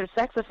registered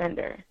sex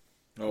offender.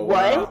 Oh,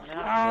 what?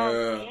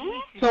 Wow.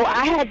 So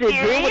I had to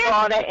deal with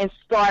all that and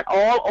start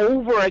all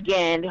over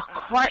again,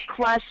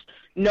 crush,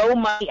 no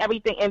money,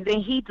 everything. And then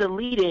he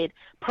deleted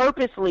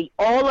purposely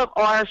all of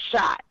our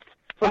shots.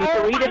 From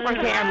 3 different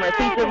cameras,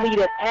 he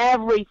deleted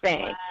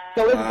everything.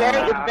 So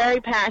it's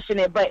very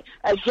passionate. But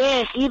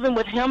again, even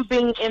with him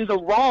being in the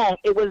wrong,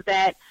 it was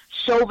that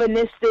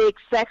chauvinistic,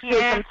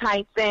 sexism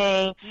type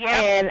thing.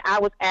 And I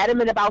was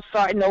adamant about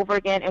starting over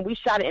again. And we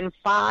shot it in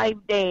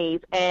 5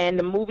 days, and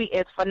the movie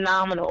is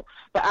phenomenal.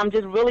 But I'm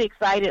just really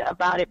excited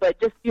about it. But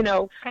just you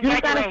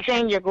just gotta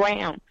stand your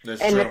ground.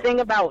 That's and true. the thing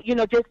about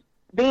just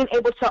being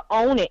able to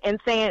own it and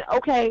saying,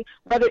 okay,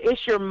 whether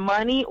it's your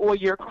money or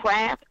your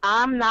craft,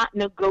 I'm not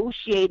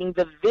negotiating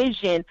the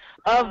vision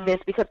of this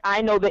because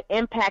I know the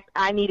impact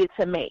I needed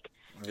to make.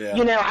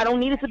 Yeah. I don't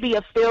need it to be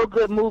a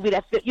feel-good movie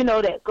that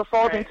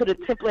falls into the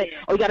template,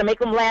 or you got to make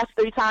them last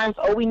 3 times,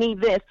 oh, we need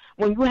this.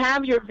 When you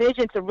have your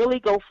vision to really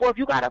go forth,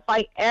 you got to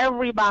fight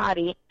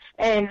everybody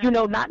and,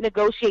 not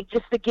negotiate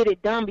just to get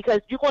it done because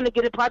you're going to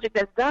get a project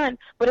that's done,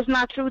 but it's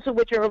not true to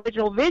what your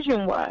original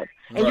vision was.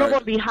 And you're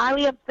going to be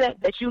highly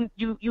upset that you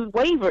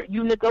wavered,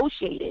 you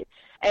negotiated.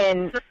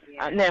 And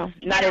no,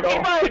 not at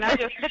all. Can I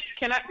just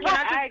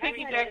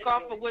piggyback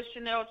off of what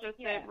Chanel just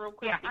said real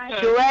quick?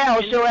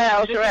 Sherelle.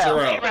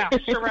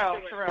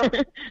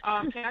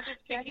 Can I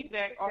just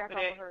piggyback off of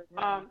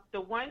that?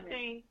 The one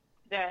thing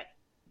that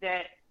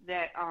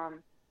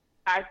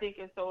I think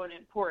is so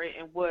important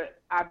in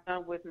what I've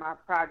done with my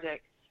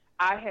project,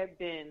 I have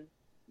been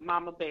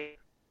mama bear,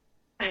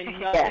 and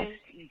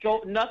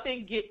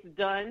nothing gets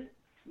done.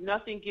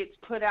 Nothing gets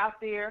put out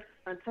there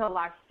until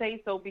I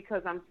say so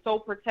because I'm so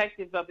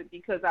protective of it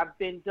because I've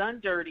been done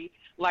dirty,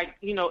 like,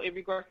 in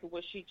regards to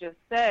what she just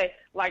said,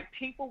 like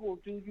people will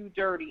do you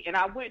dirty. And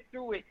I went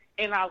through it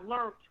and I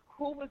learned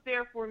who was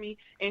there for me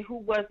and who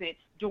wasn't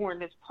during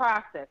this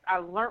process. I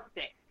learned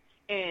that.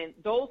 And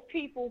those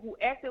people who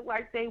acted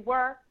like they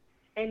were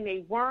and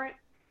they weren't,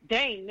 they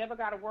ain't never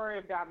got to worry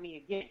about me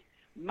again.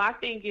 My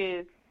thing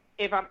is,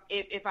 if I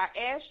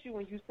ask you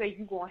and you say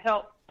you're going to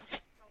help,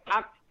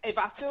 if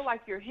I feel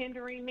like you're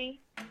hindering me,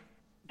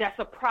 that's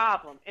a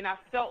problem. And I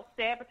felt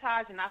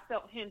sabotage and I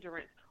felt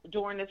hindrance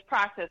during this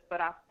process,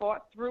 but I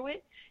fought through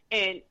it.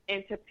 And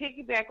to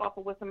piggyback off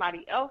of what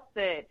somebody else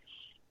said,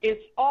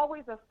 it's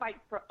always a fight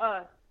for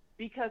us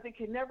because it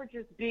can never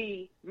just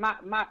be my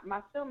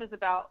film is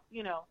about,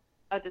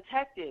 a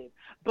detective,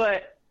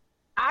 but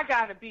I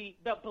gotta be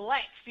the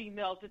black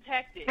female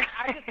detective.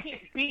 I just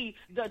can't be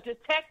the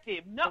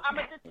detective. No, I'm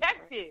a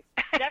detective.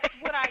 That's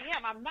what I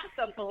am. I'm not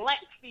the black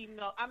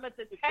female. I'm a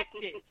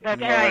detective.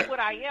 That's what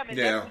I am, and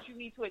that's what you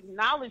need to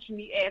acknowledge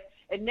me as.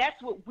 And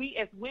that's what we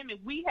as women,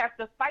 we have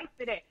to fight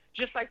for that.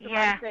 Just like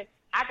somebody said,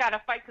 I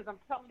gotta fight because I'm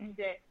telling you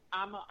that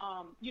I'm a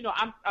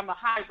I'm a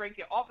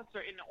high-ranking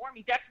officer in the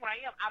Army. That's what I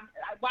am.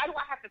 Why do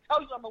I have to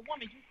tell you I'm a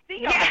woman? You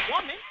see I'm a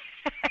woman.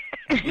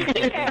 You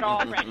see that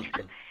already.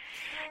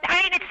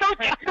 I mean, it's so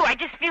true. I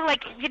just feel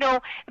like,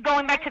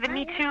 going back to the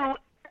Me Too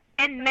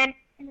and men.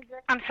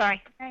 I'm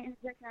sorry.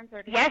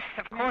 Yes,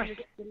 of course.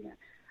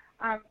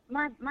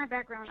 My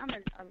background, I'm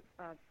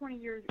a 20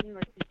 years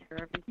English teacher.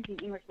 I've been teaching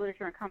English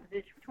literature and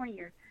composition for 20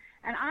 years.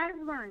 And I've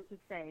learned to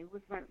say,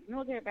 with my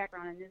military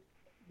background and this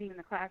being in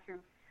the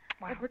classroom,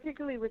 and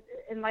particularly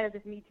in light of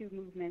this Me Too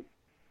movement,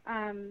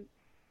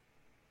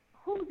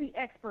 who's the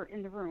expert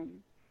in the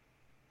room?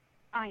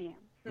 I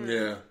am.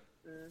 Yeah.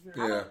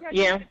 I don't tell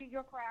you how to do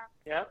your craft.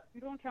 Yep. You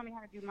don't tell me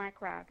how to do my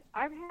craft.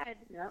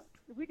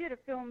 We did a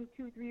film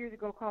 2-3 years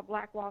ago called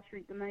Black Wall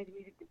Street, The Money, the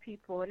Music, the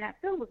People, and that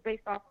film was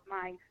based off of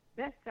my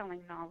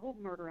best-selling novel,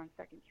 Murder on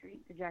 2nd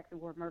Street, The Jackson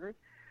Ward Murders.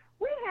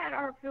 We had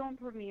our film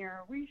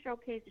premiere. We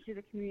showcased it to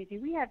the community.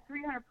 We had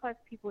 300-plus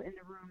people in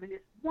the room, and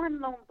this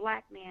one lone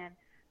black man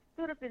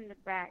stood up in the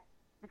back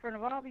in front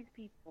of all these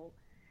people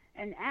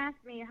and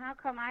asked me how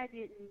come I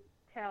didn't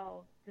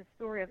tell the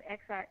story of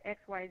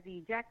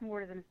XYZ. Jackson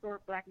Ward is an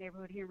historic black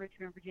neighborhood here in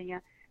Richmond,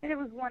 Virginia, and it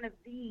was one of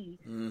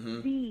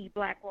the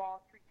Black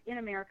Wall Street in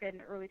America in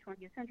the early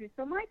 20th century.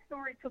 So my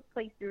story took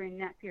place during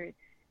that period.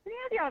 And he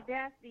had the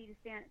audacity to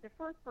stand, the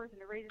first person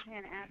to raise his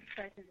hand and ask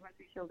questions once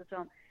we showed the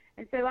film.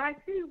 And so I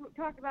see you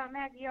talked about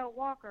Maggie L.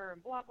 Walker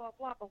and blah, blah,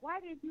 blah, but why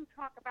didn't you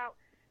talk about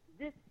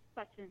this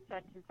such and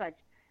such and such?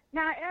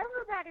 Now,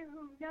 everybody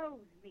who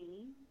knows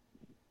me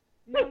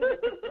knows what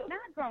I'm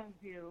not going to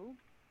do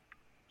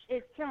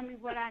is tell me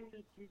what I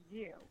need to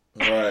do.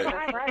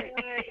 Right. Right.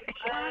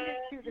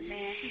 To the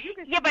man. You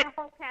can see my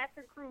whole cast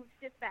and crew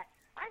just that.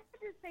 I have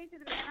to say to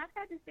the man, I've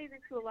had to say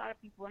this to a lot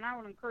of people, and I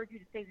want to encourage you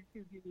to say this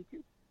to you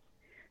too.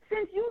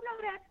 Since you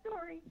know that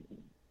story,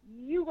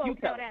 you won't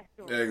tell that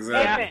story.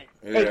 Exactly.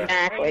 Yeah.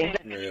 Exactly.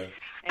 Yeah.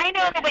 I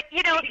know, but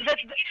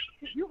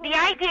the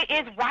idea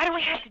is, why do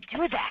we have to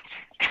do that?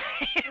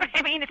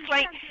 I mean, it's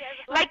like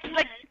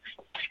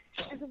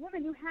as a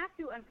woman, you have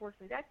to,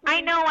 unfortunately. That's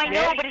I know,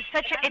 but it's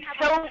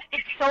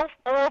so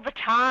all the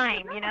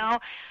time,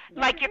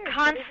 like you're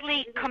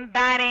constantly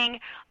combating,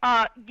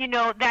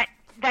 that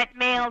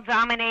male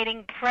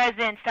dominating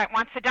presence that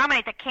wants to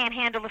dominate, that can't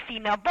handle a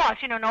female boss.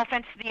 No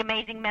offense to the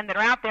amazing men that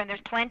are out there, and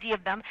there's plenty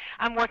of them.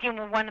 I'm working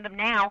with one of them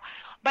now.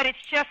 But it's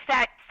just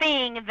that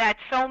thing that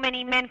so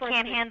many men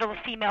can't handle a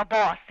female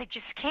boss. They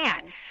just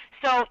can't.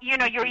 So,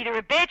 you're either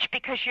a bitch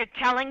because you're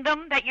telling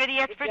them that you're the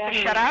expert, so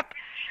shut up.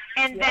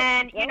 And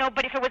then,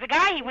 but if it was a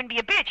guy, he wouldn't be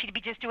a bitch. He'd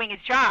be just doing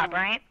his job,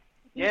 right?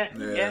 Yeah.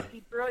 He'd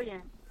be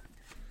brilliant.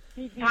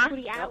 He'd be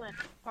Woody Allen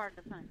part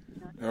of the fun.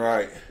 All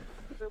right.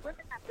 But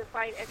women have to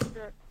fight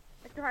extra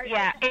hard.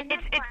 Yeah,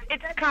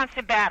 it's a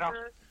constant battle.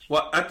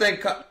 Well, I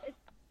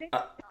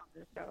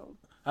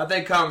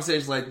think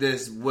conversations like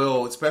this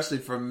will, especially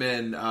for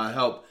men,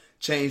 help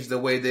change the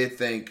way they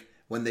think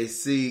when they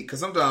see, because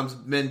sometimes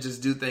men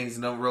just do things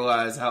and don't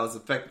realize how it's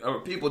affecting,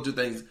 or people do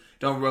things,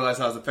 don't realize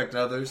how it's affecting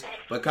others.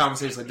 But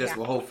conversations like this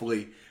will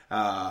hopefully,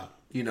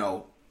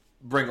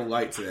 bring a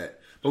light to that.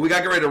 But we got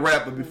to get ready to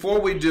wrap. But before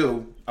we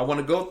do, I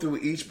want to go through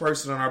each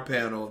person on our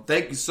panel.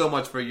 Thank you so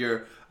much for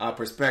your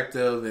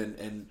perspective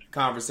and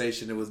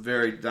conversation. It was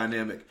very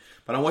dynamic.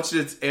 But I want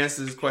you to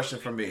answer this question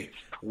for me.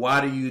 Why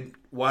do you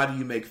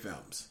make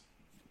films?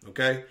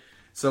 Okay?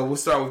 So we'll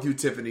start with you,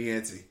 Tiffany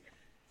Yancey.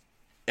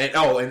 And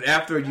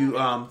after you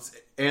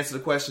answer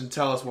the question,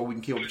 tell us where we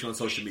can keep up with you on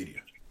social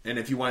media. And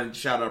if you want to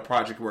shout out a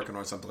project you're working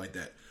on, something like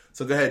that.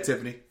 So go ahead,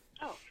 Tiffany.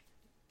 Oh,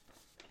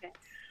 okay.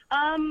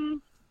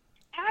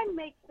 I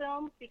make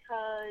films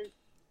because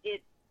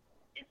it's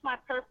my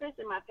purpose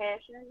and my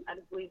passion. I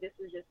just believe this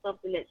is just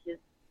something that's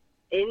just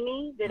in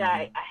me that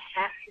I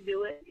have to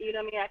do it. You know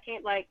what I mean? I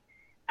can't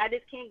I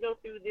just can't go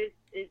through this,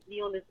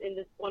 be on this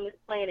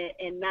planet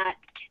and not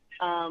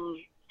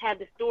have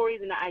the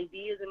stories and the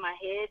ideas in my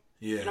head.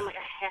 Yeah. And I'm like,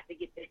 I have to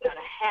get this done.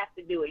 I have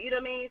to do it. You know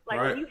what I mean? It's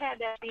like when you have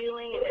that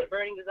feeling and that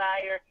burning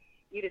desire,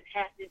 you just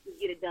have to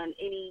get it done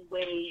any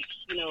way,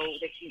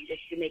 that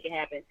you make it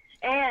happen.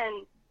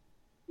 And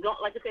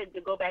like I said,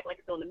 to go back like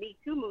it's on the Me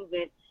Too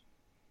movement,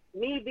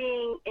 me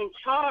being in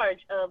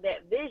charge of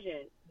that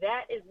vision,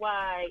 that is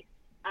why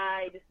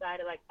I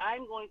decided,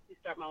 I'm going to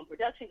start my own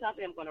production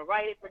company. I'm going to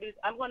write it, produce.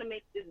 I'm going to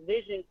make this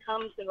vision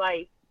come to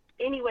life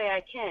any way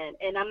I can,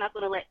 and I'm not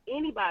going to let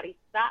anybody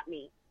stop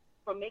me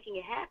from making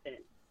it happen.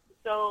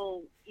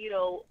 So,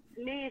 to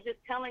me, it's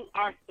just telling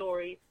our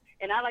stories,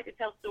 and I like to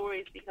tell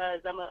stories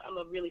because I'm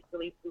a really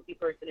silly, spooky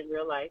person in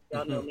real life.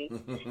 Y'all know me.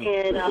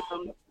 And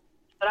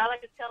but I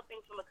like to tell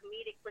things from a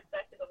comedic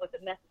perspective with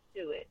a message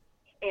to it.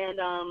 And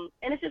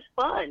it's just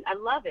fun. I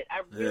love it.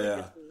 I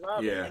really just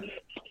love it. I mean,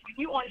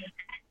 you on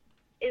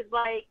it's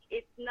like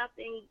it's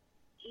nothing,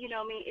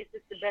 it's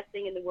just the best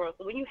thing in the world.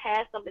 So when you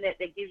have something that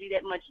gives you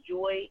that much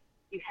joy,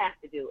 you have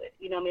to do it.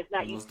 It's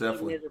not you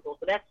being miserable.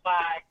 So that's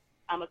why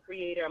I'm a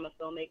creator, I'm a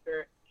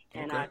filmmaker,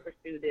 and I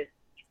pursue this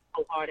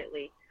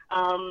wholeheartedly.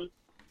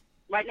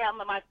 Right now,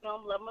 my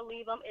film, Love 'Em or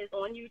Leave 'Em, is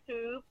on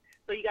YouTube.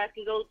 So you guys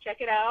can go check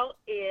it out,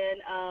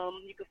 and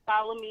you can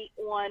follow me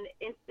on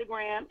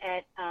Instagram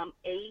at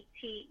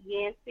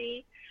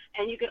 @ATYancey,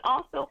 and you can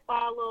also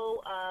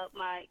follow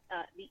my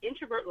The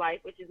Introvert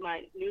Life, which is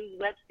my new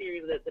web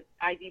series, the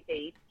IG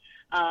page.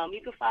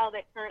 You can follow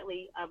that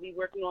currently. I'll be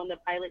working on the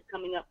pilot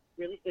coming up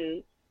really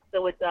soon.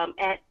 So it's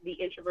at The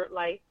Introvert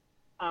Life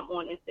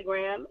on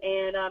Instagram,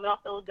 and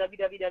also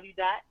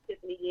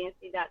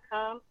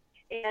www.tiffanyyancey.com.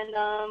 And,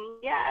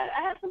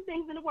 I have some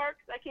things in the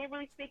works. I can't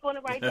really speak on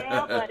it right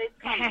now, but it's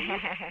coming.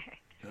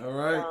 All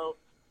right. So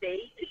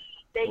stay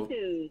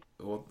tuned.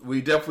 Well, we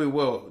definitely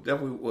will.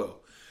 Definitely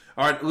will.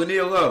 All right,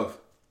 Linnea Love,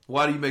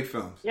 why do you make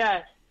films?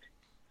 Yes.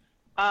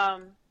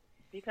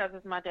 Because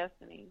it's my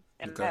destiny,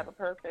 and I have a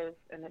purpose,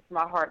 and it's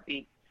my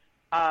heartbeat.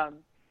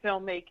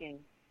 Filmmaking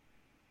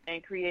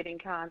and creating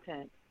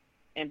content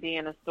and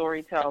being a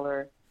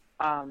storyteller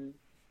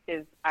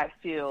is, I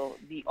feel,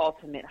 the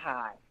ultimate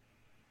high.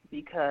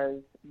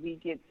 Because we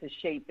get to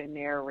shape and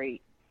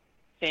narrate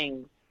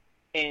things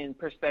in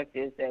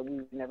perspectives that we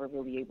were never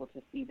really able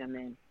to see them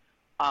in.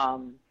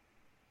 And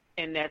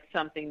that's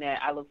something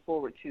that I look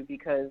forward to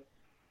because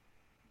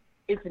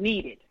it's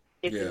needed.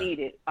 It's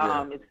needed.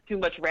 It's too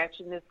much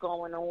ratchetness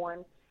going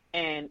on,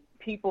 and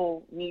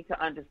people need to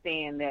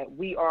understand that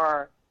we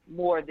are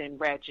more than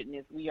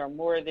ratchetness. We are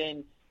more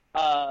than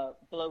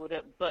blowed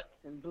up butts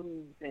and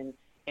boobs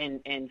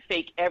and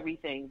fake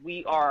everything.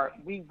 We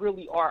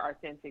really are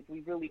authentic.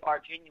 We really are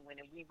genuine,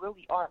 and we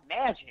really are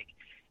magic.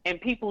 And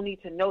people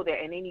need to know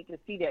that, and they need to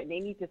see that, and they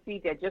need to see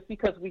that just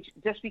because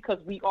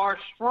we are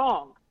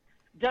strong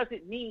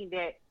doesn't mean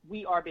that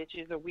we are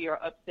bitches or we are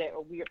upset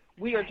or we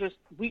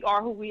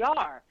are who we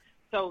are.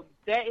 So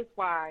that is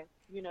why,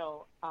 you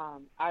know,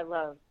 I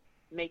love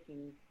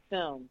making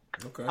film.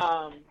 Okay.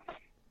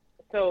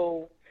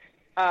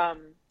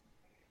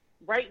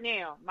 Right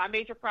now, my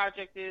major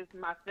project is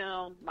my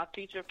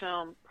feature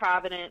film,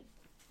 Providence.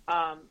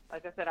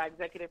 Like I said, I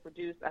executive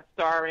produce, I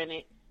star in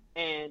it,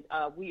 and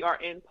we are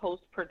in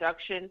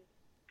post-production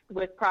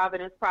with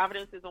Providence.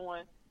 Providence is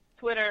on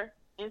Twitter,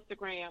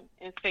 Instagram,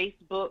 and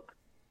Facebook.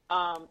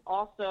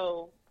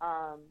 Also,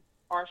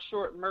 our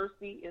short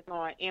Mercy is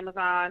on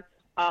Amazon.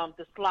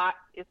 The Slot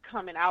is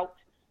coming out.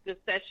 The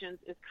Sessions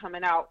is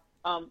coming out.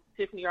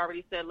 Tiffany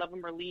already said Love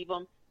 'Em or Leave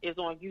 'Em is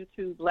on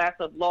YouTube. Blast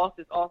of Lost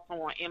is also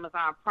on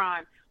Amazon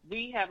Prime.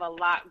 We have a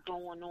lot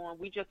going on.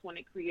 We just want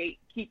to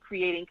keep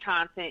creating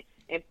content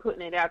and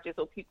putting it out there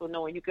so people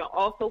know. And you can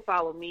also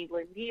follow me,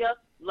 Lynia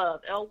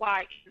Love,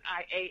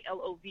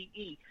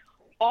 LYNIALOVE,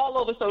 all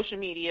over social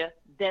media.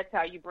 That's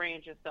how you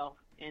brand yourself.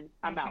 And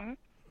I'm out.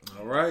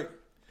 All right.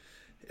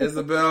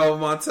 Isabel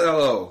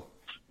Montello.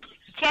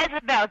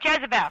 Jezebel.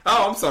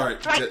 Oh, I'm sorry.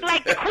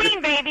 Like the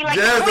queen, baby. Like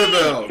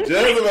Jezebel. the queen.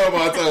 Jezebel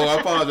Montello. I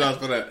apologize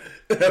for that.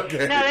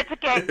 Okay. No, that's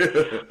okay.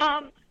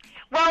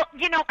 Well,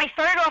 you know, I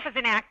started off as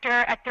an actor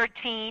at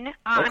 13.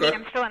 I mean,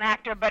 I'm still an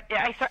actor, but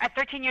at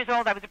 13 years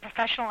old, I was a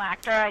professional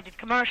actor. I did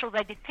commercials.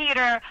 I did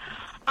theater.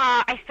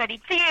 I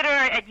studied theater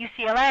at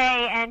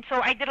UCLA, and so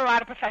I did a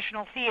lot of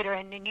professional theater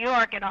in New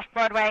York and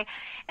off-Broadway.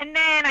 And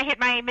then I hit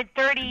my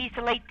mid-30s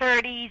to late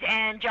 30s,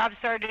 and jobs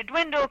started to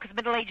dwindle because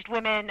middle-aged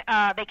women,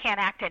 they can't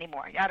act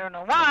anymore. I don't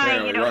know why,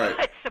 Apparently, you know, right.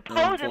 but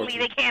supposedly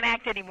they can't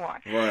act anymore.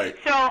 Right.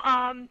 So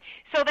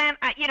then,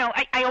 you know,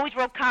 I always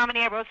wrote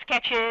comedy. I wrote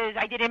sketches.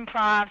 I did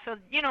improv. So,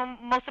 you know,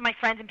 most of my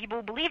friends and people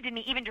who believed in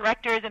me, even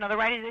directors and other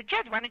writers, said,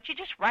 Jez, why don't you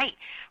just write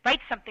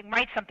something.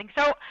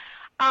 So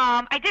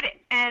I did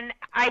it, and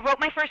I wrote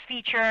my first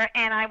feature,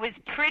 and I was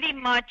pretty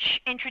much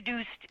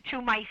introduced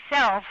to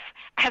myself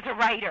as a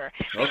writer.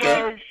 Okay.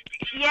 Because,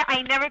 yeah,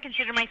 I never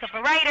considered myself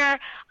a writer.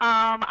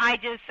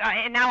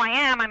 And now I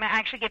am. I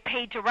actually get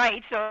paid to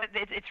write, so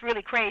it's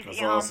really crazy.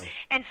 That's awesome.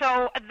 And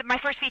so my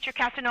first feature,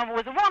 Casanova,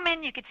 was a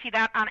woman. You could see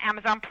that on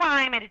Amazon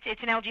Prime, and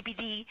it's an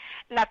LGBT,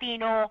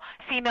 Latino,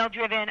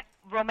 female-driven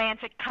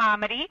romantic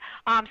comedy.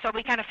 So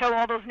we kind of fill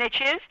all those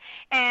niches.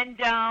 And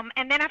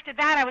then after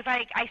that,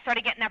 I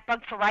started getting that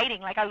bug for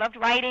writing. Like, I loved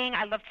writing,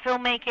 I loved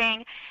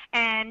filmmaking,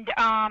 and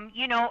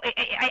you know,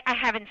 I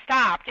haven't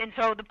stopped. And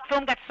so the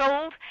film got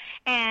sold,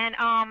 and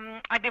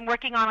I've been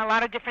working on a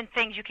lot of different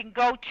things. You can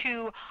go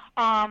to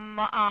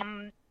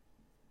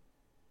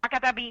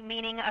Acadabi,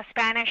 meaning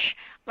Spanish,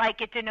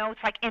 like it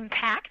denotes like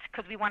impact,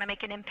 because we want to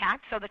make an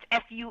impact. So that's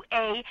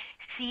FUACATA,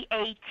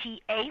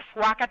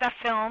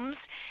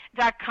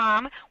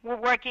 FUACATAFilms.com. We're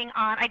working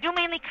on, I do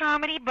mainly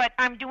comedy, but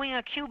I'm doing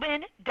a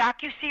Cuban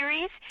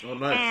docuseries. Oh,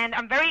 nice. And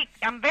I'm very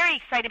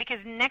excited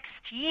because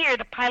next year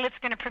the pilot's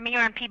going to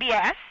premiere on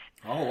PBS.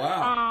 Oh,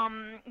 wow.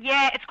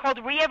 Yeah, it's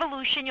called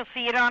Re-Evolution. You'll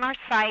see it on our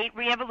site,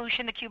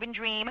 Re-Evolution, The Cuban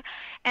Dream.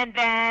 And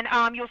then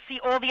you'll see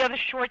all the other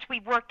shorts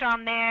we've worked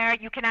on there.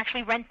 You can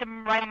actually rent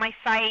them right on my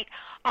site.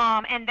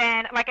 And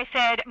then, like I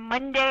said,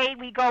 Monday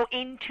we go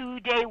into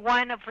day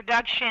one of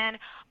production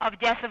of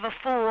Death of a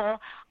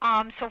Fool.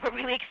 So we're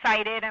really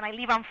excited, and I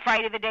leave on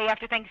Friday, the day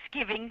after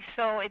Thanksgiving.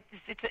 So it's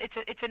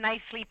a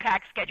nicely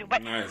packed schedule.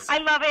 But nice. I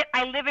love it.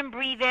 I live and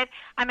breathe it.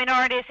 I'm an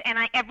artist, and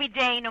every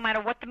day, no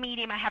matter what the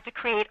medium, I have to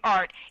create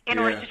art in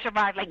order to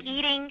survive. Like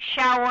eating,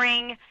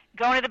 showering,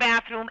 going to the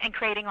bathroom, and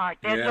creating art.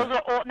 Those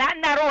are all, not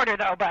in that order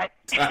though, but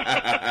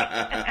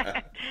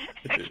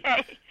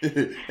okay.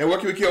 And what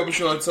can we keep up with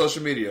you on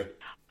social media?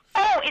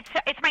 Oh, it's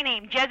my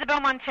name, Jezebel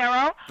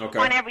Montero, Okay.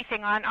 on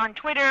everything, on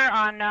Twitter,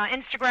 on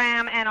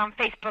Instagram, and on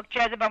Facebook,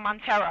 Jezebel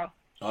Montero.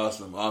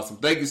 Awesome.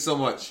 Thank you so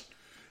much.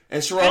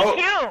 And Sherelle,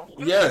 Thank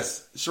you.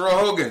 Yes, Sherelle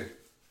Hogan.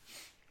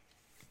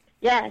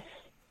 Yes.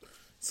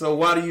 So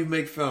why do you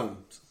make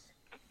films?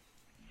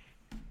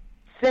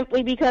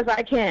 Simply because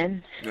I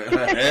can.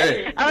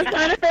 Hey. I was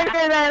trying to figure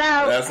that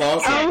out. That's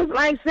awesome. I was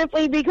like,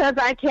 simply because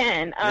I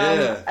can.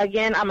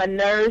 Again, I'm a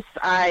nurse.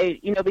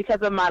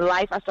 Because of my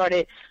life, I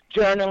started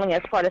journaling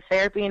as part of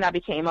therapy, and I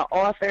became an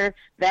author.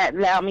 That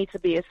allowed me to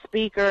be a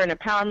speaker, an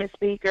empowerment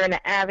speaker, and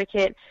an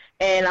advocate.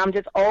 And I'm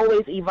just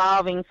always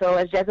evolving. So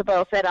as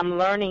Jezebel said, I'm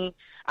learning.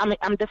 I'm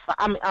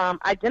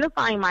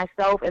identifying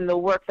myself in the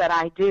work that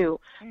I do.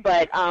 Mm-hmm.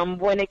 But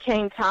when it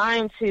came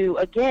time to,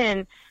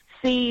 again,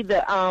 see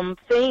the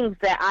things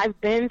that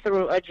I've been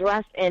through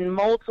addressed in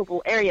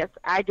multiple areas,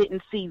 I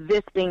didn't see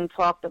this being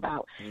talked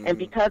about. Mm-hmm. And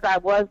because I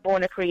was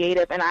born a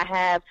creative and I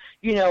have,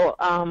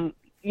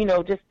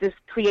 just this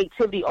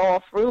creativity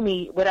all through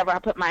me, whatever I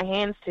put my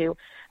hands to,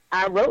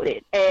 I wrote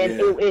it, and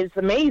it is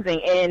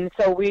amazing. And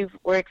so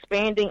we're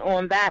expanding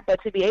on that.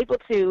 But to be able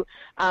to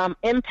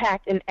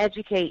impact and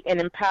educate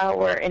and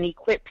empower and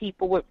equip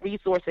people with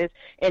resources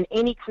in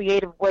any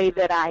creative way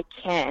that I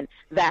can,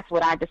 that's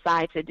what I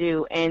decide to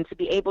do. And to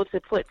be able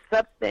to put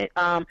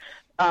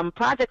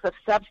projects of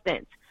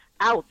substance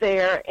out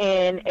there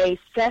in a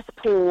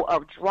cesspool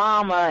of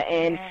drama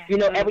and,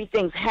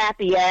 everything's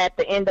happy at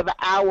the end of an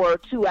hour or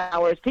 2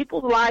 hours.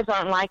 People's lives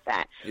aren't like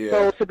that. Yeah.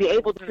 So to be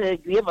able to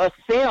give a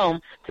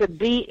film, to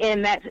be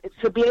in that,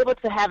 to be able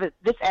to have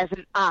this as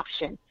an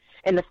option,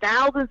 and the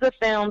thousands of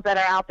films that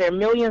are out there,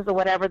 millions or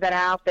whatever that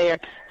are out there,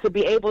 to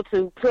be able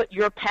to put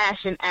your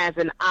passion as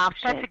an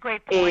option. That's a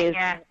great point,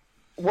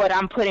 what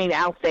I'm putting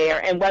out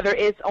there. And whether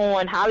it's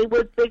on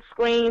Hollywood's big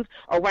screens,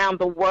 around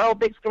the world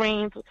big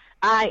screens,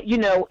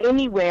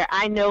 anywhere,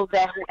 I know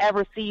that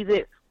whoever sees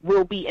it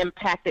will be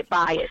impacted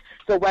by it.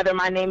 So whether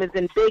my name is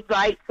in big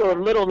lights or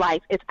little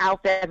lights, it's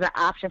out there as an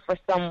option for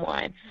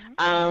someone.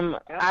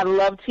 I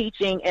love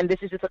teaching, and this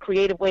is just a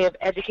creative way of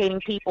educating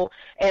people.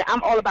 And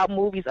I'm all about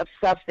movies of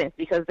substance,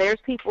 because there's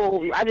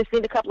people, I just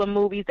seen a couple of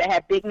movies that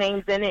had big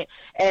names in it,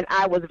 and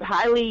I was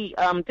highly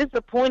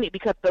disappointed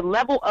because the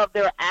level of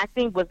their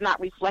acting was not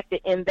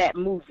reflected in that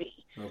movie.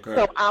 Okay.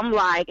 So I'm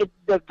like,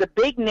 the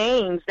big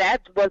names,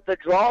 that was the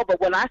draw,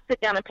 but when I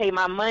sit down and pay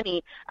my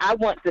money, I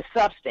want the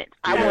substance.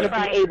 I want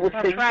to be able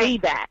to see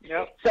that.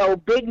 Yep. So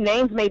big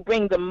names may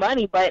bring the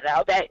money, but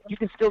that you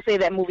can still say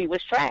that movie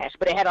was trash,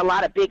 but it had a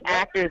lot of big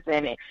actors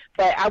in it.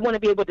 But I want to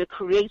be able to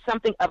create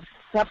something of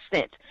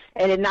substance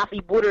and it not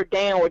be watered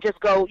down or just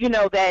go,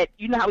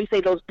 how we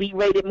say those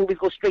B-rated movies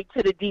go straight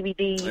to the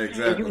DVD.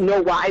 Exactly. And you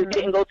know why it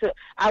didn't go to.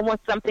 I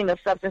want something of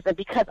substance, and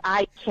because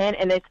I can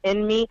and it's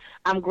in me,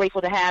 I'm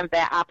grateful to have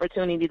that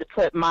opportunity to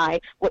put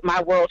my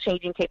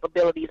world-changing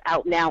capabilities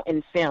out now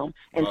in film,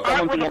 and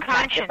someone be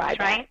impacted by that.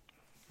 Right?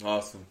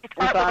 Awesome. It's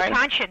art with a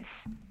conscience.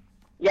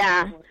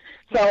 Yeah.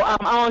 So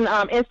I'm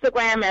on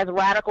Instagram as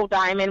Radical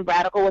Diamond,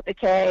 Radical with a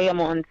K.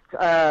 I'm on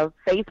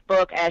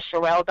Facebook as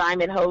Sherelle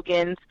Diamond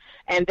Hogans.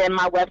 And then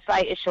my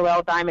website is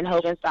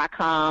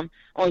SherelleDiamondHogans.com.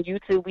 On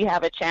YouTube, we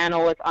have a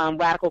channel with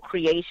Radical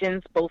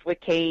Creations, both with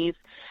K's.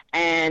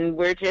 And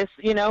we're just,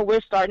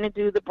 we're starting to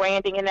do the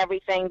branding and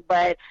everything.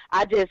 But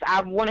I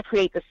want to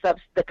create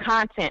the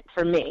content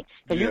for me.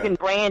 Because you can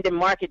brand and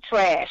market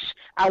trash.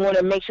 I want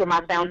to make sure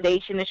my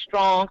foundation is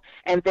strong.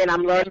 And then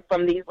I'm learning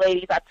from these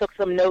ladies. I took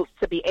some notes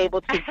to be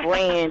able to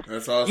brand.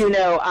 That's awesome.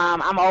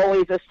 I'm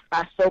always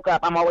I soak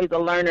up. I'm always a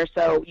learner.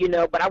 So,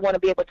 but I want to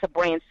be able to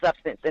brand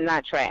substance and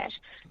not trash.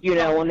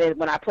 And then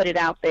when I put it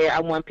out there, I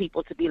want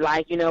people to be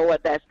like, you know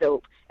what, that's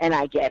dope, and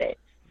I get it.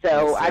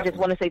 So I just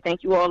want to say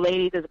thank you all,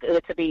 ladies. It's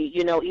good to be,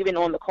 even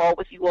on the call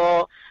with you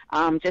all.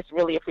 Just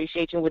really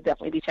appreciate you. We'll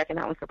definitely be checking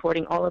out and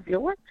supporting all of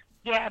your work.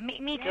 Yeah,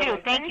 me too.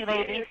 Thank you,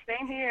 ladies.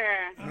 Same here.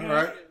 All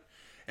right.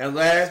 And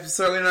last but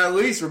certainly not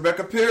least,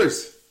 Rebecca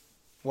Pierce.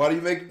 Why do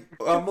you make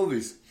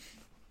movies?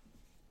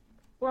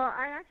 Well,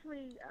 I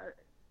actually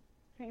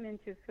came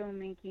into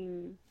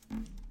filmmaking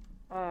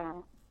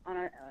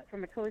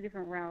from a totally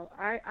different route.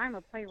 I'm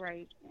a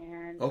playwright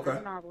and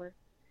a novelist,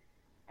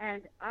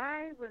 and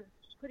I was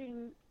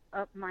putting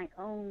up my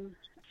own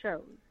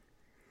shows.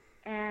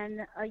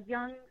 And a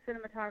young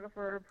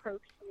cinematographer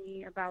approached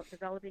me about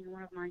developing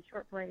one of my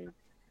short plays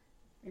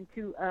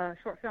into a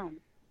short film.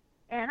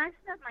 And I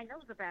snubbed my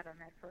nose about him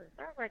at first.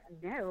 I was like,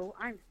 no,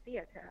 I'm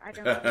theater. I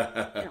don't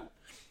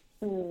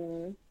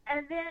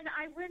And then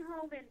I went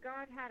home and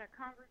God had a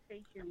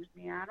conversation with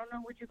me. I don't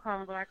know what you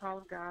call him, but I call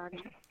him God.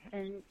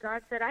 And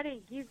God said, I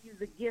didn't give you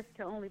the gift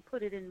to only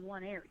put it in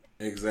one area.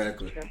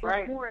 Exactly.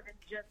 Right. More than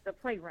just a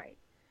playwright.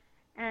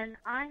 And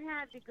I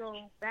had to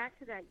go back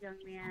to that young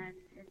man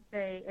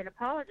and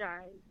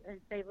apologize and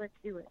say, let's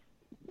do it.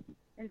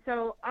 And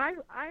so I've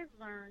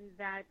learned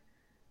that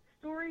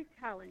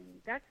storytelling,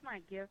 that's my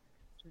gift.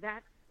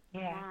 That's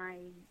my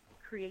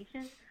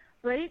creation.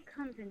 But it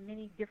comes in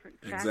many different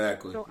facets.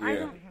 Exactly. So I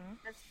don't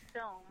just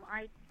film.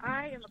 I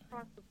am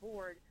across the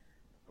board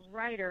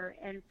writer,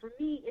 and for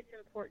me, it's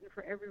important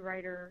for every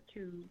writer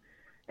to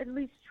at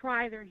least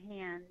try their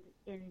hand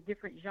in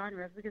different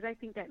genres, because I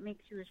think that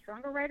makes you a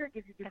stronger writer. It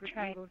gives you different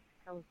angles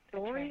to tell a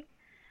story,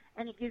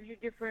 and it gives you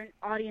different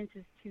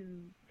audiences to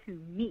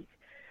meet.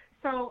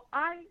 So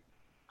I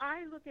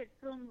look at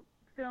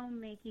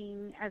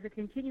filmmaking as a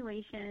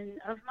continuation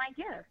of my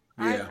gift.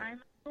 Yeah. I'm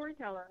a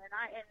storyteller,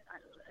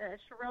 and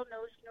Sherelle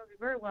knows, she knows me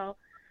very well.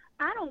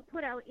 I don't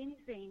put out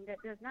anything that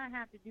does not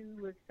have to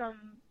do with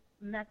some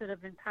method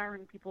of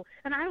empowering people,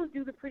 and I don't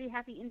do the pretty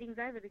happy endings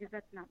either, because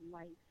that's not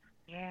life.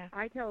 Yeah.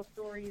 I tell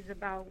stories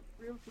about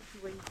real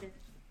situations.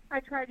 I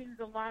try to use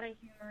a lot of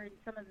humor in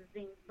some of the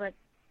things, but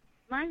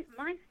my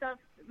stuff,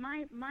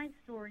 my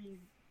stories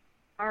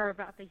are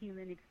about the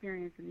human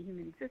experience and the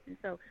human existence.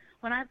 So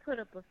when I put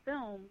up a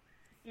film,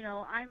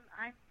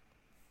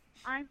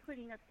 I'm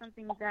putting up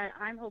something that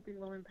I'm hoping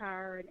will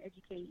empower and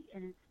educate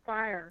and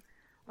inspire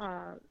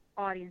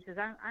audiences.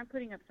 I'm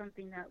putting up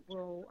something that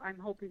I'm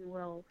hoping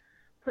will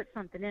put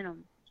something in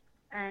them.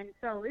 And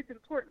so it's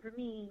important for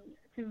me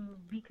to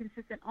be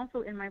consistent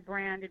also in my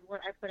brand and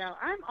what I put out.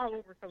 I'm all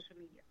over social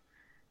media.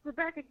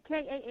 Rebecca,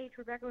 K-A-H,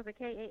 Rebecca with a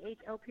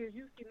K-A-H-L Pierce.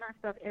 You see my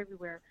stuff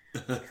everywhere.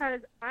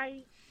 Because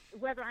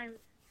whether I'm,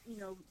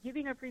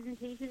 giving a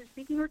presentation,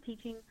 speaking or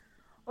teaching,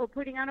 or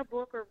putting out a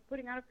book or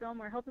putting out a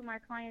film or helping my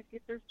clients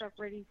get their stuff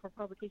ready for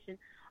publication,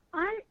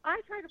 I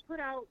try to put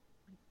out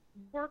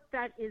work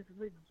that is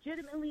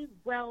legitimately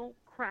well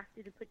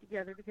crafted and put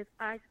together because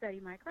I study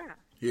my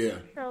craft. Yeah.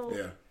 So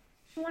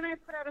when I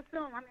put out a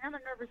film, I'm a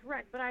nervous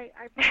wreck, but I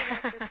put it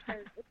out there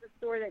because it's a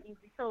story that needs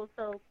to be told.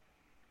 So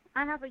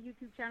I have a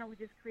YouTube channel we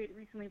just created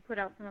recently, put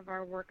out some of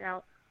our work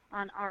out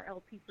on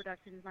RLP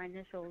Productions, my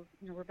initials,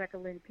 Rebecca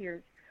Lynn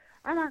Pierce.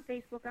 I'm on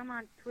Facebook, I'm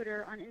on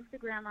Twitter, on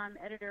Instagram, I'm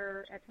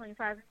editor at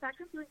 25. In fact,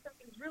 I'm doing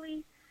something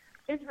really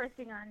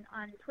interesting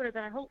on Twitter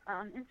that I hope,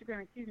 on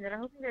Instagram, that I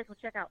hope you guys will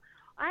check out.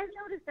 I've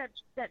noticed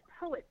that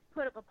poets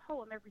put up a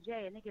poem every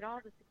day and they get all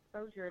this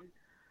exposure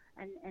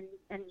and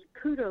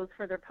kudos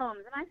for their poems.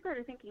 And I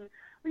started thinking,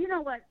 well, you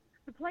know what?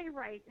 The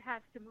playwright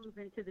has to move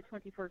into the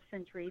 21st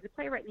century. The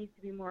playwright needs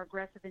to be more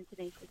aggressive and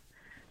tenacious.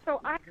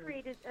 So I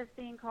created a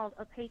thing called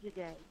A Page a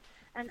Day.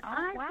 And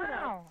I put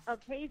up a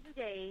page a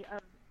day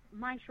of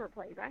my short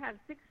plays. I have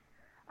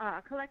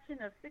a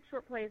collection of 6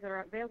 short plays that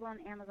are available on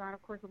Amazon,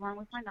 of course, along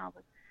with my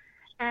novels.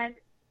 And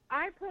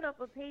I put up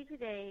a page a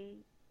day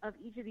of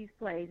each of these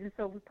plays. And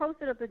so we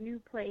posted up a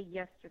new play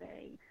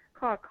yesterday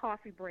called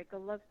Coffee Break, a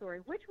love story,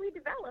 which we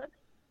developed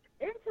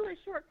into a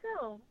short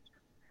film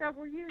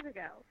several years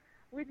ago,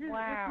 which you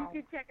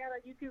can check out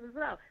on YouTube as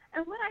well.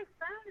 And what I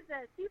found is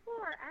that people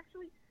are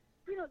actually,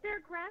 they're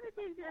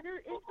gravitating,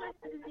 they're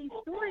interested in these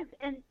stories.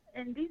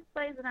 And these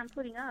plays that I'm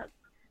putting up,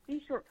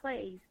 these short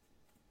plays,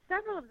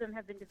 several of them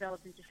have been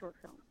developed into short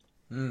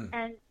films.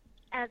 And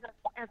as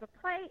a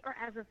play or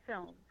as a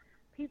film,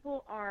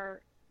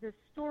 the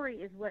story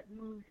is what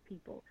moves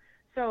people.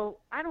 So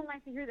I don't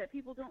like to hear that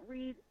people don't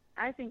read.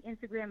 I think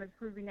Instagram is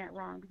proving that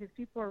wrong because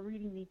people are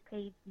reading these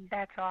pages.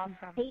 That's awesome.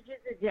 Pages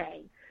a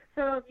day.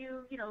 So if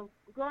you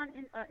go on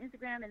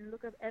Instagram and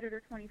look up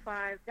Editor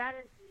 25, that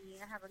is me.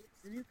 I have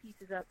the new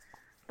pieces up.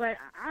 But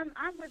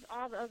I'm with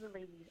all the other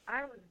ladies.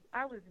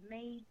 I was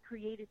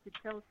created to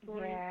tell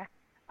stories. Yeah.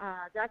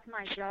 That's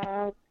my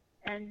job.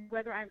 And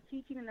whether I'm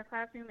teaching in the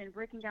classroom and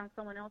breaking down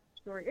someone else's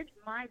story, it's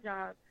my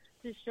job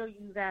to show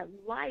you that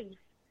life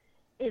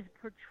is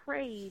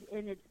portrayed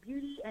in its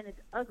beauty and its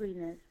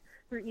ugliness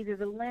through either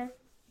the lens,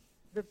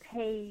 the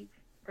page,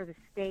 or the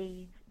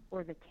stage,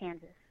 or the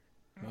canvas.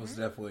 Most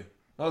definitely.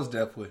 Most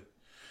definitely.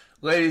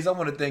 Ladies, I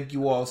want to thank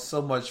you all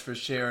so much for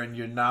sharing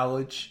your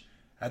knowledge.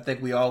 I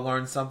think we all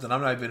learned something.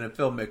 I'm not even a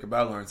filmmaker, but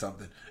I learned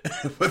something.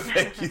 But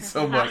thank you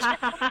so much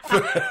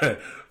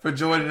for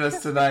joining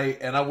us tonight.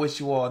 And I wish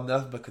you all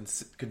nothing but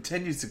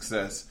continued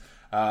success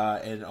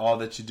in all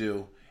that you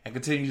do. And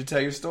continue to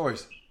tell your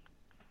stories.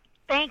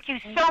 Thank you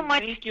so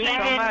much, Stephen.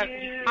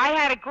 I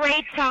had a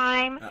great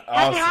time.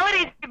 Awesome. Happy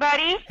holidays,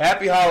 everybody.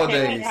 Happy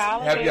holidays.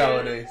 Happy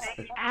holidays.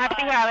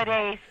 Happy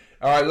holidays.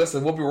 All right,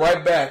 listen, we'll be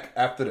right back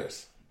after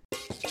this.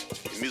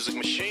 The Music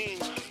Machine.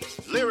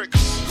 Lyrics.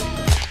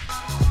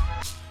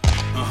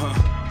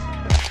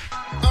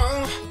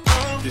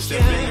 This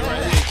that thing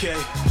right here,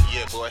 K.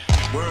 Yeah, boy.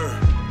 Word.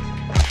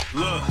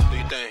 Look. Do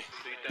you think?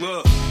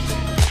 Look.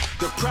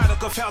 The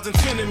product of housing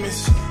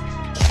tenements.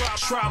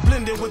 Try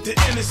blending with the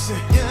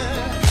innocent.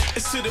 Yeah.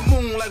 It's to the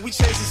moon like we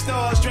chasing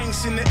stars.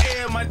 Drinks in the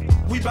air,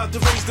 we about to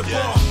raise the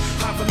bar.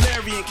 High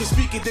Valerian can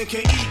speak it, then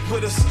can eat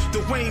with us.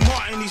 Dwayne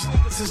Martin, these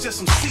niggas is just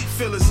some seat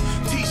fillers.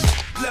 Teach,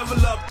 level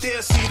up,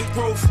 there see the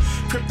growth.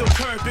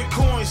 Cryptocurrency,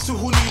 bitcoins to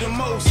who need the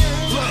most.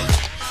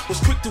 Look. Was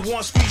quick to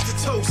want squeeze the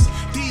toast.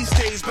 These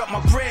days, got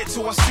my bread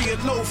till I see a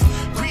loaf.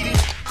 Greedy,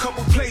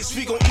 couple plates,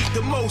 we gon' eat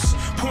the most.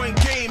 Point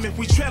game, if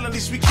we trail at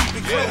least we keep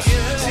it close.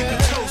 Sipping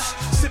toast,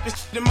 sipping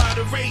in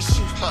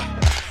moderation.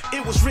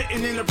 It was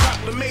written in a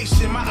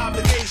proclamation. My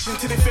obligation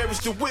to the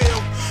fairest the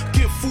will.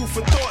 Give food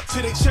for thought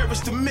till they cherish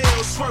the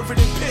meal. Swerving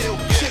and pill.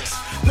 Chicks,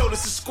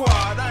 notice the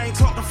squad. I ain't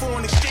talking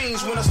foreign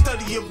exchange when I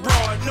study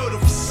abroad. Know the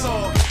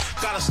facade.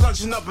 Got us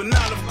lunching up an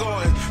Olive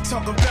Garden.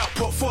 Talking about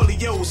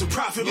portfolios and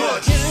profit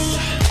margins.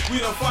 We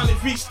done finally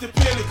reached the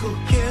pinnacle.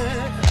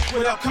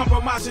 Without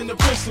compromising the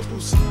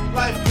principles.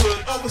 Life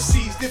good,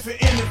 overseas,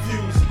 different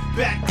interviews.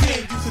 Back then,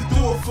 used to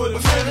do it for the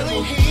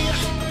minimal.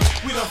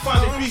 We done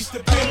finally reached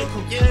the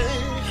pinnacle.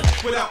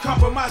 Without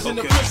compromising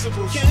the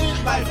principles.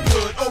 Life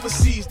good,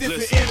 overseas,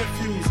 different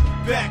interviews.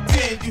 Back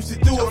then, used to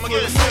do it for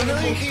the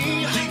minimal.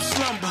 Deep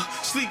slumber,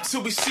 sleep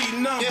till we see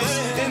numbers.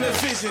 In a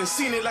vision,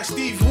 seen it like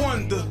Steve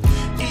Wonder.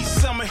 Each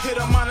summer hit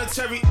a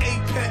monetary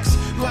apex.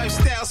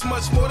 Lifestyle's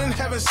much more than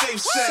having safe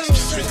sex.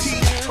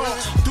 Strategic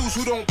talks, dudes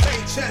who don't pay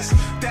chess.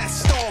 That's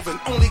starving,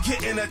 only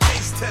getting a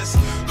taste test.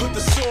 Hood the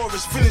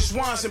Soros, finish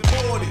wines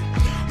imported.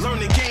 Learn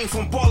the game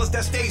from ballers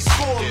that stay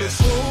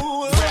scoreless.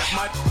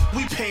 Rap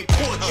we paint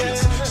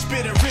portraits.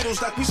 Spitting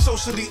riddles like we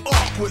socially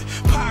awkward.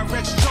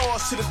 Pyrex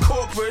jaws to the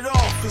corporate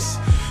office.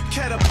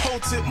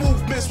 Catapulted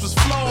movements was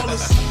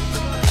flawless.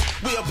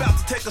 We about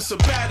to take a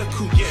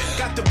sabbatical.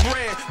 Got the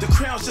brand, the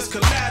crown's just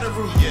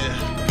collateral.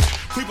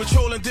 We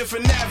patrolling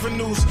different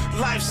avenues.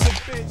 Life's a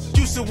bitch.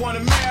 Used to wanna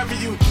marry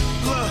you.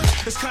 Look,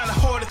 it's kinda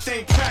hard to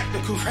think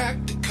practical.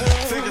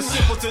 Think it's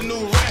simple to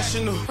new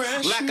rational.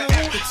 Lack of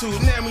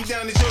aptitude. Now me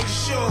down the Georgia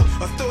Shore.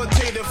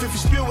 Authoritative. If you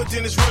spill it,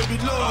 then it's word be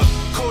law.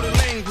 Coded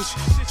language.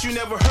 Shit you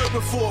never heard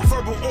before.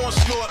 Verbal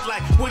onslaught.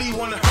 Like, what do you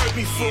wanna hurt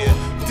me for?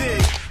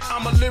 Dig.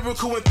 I'm a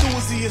lyrical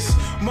enthusiast.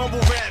 Mumble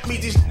rap,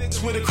 meet these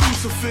niggas with a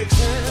crucifix.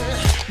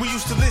 We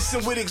used to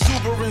listen with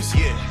exuberance.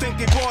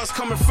 Thinking bars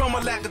coming from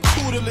a lack of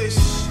tutelage.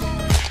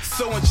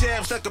 Throwing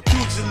jabs like a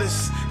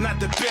pugilist. Not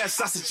the best,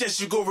 I suggest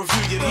you go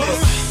review your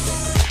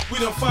list. We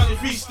done finally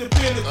reached the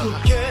pinnacle.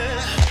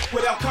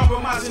 Without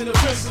compromising the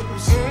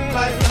principles.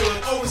 Life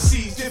good,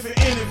 overseas, different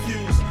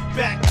interviews.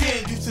 Back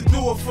then, used to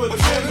do it for the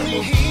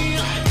minimal.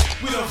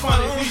 We done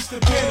finally reached the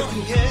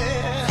pinnacle.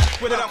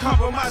 Without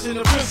compromising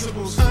the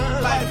principles.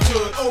 Life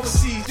good,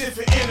 overseas,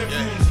 different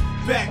interviews.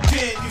 Back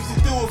then, used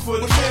to do it for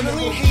the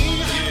minimal.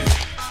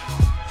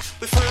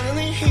 We're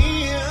finally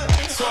here.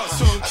 Talk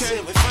to him, K.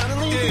 We're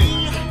finally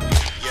here.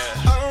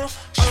 Yeah.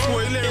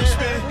 Boy, lyrics,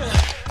 man.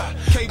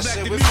 K Black,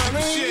 the music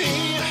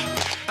machine.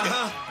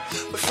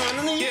 We're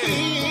finally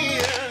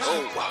here.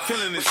 Oh, wow.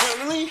 Feeling this. We're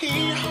finally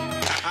here.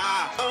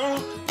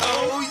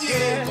 Oh,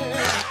 yeah.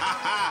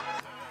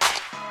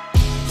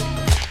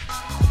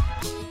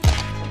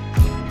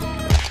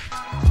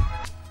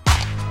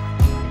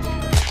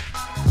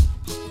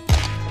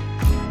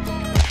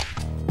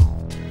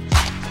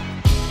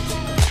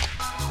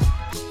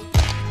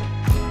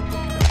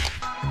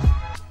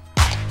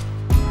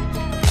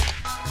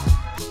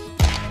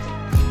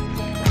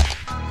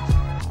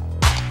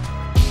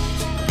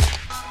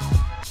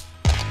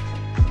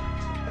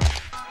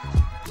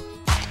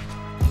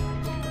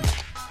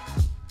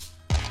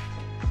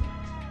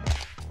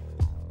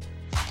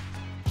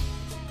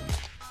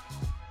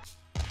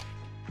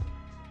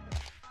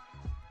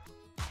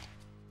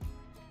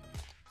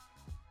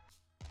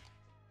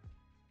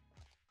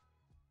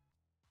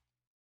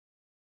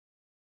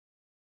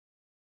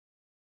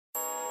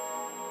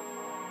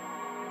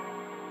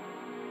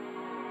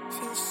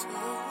 Feels so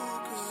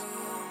good.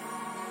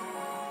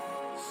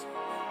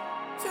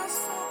 Feels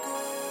so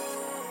good.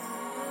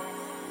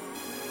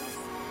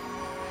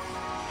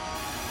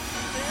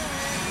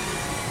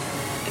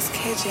 It's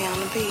KJ on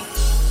the beat.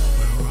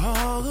 We're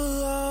all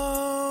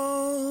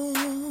alone.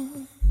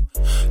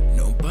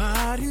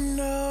 Nobody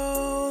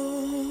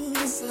knows.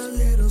 It's a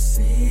little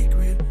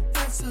secret.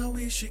 That's how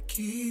we should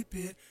keep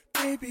it.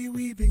 Baby,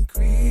 we've been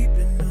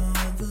creeping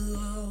on the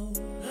low.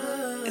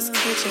 It's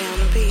KJ on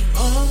the beat.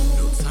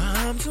 No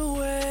time to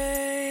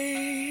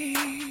waste.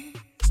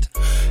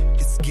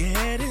 It's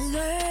getting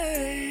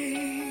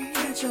late.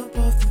 Can't jump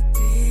off the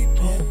deep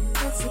end.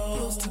 Not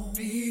supposed to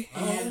be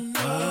here,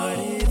 but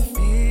it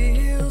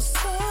feels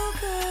so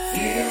good.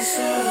 Feels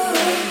so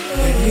good.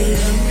 When you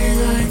love me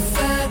like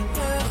that,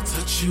 I'll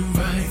touch you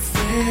right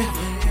there.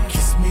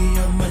 Kiss me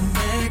on my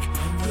neck.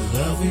 The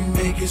love we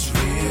make is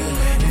real,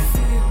 and it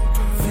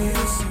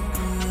feels so good.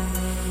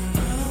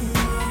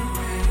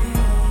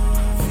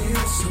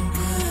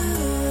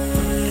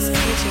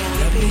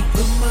 Let me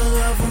put my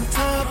love on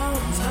top,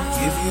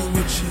 give you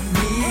what you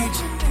need.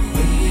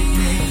 When we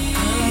make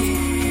love,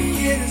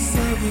 get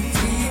inside with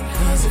deep,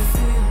 cause it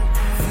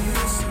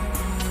feels so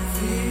good,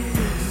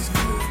 feels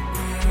good,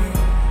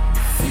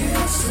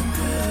 feels so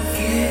good,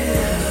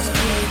 feels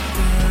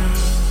good,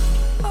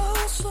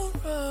 oh so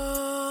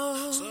raw,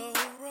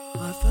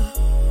 but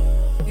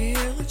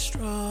feel it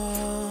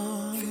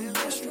strong, I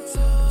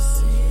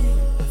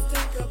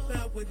think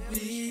about what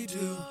we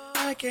do.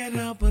 I can't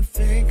help but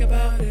think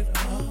about it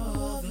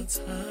all the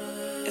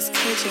time. It's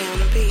KJ on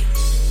the beat.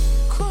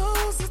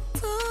 Close the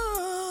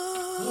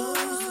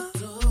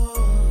door.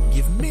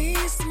 Give me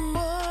some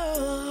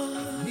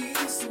more.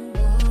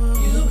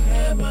 You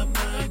have my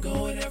mind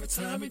going every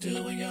time you're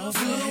doing your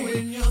thing.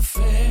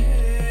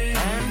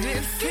 And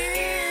it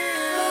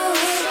feels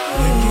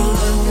when you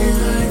love me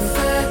like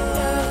that,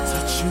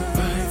 touch you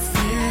right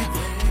there.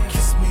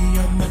 Kiss me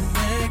on my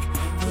neck.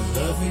 The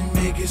love we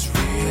make is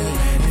real,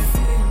 and it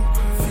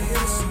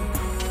feels so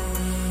good.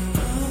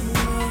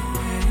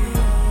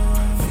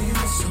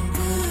 Feels so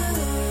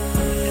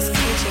good. It's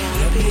KJ on the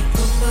Let me beat.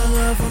 put my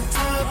love on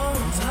top,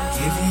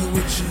 give you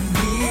what you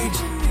need.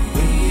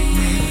 When we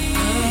make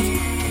love,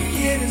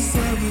 get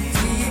inside with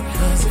deep,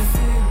 cause it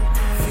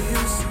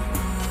feels so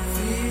good.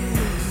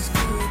 Feels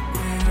good,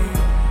 baby.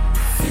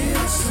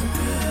 Feels so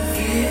good.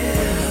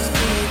 Feels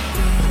good,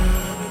 baby.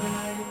 Loving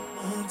how you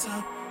on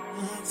top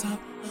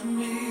of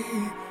me.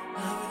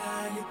 Loving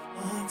how you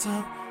on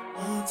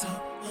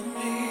top of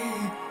me.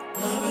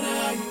 Loving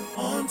how you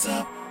on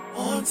top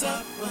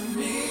of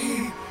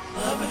me.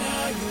 Loving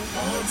how you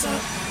on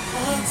top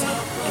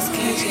It's of me.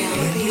 KJ on the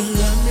When you beat.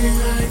 love me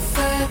like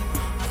that,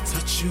 I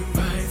touch you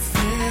right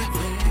there.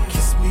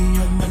 Kiss me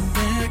on my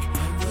neck.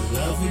 The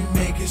love we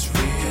make is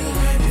real,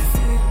 and it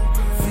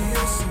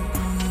feels so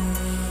good.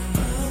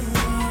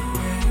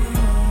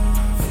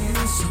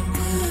 Feels so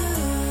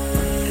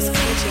good. It's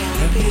KJ on the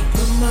Let me beat.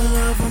 put my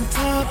love on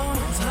top,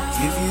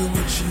 give you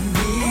what you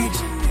need.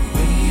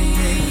 When we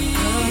make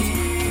love,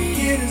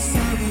 get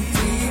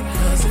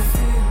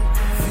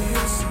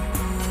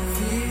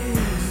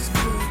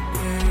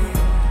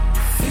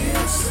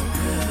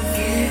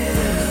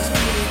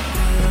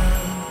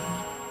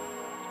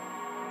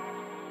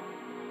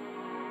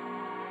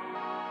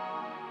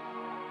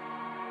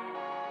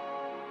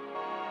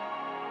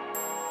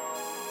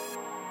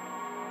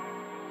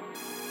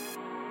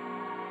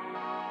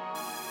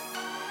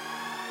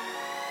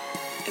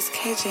It's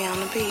KJ on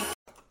the beat.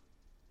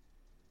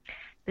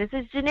 This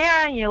is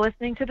Janera, and you're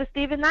listening to The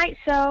Stephen Knight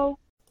Show.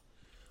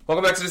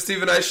 Welcome back to the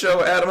Stephen Knight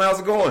Show. Adam, how's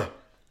it going?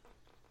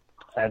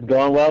 It's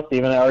going well,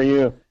 Stephen. How are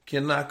you?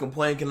 Cannot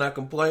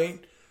complain.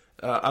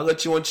 I'll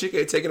let you and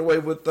Chike take it away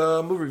with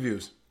movie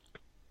reviews.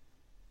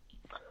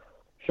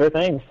 Sure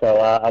thing. So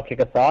I'll kick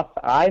us off.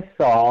 I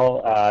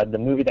saw the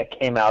movie that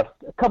came out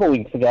a couple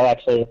weeks ago,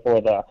 actually, for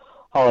the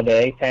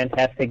holiday,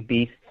 Fantastic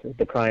Beasts,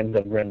 The Crimes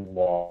of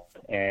Grindelwald.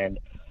 And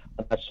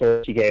I'm not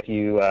sure, Chike, if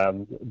you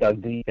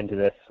dug deep into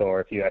this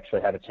or if you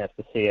actually had a chance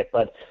to see it.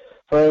 But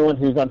for everyone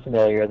who's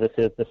unfamiliar, this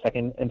is the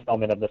second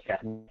installment of the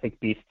Fantastic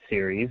Beasts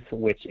series,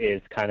 which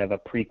is kind of a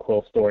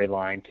prequel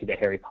storyline to the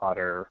Harry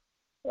Potter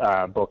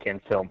book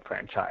and film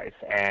franchise.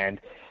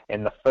 And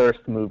in the first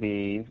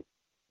movie,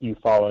 you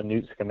follow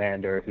Newt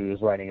Scamander,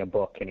 who's writing a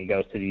book, and he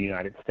goes to the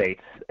United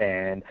States,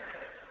 and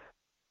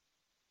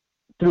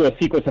through a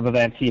sequence of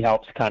events, he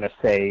helps kind of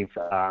save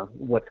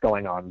what's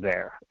going on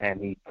there.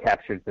 And he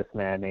captures this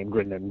man named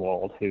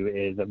Grindelwald, who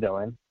is a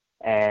villain.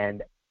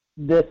 And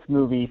this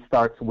movie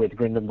starts with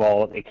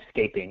Grindelwald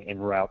escaping en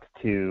route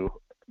to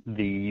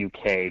the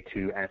UK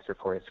to answer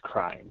for his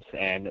crimes.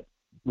 And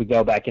we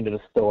go back into the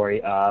story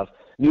of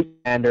Newt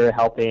Scamander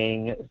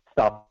helping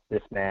stop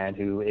this man,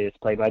 who is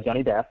played by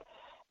Johnny Depp.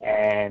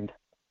 And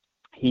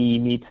he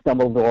meets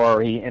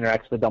Dumbledore, he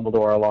interacts with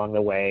Dumbledore along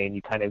the way, and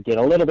you kind of get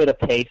a little bit of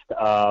taste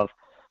of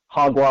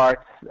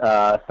Hogwarts,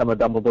 some of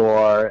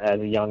Dumbledore as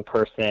a young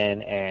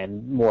person,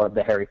 and more of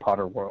the Harry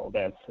Potter world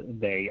as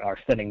they are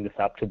setting this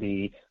up to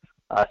be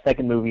a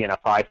second movie in a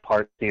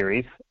 5-part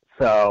series.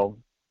 So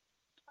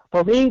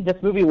for me, this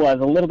movie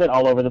was a little bit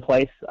all over the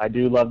place. I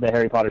do love the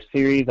Harry Potter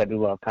series. I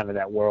do love kind of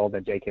that world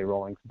that J.K.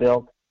 Rowling's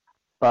built.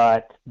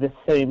 But this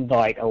seemed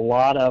like a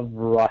lot of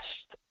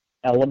rushed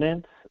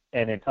elements,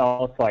 and it's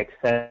almost like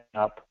setting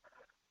up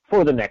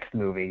for the next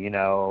movie. You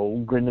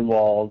know,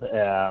 Grindelwald,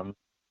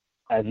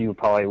 as you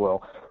probably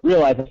will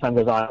realize as time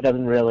goes on,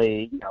 doesn't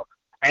really,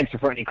 answer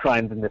for any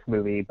crimes in this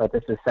movie, but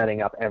this is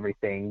setting up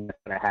everything that's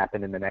going to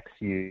happen in the next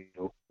few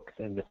books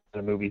and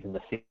the movies in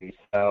the series.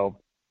 So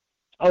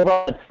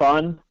overall, it's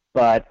fun,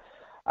 but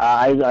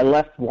I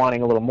left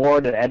wanting a little more.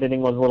 The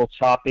editing was a little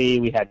choppy.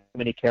 We had too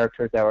many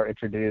characters that were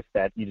introduced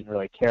that you didn't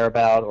really care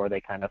about, or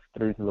they kind of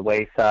threw to the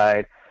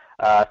wayside.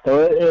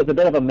 So it was a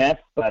bit of a mess,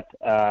 but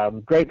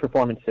great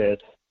performances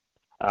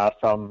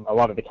from a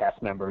lot of the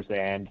cast members,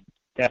 and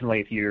definitely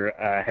if you're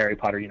a Harry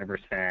Potter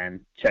universe fan,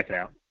 check it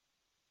out.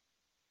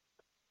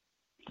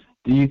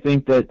 Do you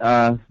think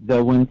that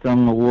they'll win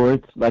some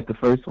awards like the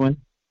first one?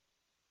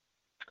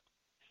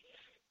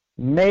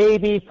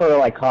 Maybe for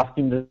like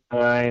costume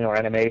design or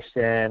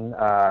animation,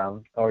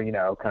 or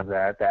kind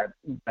of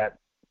that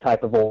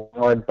type of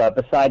award. But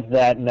besides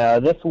that,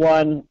 no. This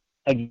one,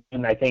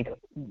 again, I think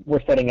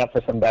we're setting up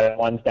for some better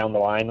ones down the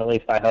line. At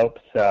least I hope.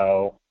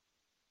 So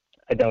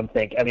I don't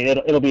think. I mean,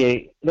 it'll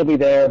be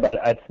there, but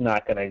it's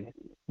not going to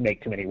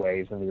make too many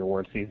waves in the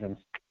award season.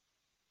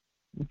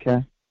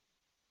 Okay.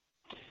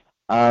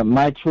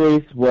 My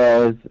choice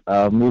was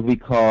a movie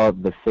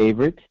called The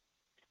Favorite.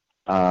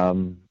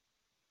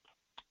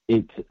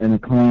 It's an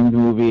acclaimed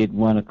movie. It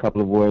won a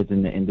couple of awards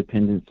in the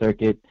independent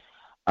circuit.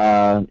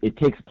 It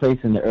takes place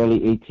in the early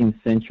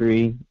 18th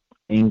century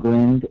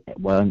England,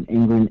 while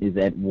England is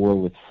at war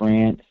with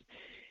France.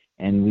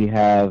 And we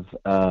have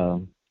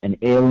an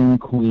ailing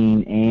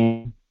Queen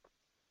Anne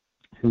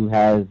who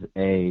has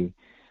a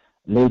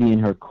lady in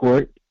her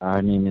court.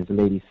 Her name is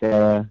Lady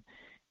Sarah.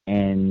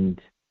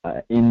 And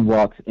in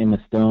walks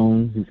Emma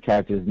Stone, whose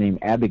character is named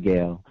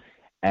Abigail,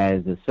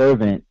 as a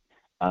servant.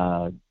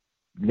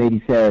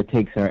 Lady Sarah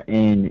takes her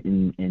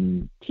in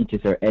and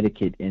teaches her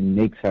etiquette and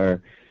makes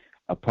her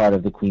a part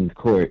of the Queen's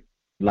court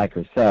like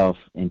herself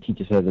and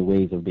teaches her the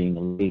ways of being a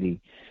lady.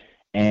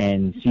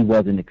 And she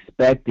wasn't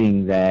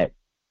expecting that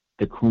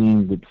the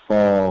Queen would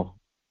fall,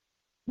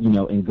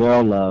 in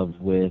girl love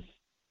with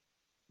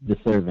the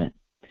servant.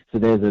 So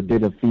there's a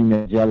bit of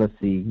female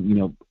jealousy,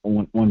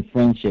 on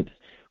friendships,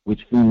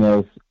 which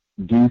females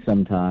do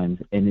sometimes,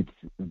 and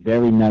it's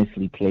very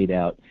nicely played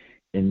out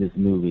in this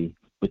movie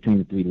between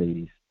the three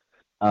ladies.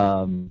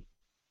 I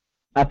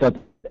thought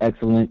it was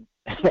excellent,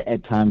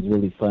 at times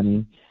really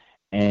funny,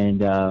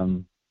 and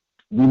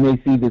we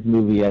may see this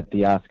movie at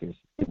the Oscars.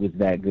 It was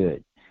that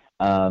good.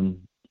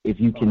 If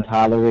you can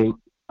tolerate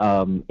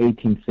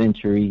 18th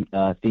century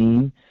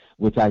theme,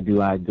 which I do,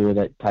 I adore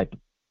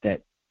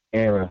that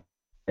era,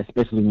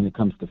 especially when it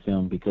comes to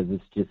film, because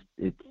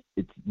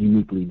it's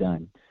uniquely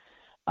done.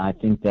 I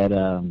think that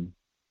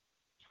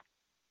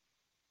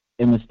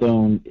Emma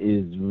Stone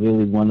is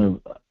really one of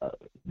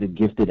the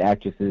gifted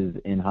actresses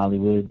in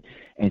Hollywood,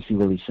 and she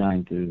really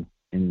shined through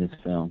in this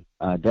film.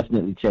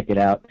 Definitely check it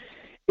out.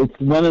 It's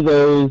one of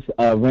those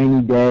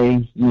rainy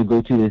day,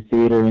 go to the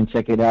theater and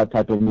check it out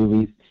type of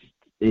movies.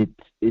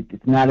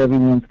 It's not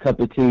everyone's cup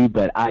of tea,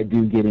 but I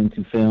do get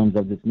into films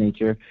of this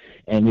nature,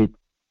 and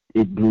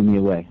it blew me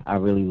away. I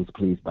really was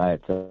pleased by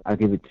it, so I'll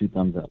give it 2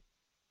 thumbs up.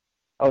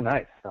 Oh,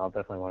 nice. I'll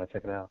definitely want to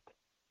check it out.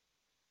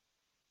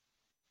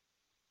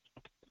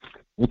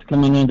 What's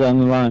coming in down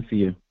the line for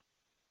you?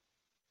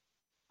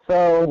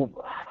 So,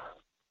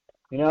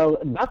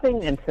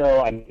 nothing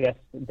until I guess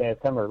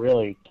December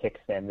really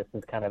kicks in. This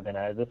is kind of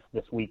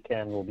this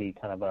weekend will be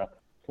kind of a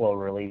slow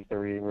release. They're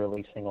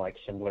releasing like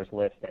Schindler's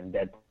List and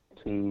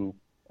Deadpool 2.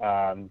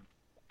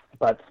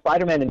 But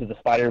Spider-Man Into the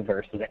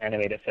Spider-Verse is an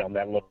animated film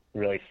that looks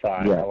really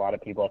fun. Yeah. A lot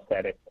of people have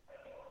said it's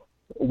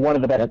one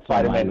of the best That's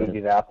Spider-Man on my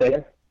movies out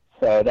there.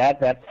 So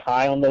that's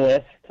high on the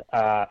list.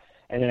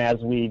 And then as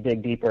we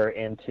dig deeper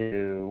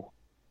into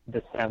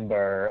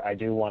December, I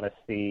do want to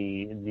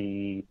see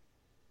the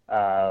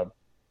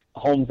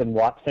Holmes and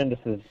Watson. This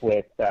is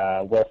with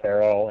Will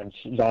Ferrell and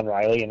John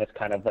Reilly, and it's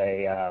kind of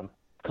a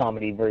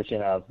comedy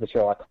version of the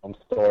Sherlock Holmes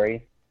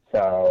story.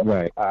 So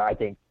Right. I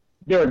think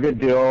they're a good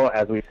duo,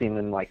 as we've seen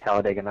in like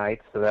Talladega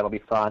Nights, so that'll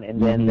be fun.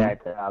 And then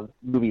that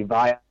movie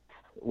Vice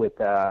with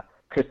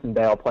Kristen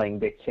Bell playing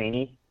Dick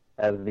Cheney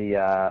as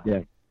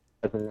the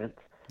president.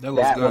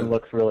 That one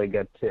looks really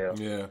good too.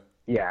 Yeah.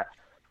 Yeah.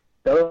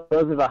 Those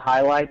are the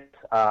highlights.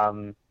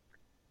 And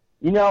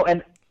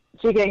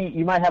Chike,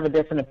 you might have a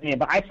different opinion,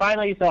 but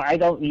I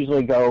don't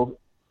usually go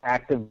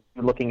active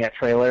looking at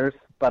trailers,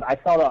 but I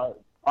saw the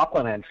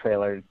Aquaman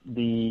trailer,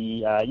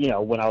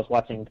 when I was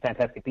watching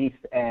Fantastic Beasts,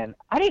 and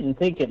I didn't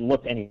think it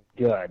looked any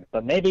good,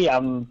 but maybe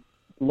I'm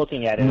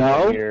looking at it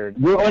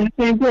weird. We're on the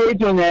same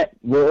page on that.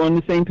 We're on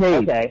the same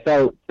page. Okay.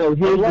 So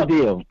here's the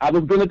deal. I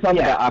was going to talk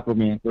about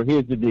Aquaman, so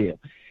here's the deal.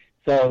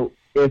 So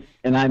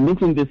and I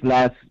mentioned this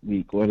last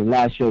week, or the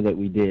last show that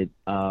we did,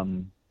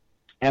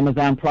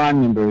 Amazon Prime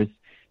members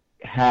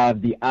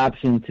have the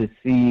option to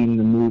see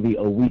the movie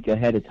a week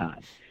ahead of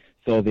time.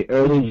 So the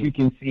earliest you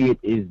can see it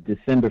is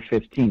December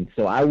 15th.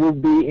 So I will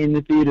be in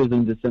the theaters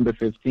on December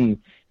 15th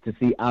to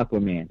see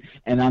Aquaman.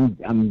 And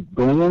I'm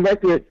going on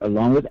record,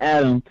 along with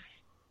Adam,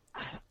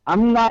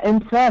 I'm not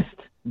impressed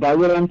by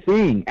what I'm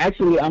seeing.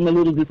 Actually, I'm a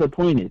little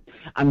disappointed.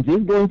 I'm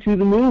just going to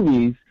the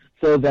movies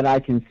so that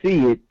I can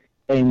see it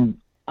and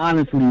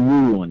honestly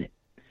rule on it.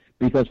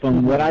 Because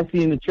from what I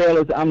see in the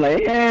trailers, I'm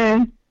like,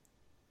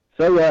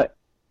 so what?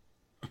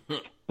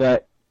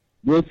 But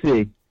we'll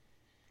see.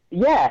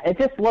 Yeah, it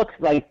just looks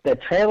like the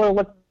trailer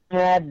looked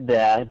bad,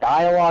 the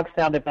dialogue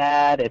sounded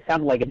bad, it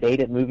sounded like a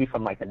dated movie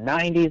from like the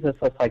 90s. It's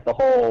just like the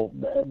whole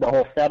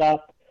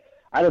setup.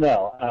 I don't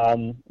know.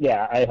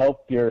 I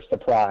hope you're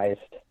surprised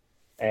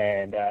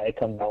and it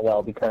comes out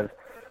well, because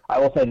I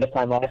will say this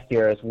time last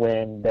year is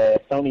when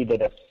Sony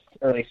did a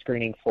early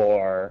screening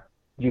for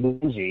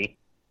Jumanji,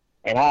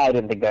 and I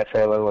didn't think that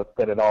trailer looked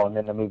good at all, and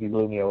then the movie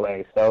blew me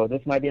away. So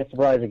this might be a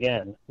surprise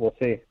again. We'll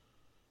see.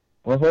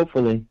 Well,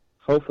 hopefully.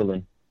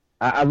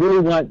 I really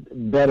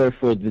want better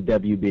for the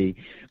WB,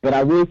 but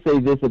I will say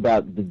this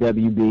about the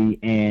WB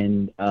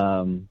and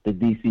the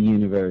DC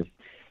Universe.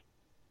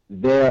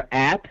 Their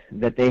app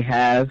that they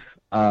have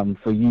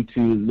for you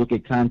to look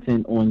at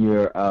content on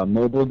your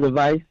mobile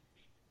device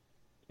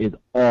is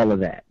all of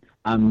that.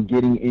 I'm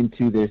getting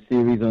into their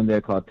series on there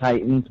called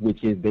Titans,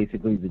 which is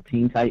basically the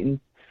Teen Titans,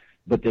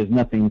 but there's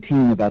nothing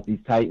teen about these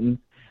Titans.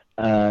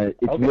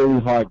 It's really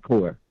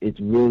hardcore. It's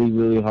really,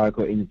 really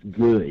hardcore, and it's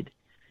good.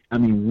 I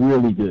mean,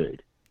 really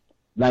good.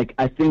 Like,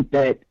 I think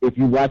that if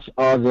you watch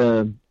all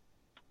the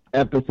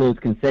episodes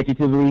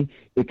consecutively,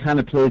 it kind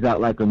of plays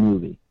out like a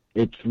movie.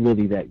 It's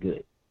really that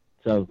good.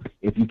 So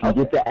if you can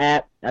get the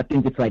app, I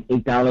think it's like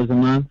 $8 a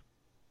month.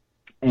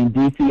 And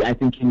DC, I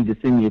think you need to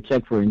send me a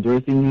check for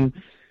endorsing you.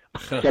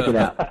 Check it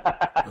out.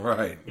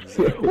 Right.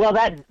 Well,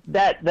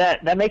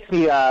 that makes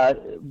me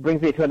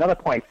brings me to another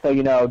point. So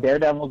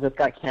Daredevil just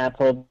got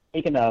canceled.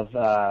 Speaking of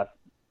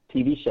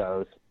TV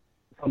shows,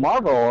 so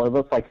Marvel, it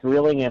looks like it's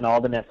reeling in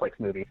all the Netflix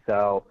movies.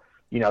 So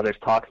there's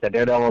talks that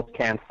Daredevil's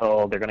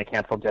canceled. They're going to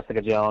cancel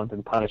Jessica Jones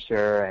and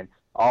Punisher and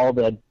all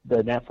the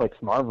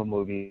Netflix Marvel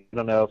movies. I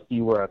don't know if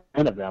you were a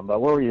fan of them, but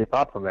what were your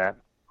thoughts on that?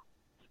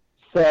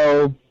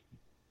 So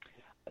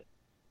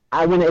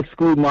I want to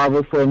exclude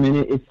Marvel for a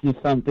minute. It's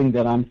just something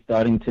that I'm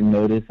starting to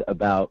notice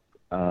about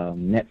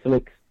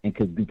Netflix,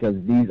 and because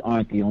these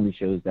aren't the only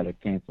shows that are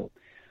canceled.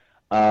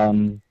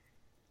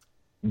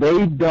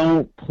 They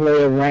don't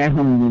play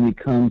around when it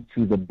comes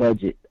to the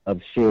budget of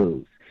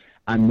shows.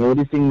 I'm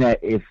noticing that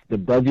if the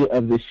budget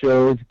of the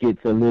shows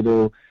gets a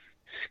little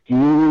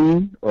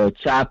skewy or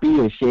choppy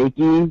or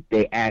shaky,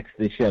 they axe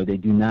the show. They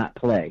do not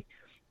play.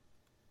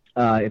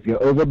 If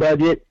you're over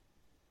budget,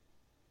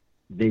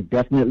 they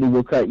definitely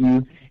will cut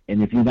you.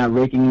 And if you're not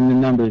raking in the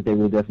numbers, they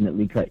will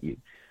definitely cut you.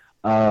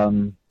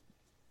 On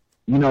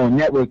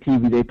network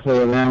TV, they play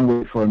around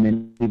with it for a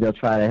minute. They'll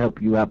try to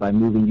help you out by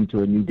moving you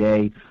to a new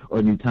day or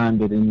a new time.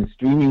 But in the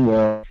streaming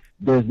world,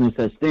 there's no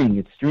such thing.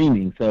 It's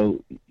streaming.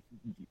 So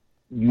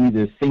you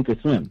either sink or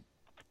swim.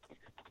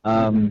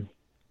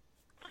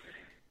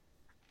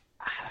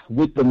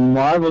 With the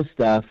Marvel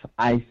stuff,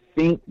 I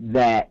think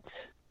that,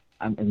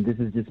 and this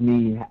is just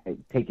me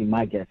taking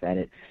my guess at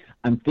it,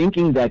 I'm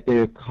thinking that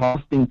they're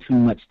costing too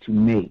much to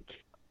make,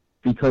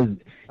 because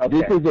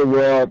this is a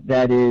world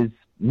that is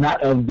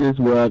not of this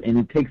world, and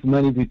it takes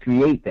money to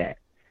create that.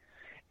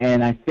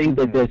 And I think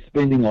that they're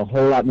spending a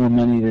whole lot more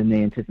money than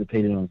they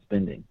anticipated on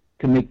spending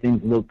to make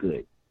things look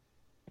good.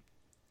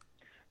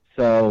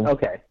 So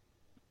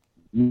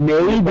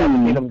Maybe.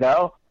 See them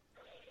go?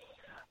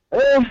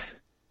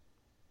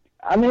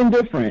 I'm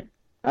indifferent.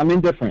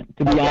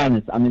 To be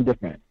honest, I'm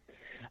indifferent.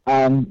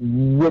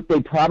 What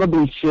they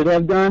probably should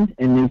have done,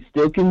 and they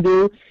still can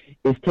do,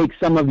 is take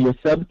some of your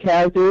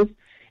sub-characters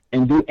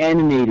and do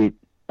animated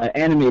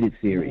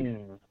series.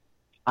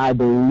 I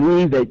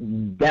believe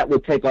that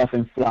would take off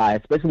and fly,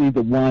 especially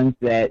the ones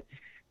that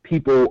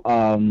people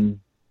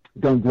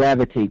don't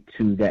gravitate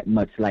to that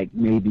much, like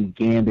maybe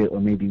Gambit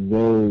or maybe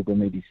Rogue or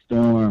maybe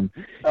Storm.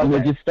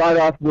 Okay. Just start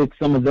off with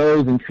some of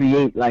those and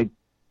create like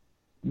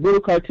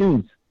little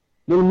cartoons,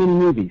 little mini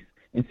movies,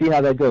 and see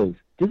how that goes.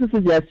 Just a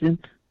suggestion.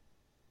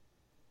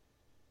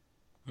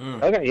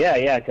 Okay,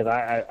 yeah, because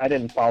I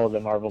didn't follow the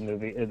Marvel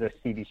the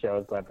TV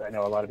shows, but I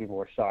know a lot of people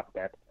were shocked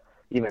that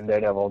even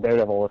Daredevil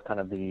was kind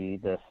of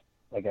the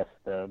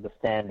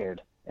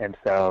standard, and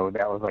so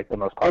that was like the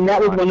most popular. And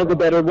that was one of the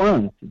better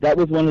ones.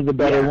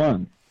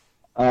 Ones.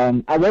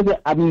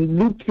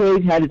 Luke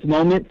Cage had its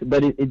moments,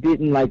 but it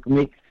didn't like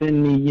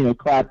send me,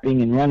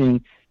 clapping and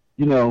running,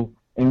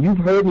 and you've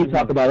heard me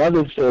talk about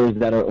other shows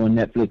that are on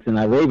Netflix, and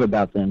I rave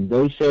about them.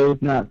 Those shows,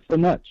 not so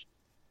much.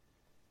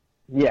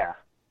 Yeah.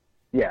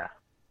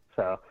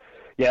 So,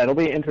 yeah, it'll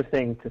be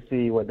interesting to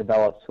see what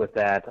develops with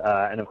that.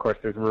 And, of course,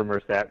 there's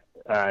rumors that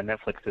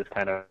Netflix is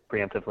kind of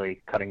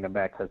preemptively cutting them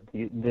back because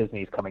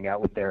Disney's coming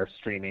out with their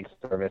streaming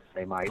service.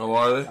 They might just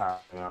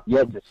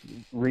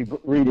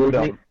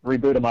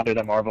reboot them under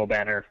the Marvel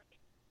banner.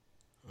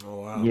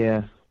 Oh, wow.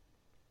 Yeah.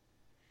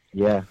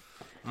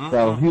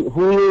 So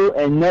Hulu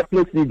and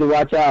Netflix need to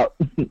watch out.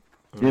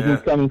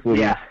 Disney's coming for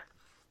you. Yeah.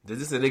 They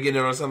just said they're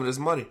getting in on some of this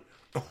money.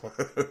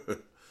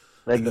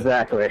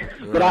 Exactly.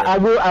 But I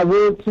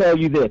will tell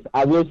you this.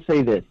 I will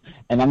say this,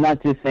 and I'm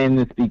not just saying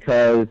this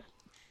because,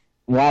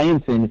 I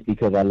am saying this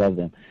because I love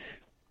them.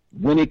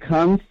 When it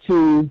comes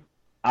to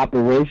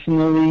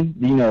operationally,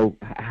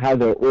 how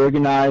they're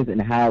organized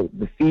and how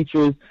the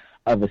features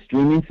of a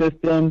streaming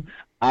system,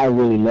 I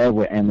really love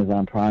what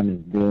Amazon Prime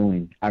is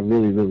doing. I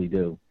really, really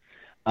do.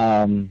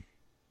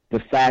 The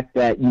fact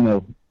that,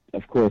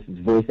 of course, it's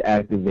voice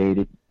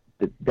activated,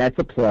 that's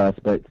a plus,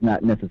 but it's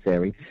not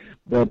necessary.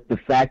 But the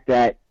fact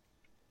that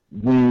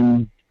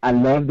when I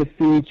love the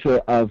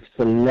feature of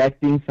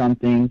selecting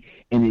something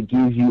and it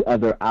gives you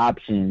other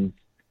options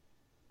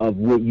of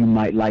what you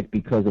might like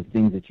because of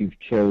things that you've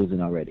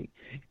chosen already.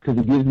 Because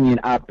it gives me an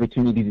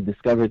opportunity to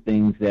discover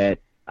things that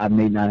I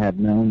may not have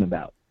known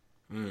about.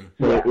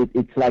 So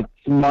it's like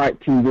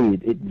smart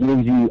TV. It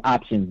gives you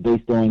options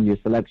based on your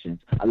selections.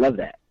 I love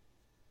that.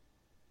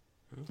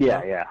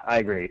 Yeah, I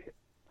agree.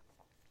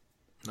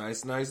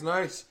 Nice.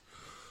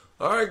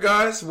 All right,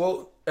 guys.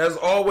 Well, as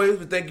always,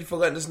 we thank you for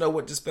letting us know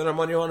what to spend our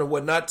money on and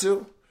what not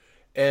to.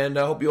 And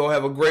I hope you all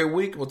have a great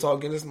week. We'll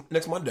talk again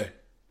next Monday.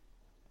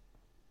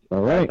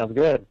 All right. Sounds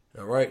good.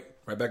 All right.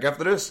 Right back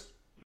after this.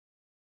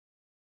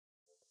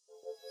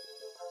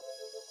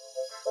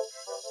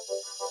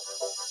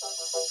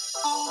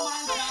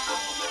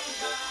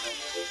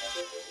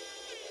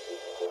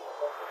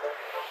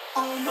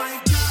 Oh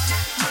my God.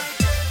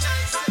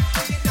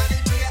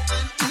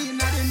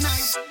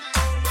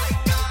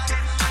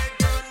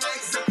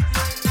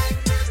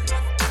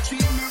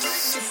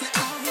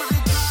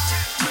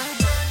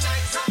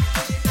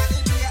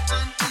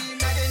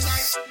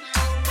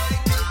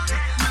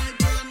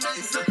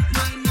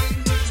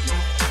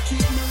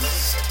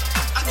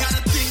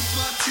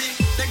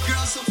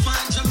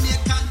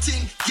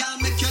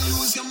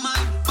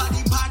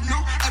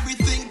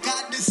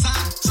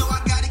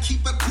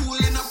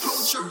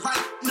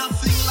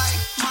 Nothing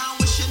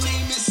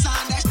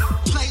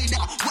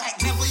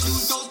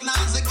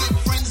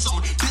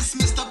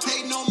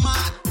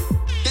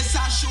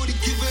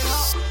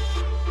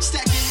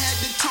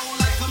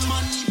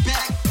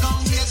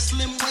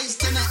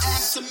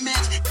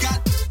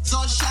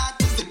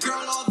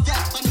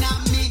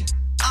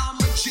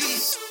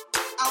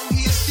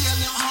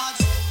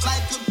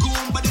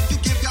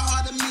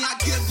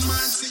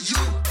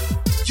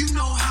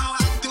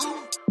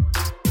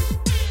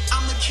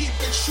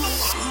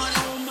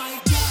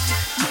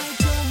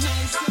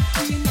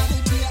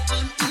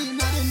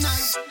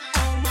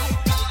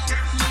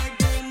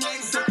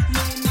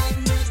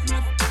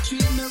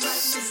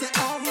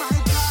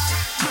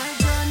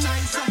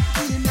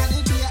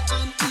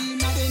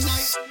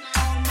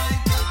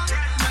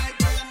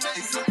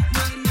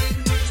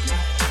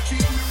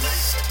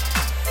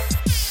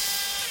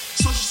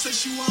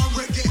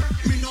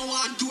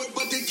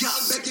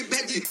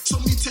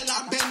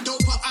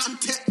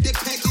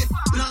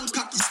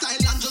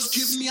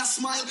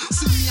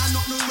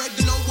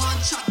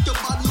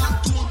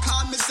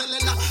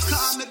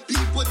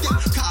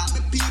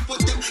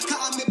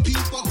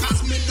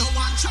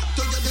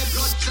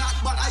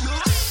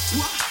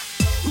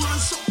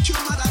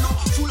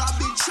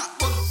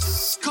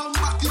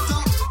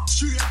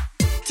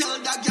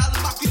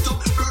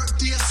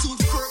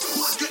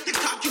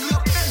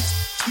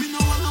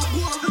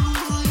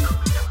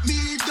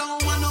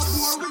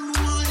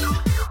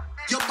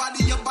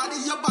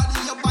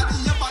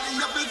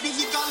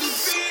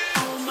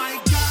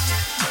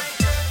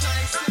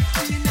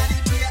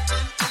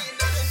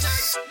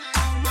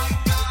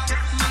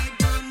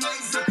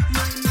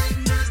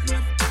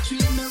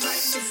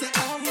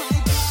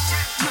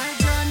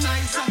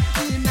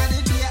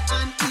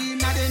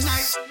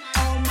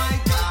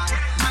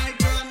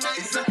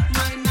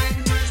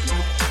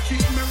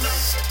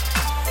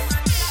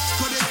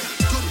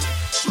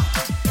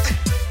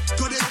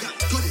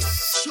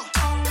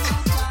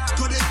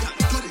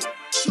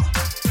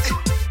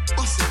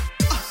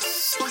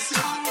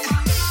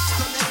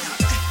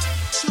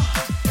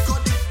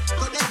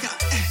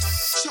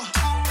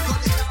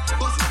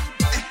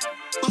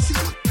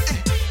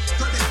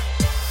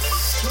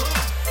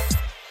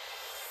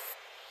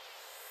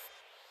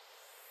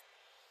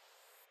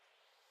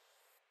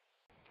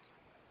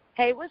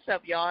Hey, what's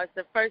up, y'all? It's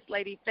the First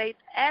Lady, Faith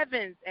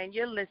Evans, and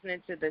you're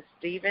listening to the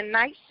Stephen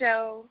Knight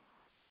Show.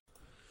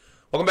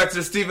 Welcome back to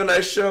the Stephen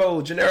Knight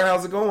Show. Janera,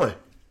 how's it going?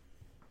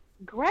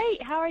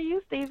 Great. How are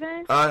you,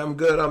 Stephen? I'm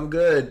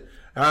good.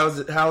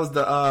 How's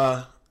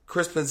the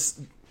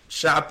Christmas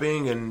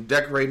shopping and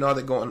decorating, all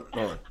that going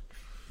on?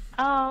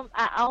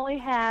 I only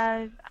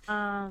have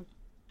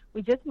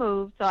we just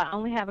moved, so I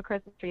only have a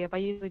Christmas tree up. I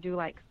usually do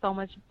like so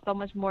much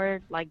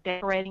more like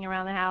decorating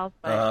around the house,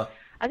 but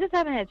I just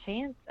haven't had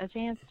a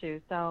chance to.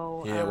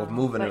 So yeah, we're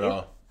moving it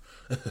all.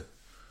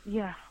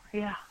 Yeah.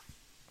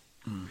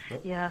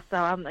 Yeah, so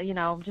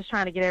I'm just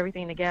trying to get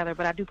everything together,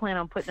 but I do plan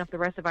on putting up the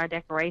rest of our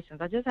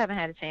decorations. I just haven't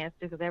had a chance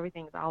to because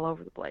everything's all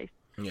over the place.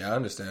 Yeah, I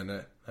understand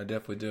that. I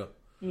definitely do.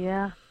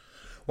 Yeah.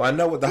 Well, I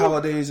know with the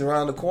holidays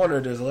around the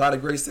corner, there's a lot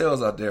of great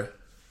sales out there.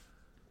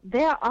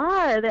 There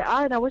are,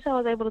 and I wish I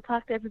was able to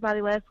talk to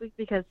everybody last week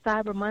because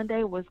Cyber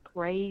Monday was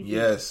crazy.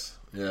 Yes.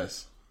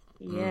 Yes.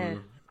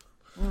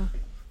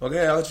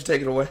 Okay, I'll let you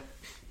take it away.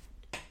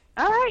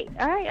 All right,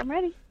 I'm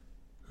ready.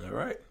 All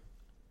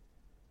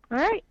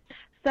right.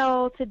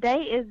 So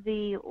today is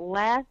the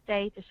last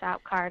day to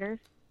shop Carter's.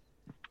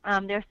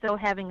 They're still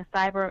having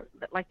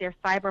their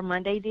Cyber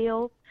Monday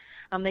deals.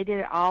 They did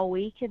it all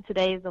week, and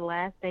today is the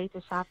last day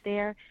to shop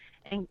there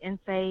and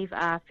save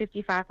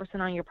 55%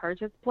 on your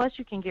purchase. Plus,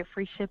 you can get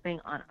free shipping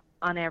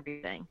on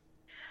everything.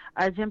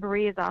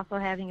 Gymboree is also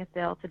having a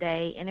sale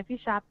today, and if you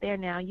shop there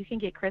now, you can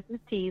get Christmas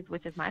teas,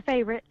 which is my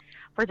favorite,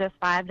 for just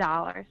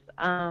 $5.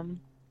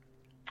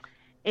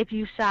 If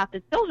you shop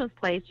at Children's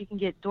Place, you can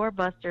get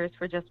doorbusters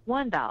for just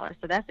 $1,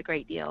 so that's a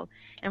great deal.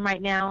 And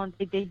right now,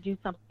 they do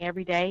something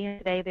every day, and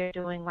today they're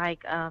doing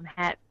like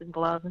hats and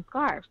gloves and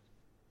scarves.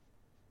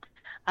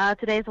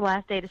 Today's the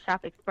last day to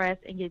shop Express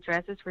and get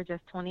dresses for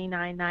just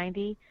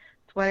 $29.90,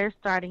 sweaters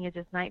starting at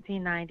just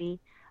 $19.90,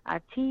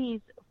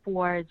 tees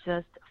for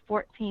just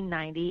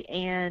 $14.90,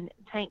 and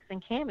tanks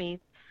and camis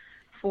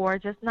for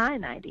just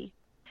 $9.90.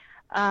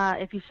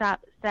 If you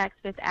shop Saks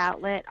Fifth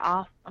Avenue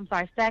off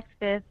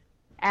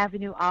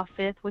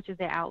 5th, which is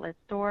their outlet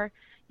store,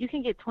 you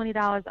can get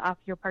 $20 off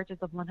your purchase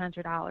of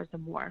 $100 or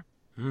more.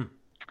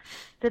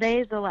 Today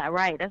is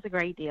right. That's a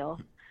great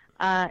deal.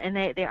 And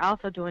they're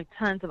also doing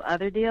tons of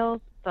other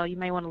deals, so you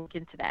may want to look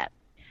into that.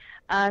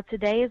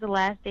 Today is the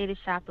last day to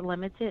shop the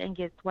Limited and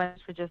get sweaters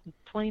for just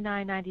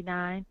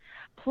 $29.99.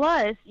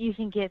 Plus, you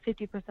can get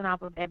 50%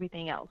 off of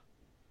everything else.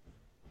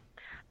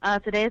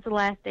 Today is the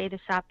last day to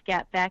shop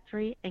Gap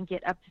Factory and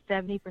get up to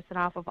 70%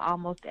 off of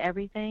almost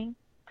everything.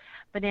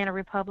 Banana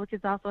Republic is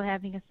also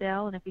having a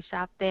sale, and if you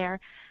shop there,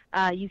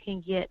 you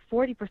can get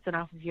 40%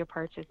 off of your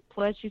purchase.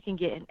 Plus, you can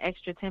get an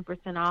extra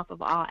 10% off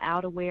of all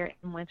outerwear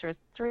and winter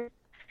accessories.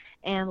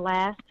 And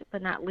last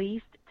but not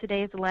least,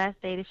 today is the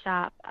last day to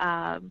shop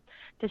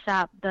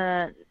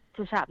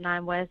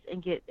Nine West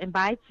and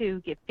buy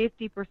two, get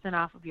 50%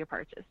 off of your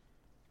purchase.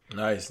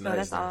 Nice. So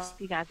that's all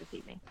you guys this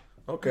evening.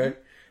 Okay. And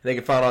they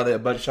can find all that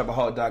at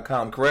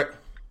budgetshopaholic.com, correct?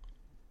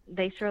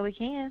 They surely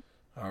can.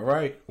 All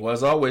right. Well,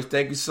 as always,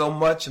 thank you so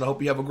much, and I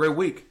hope you have a great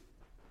week.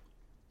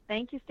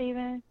 Thank you,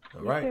 Stephen.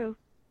 All right. You too.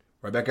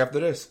 Right back after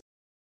this.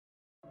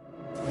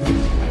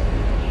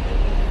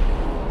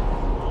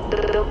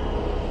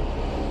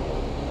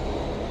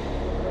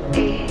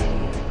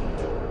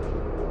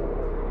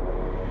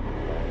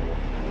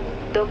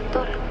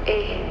 Doctor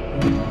E.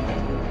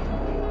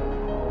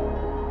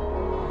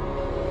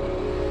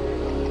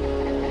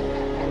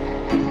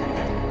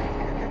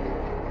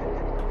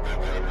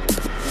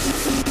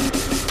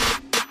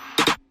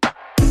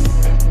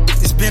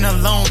 It's been a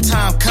long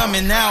time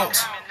coming out.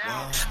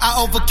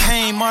 I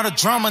overcame all the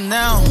drama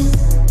now.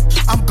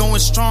 I'm going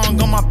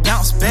strong on my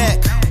bounce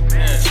back.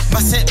 My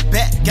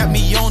setback got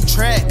me on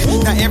track.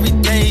 Now every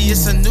day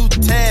it's a new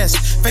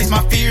task. Face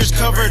my fears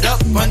covered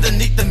up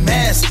underneath the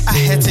mask. I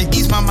had to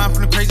ease my mind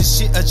from the crazy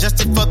shit,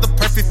 adjusted for the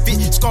perfect fit.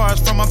 Scars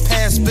from my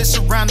past, but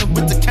surrounded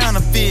with the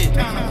counterfeit.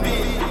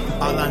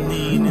 All I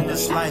need in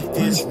this life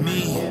is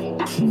me.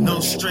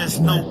 No stress,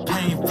 no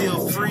pain,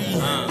 feel free.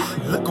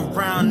 Look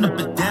around, up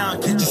and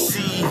down, can't you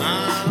see?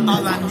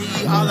 All I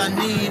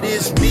need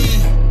is me.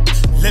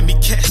 Let me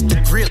catch the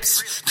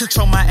grips,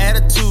 control my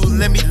attitude,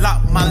 let me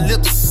lock my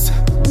lips.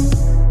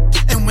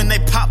 And when they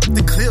pop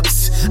the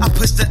clips, I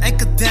push the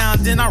anchor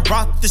down, then I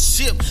rock the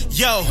ship.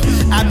 Yo,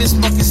 I been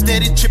smoking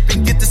steady,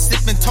 tripping, get the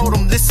sipping. Told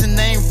them, listen,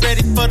 I ain't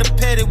ready for the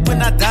petty.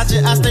 When I dodge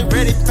it, I stay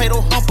ready.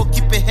 Fatal humble,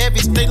 keep it heavy,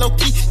 stay low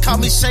key. Call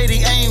me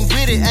shady, I ain't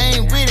with it.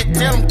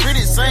 Tell them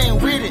critics, I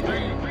ain't with it.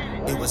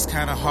 It was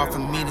kinda hard for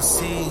me to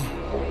see.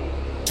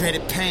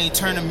 Dreaded pain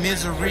turn to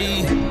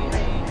misery.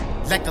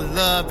 Lack of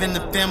love in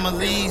the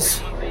families.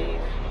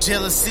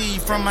 Jealousy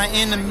from my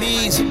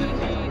enemies.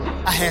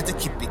 I had to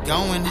keep it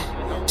going.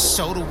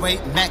 Shoulder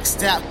weight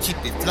maxed out, keep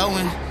it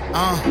flowing.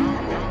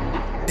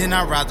 Then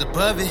I rise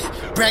above it.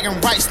 Bragging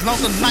rights,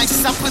 longer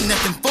nights, I put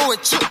nothing for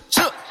it.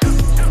 Chook.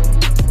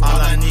 All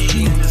I need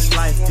in this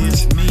life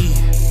is me.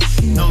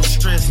 No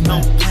stress, no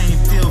pain,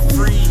 feel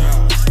free.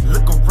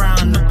 Look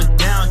around, up and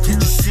down,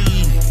 can't you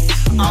see?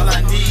 All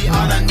I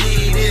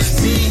need is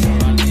me.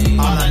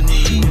 All I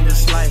need in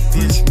this life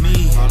is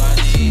me.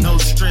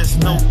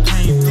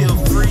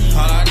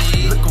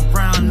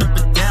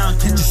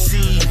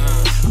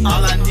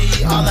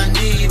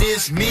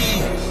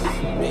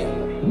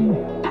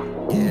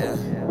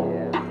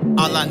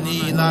 All I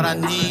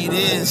need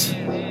is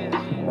ain't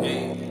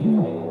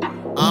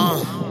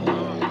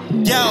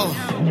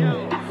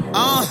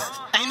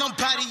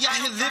nobody out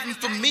here living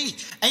for me.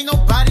 Ain't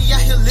nobody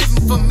out here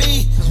living for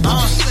me.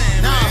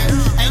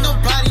 Ain't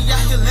nobody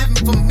out here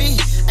living for me.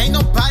 Ain't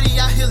nobody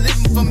out here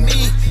living for me.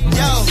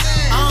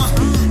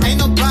 Ain't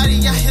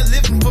nobody out here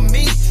living for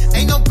me.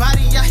 Ain't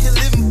nobody out here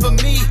living for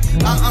me.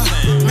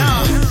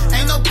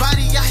 Ain't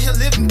nobody out here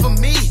living for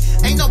me.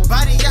 Ain't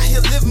nobody out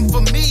here living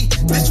for me.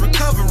 This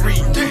recovery.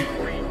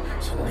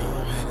 So now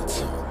I'm headed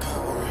to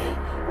recovery.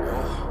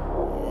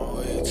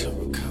 Way to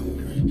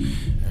recovery.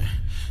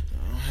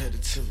 I'm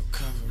headed to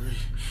recovery.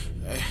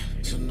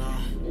 So now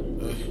I'm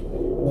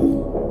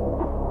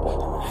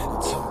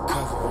headed to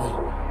recovery.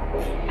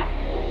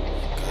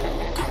 Gotta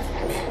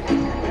recover me.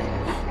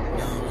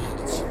 Now I'm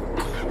headed to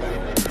recovery.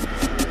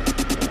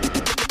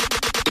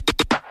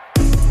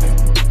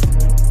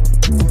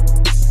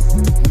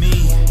 Me.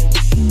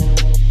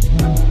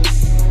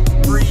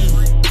 Breathe.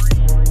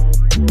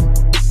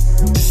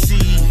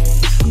 See.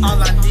 All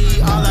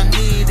I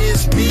need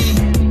is me.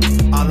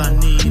 All I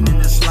need in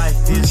this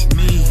life is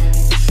me.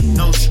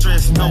 No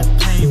stress, no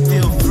pain,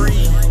 feel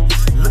free.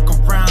 Look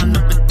around,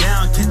 up and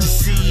down, can't you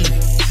see?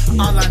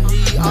 All I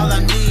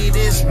need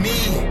is me.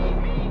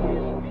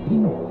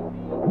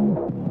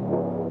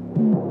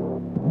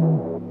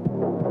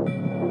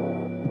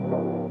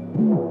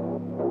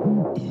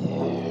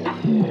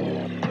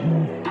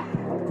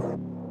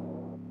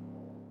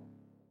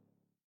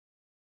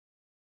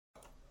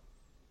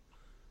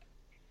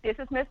 This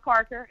is Miss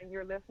Parker, and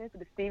you're listening to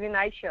the Stevie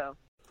Knight Show.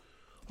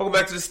 Welcome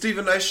back to the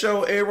Stephen Knight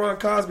Show. Aaron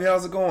Cosby,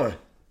 how's it going?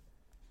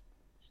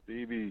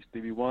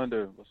 Stevie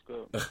Wonder, what's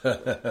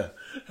up?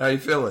 How you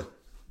feeling?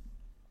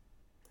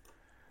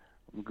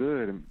 I'm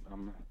good.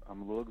 I'm a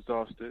little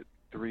exhausted.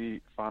 3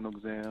 final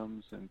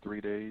exams in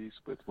 3 days,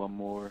 with one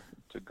more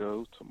to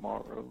go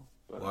tomorrow.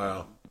 But,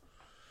 wow.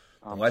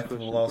 I'm Life of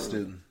a law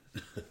student.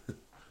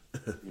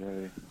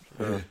 Yay.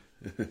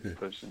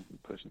 Pushing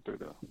through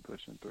though.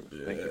 Pushing through.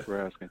 Yeah. Thank you for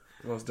asking.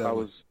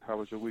 How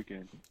was your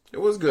weekend? It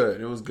was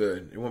good.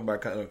 It went by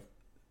kind of.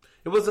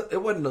 It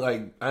wasn't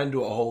like I didn't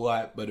do a whole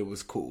lot, but it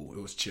was cool. It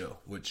was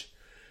chill, which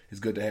is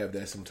good to have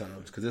that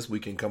sometimes. Because this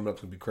weekend coming up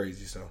is gonna be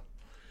crazy, so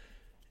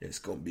it's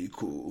gonna be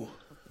cool.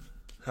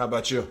 How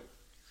about you?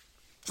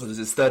 Was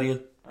it studying?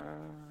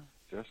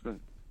 Just been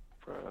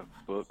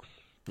books.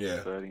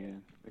 Yeah.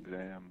 Studying,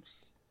 exams.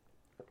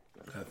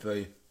 I feel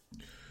you.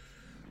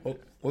 Well,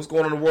 what's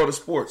going on in the world of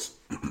sports?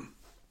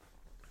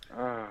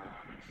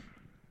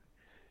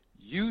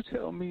 You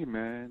tell me,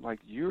 man.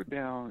 Like, you're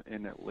down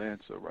in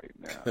Atlanta right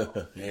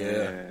now.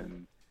 Yeah.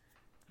 And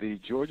the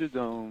Georgia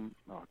Dome,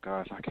 oh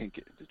gosh, I can't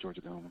get the Georgia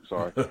Dome, I'm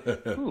sorry.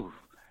 Whew.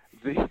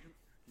 The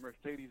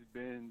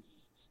Mercedes-Benz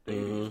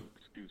Stadium,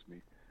 excuse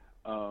me,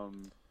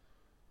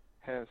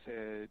 has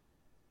had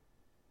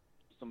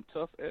some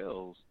tough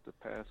L's the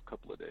past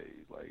couple of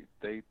days. Like,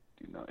 they,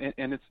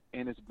 and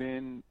it's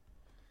been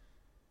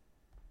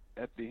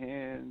at the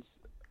hands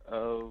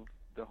of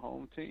the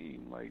home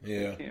team. Like,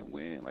 they can't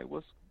win. Like,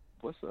 what's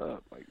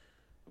up? Like,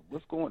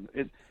 what's going?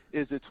 Is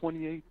it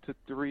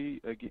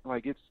 28-3 again?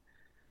 Like,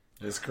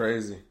 it's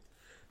crazy.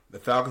 The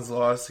Falcons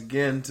lost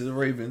again to the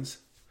Ravens,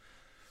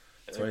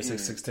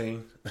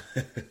 26-16.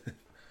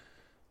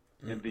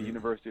 And the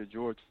University of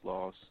Georgia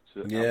lost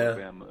to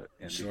Alabama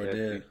in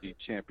the SEC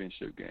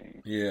championship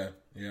game. Yeah.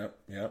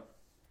 Yep.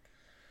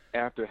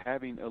 After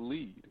having a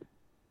lead.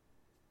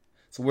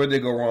 So where'd they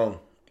go wrong?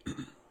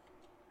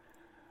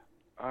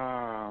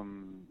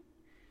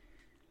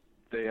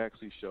 They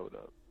actually showed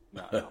up.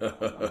 No.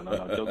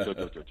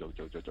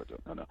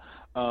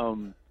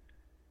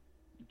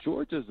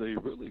 Georgia's a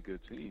really good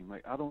team.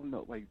 Like, I don't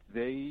know, like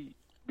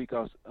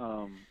because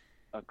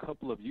a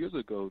couple of years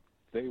ago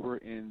they were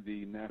in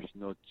the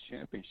national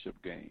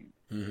championship game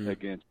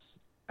against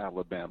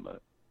Alabama,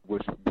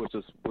 which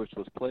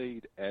was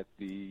played at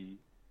the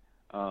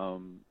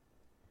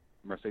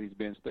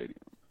Mercedes-Benz Stadium,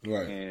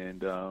 right?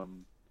 And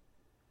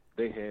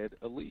they had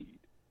a lead,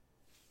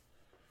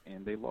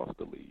 and they lost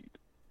the lead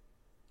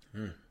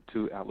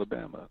to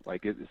Alabama.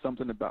 Like, it's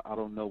something about, I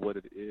don't know what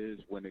it is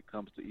when it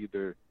comes to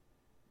either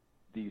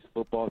these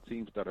football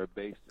teams that are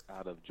based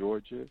out of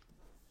Georgia.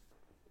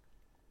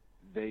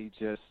 They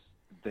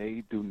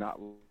do not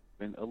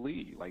win a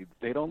lead. Like,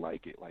 they don't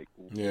like it. Like,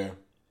 we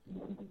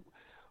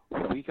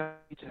got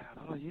each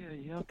other. Oh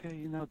yeah,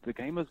 okay. The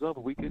game is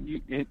over. We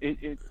can.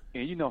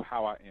 And you know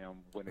how I am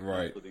when it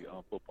comes to the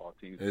football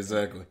teams.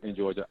 Exactly. In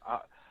Georgia,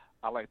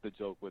 I like to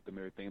joke with them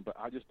and everything, but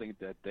I just think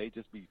that they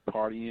just be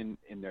partying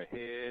in their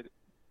head.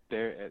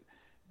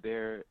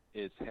 There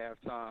is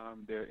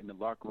halftime. They're in the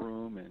locker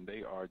room, and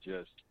they are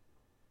just,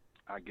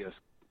 I guess,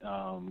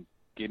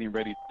 getting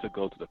ready to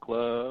go to the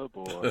club,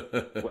 or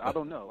well, I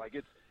don't know. Like,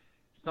 it's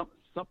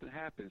something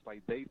happens.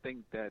 Like, they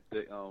think that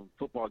the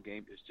football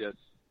game is just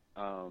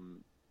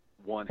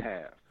one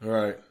half.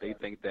 Right. They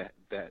think that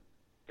the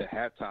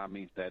halftime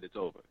means that it's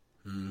over.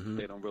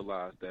 They don't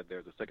realize that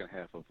there's a second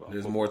half of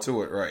there's more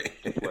to it, right?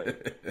 To play.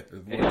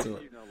 There's more to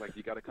it. Like,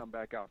 you got to come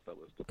back out,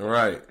 fellas.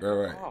 Right.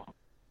 Oh.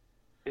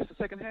 it's the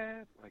second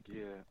half. Like,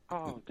 yeah.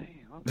 Oh, damn.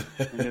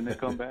 Okay. And then they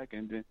come back,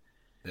 and then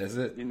that's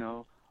it. You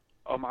know,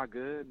 oh my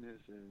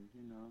goodness, and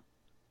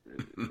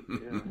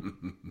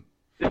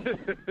yeah.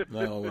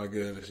 Oh my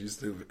goodness, you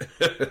stupid.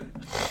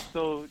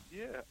 So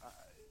yeah.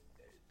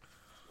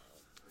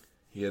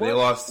 Yeah, they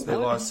lost. They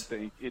lost. What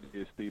do you think it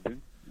is,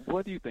 Stephen?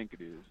 What do you think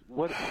it is?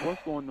 What's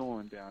going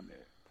on down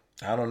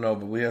there? I don't know,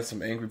 but we have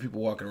some angry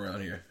people walking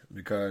around here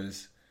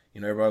because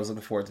everybody was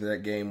looking forward to that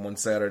game one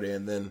Saturday,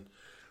 and then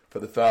for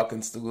the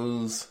Falcons to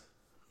lose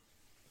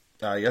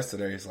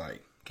yesterday, it's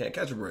like can't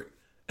catch a break.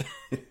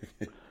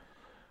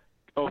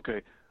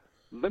 Okay,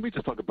 let me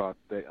just talk about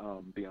that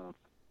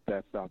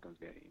Falcons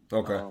game.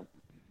 Okay.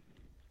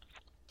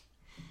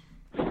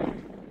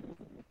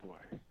 Boy,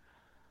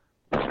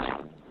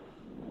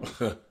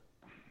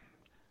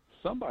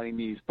 somebody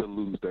needs to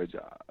lose their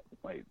job.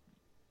 Like,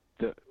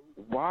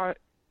 why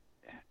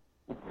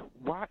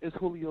is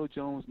Julio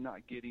Jones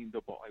not getting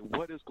the ball? Like,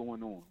 what is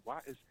going on?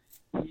 Why is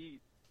he's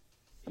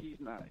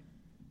not?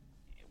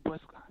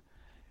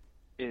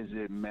 Is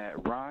it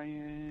Matt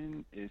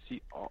Ryan? Is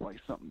he like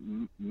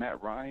something?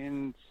 Matt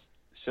Ryan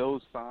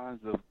shows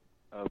signs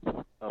of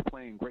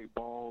playing great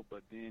ball,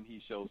 but then he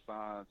shows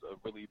signs of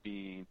really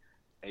being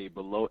a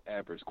below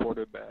average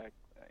quarterback.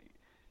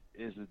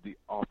 Is it the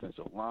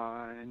offensive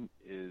line?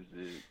 Is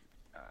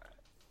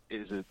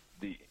it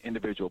the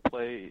individual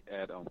play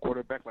at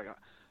quarterback? Like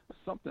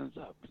something's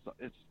up.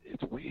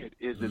 It's weird.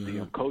 Is it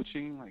the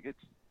coaching? Like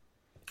it's.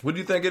 What do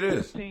you think it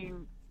is?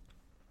 Team.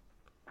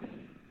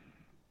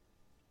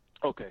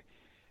 Okay,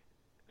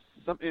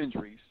 some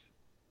injuries.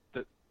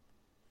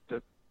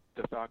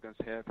 The Falcons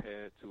have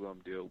had to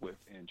deal with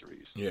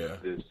injuries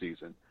this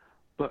season,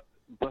 but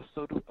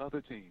so do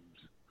other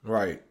teams.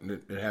 Right,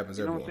 it happens.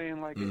 You know everywhere. what I'm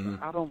saying? Like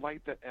I don't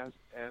like that as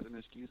an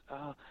excuse.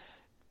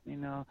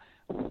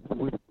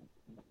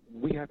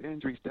 We have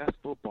injuries. That's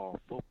football.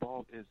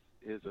 Football is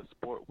a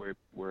sport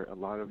where a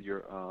lot of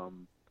your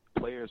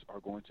players are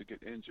going to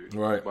get injured.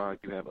 Right. While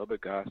you have other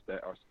guys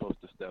that are supposed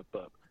to step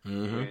up.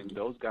 When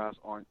those guys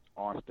aren't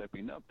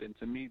stepping up, then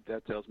to me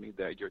that tells me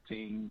that your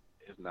team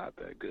is not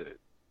that good.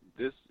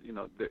 This,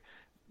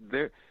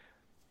 they're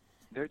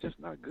just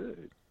not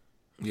good.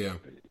 Yeah.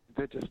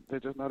 They're just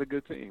not a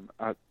good team.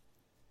 I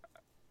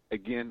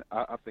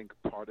think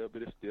part of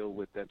it is still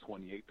with that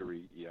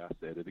 28-3. Yeah, I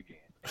said it again.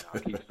 And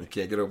I'll keep saying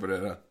Can't get over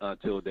that, huh?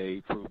 Until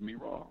they prove me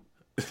wrong.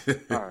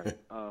 All right.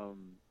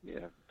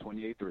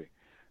 28-3.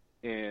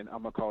 And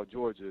I'm going to call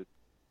Georgia,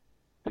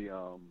 the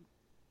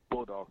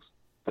Bulldogs,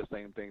 the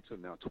same thing too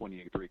now,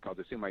 28-3, because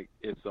it seems like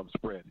it's some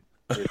spread.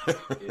 It's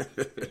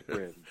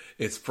spread.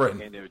 It's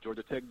spreading. And if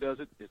Georgia Tech does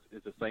it,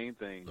 it's the same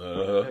thing. Uh-huh.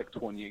 Georgia Tech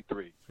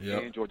 28-3.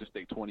 Yep. And Georgia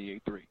State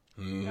 28-3.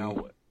 Now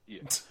what?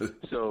 Yeah.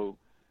 So.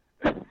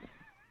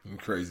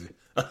 Crazy.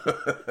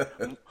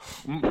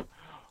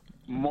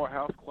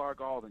 Morehouse,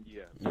 Clark, Alden,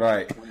 yeah.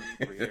 Right.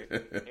 23.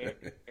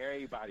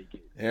 Everybody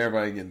getting it.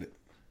 Everybody getting it.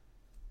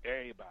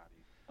 Everybody.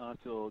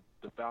 Until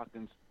the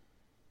Falcons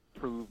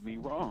prove me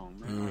wrong,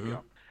 man.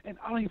 Like, and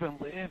I don't even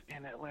live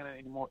in Atlanta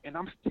anymore, and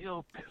I'm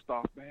still pissed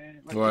off, man.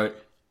 Like, right.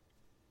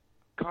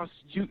 Because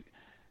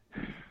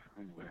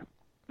anyway.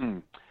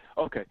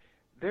 Okay.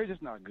 They're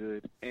just not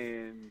good,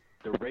 and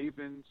the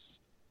Ravens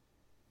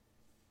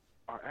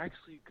are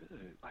actually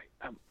good. Like,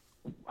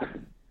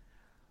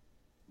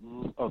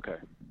 okay.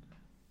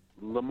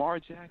 Lamar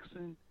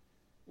Jackson,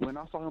 when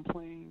I saw him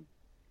playing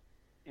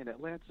in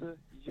Atlanta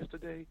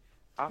yesterday,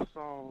 I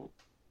saw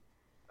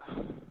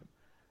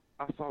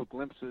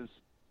glimpses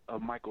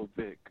of Michael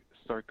Vick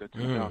circa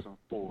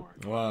 2004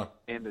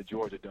 in the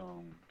Georgia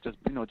Dome. Just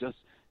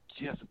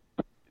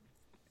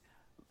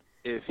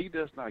if he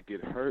does not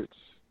get hurt,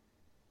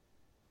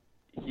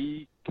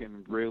 he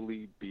can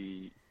really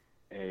be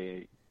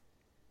an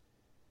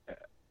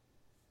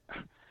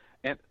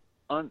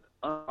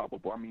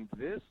unstoppable. I mean,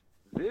 this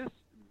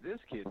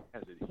kid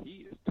has it.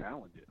 He is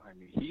talented. I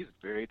mean, he's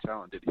very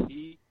talented.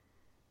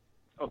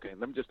 Okay,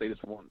 let me just say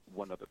this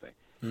one other thing.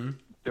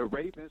 The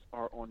Ravens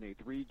are on a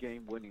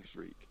 3-game winning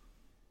streak.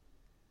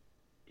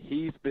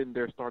 He's been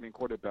their starting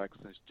quarterback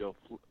since Joe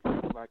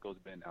Flacco's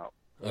been out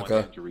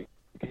on injury.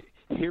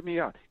 Hear me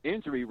out.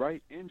 Injury,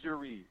 right?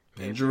 Injury.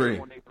 And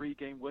they're on a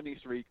 3-game winning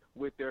streak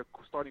with their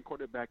starting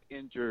quarterback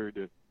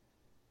injured.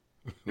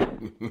 So,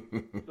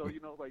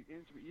 like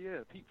injury.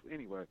 Yeah, people.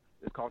 Anyway,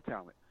 it's called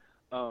talent.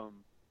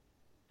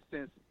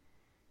 Since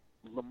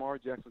Lamar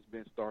Jackson's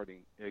been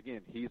starting,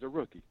 again, he's a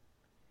rookie.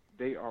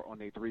 They are on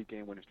a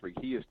 3-game winning streak.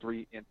 He is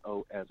 3-0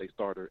 as a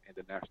starter in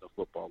the National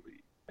Football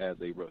League as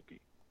a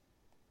rookie.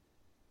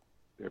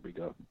 There we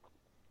go.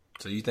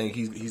 So you think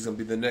he's going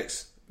to be the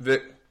next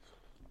Vic?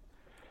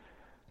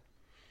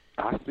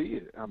 I see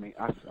it. I mean,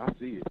 I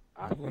see it.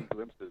 I see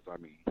glimpses. I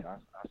mean, I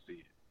see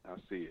it. I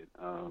see it.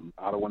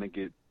 I don't want to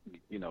get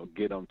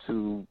them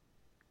too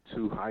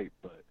hyped,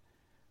 but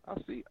I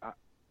see. I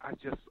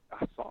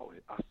saw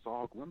it. I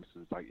saw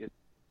glimpses. Like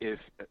if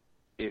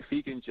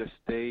he can just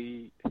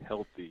stay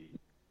healthy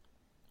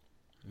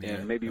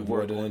and maybe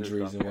avoid work on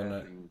injuries his and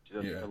whatnot.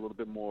 just a little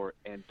bit more,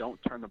 and don't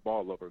turn the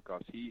ball over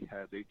because he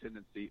has a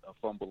tendency of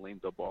fumbling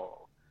the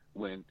ball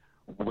when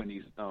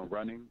he's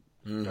running.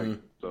 Mm-hmm.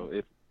 So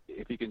if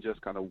he can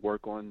just kind of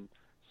work on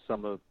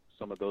some of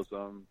those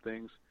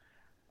things,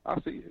 I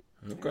see it.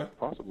 Okay.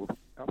 Possible.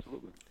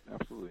 Absolutely.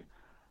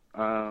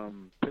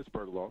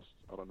 Pittsburgh lost.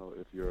 I don't know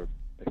if you're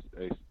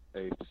a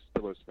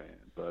Steelers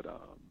fan, but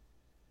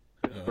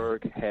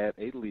Pittsburgh had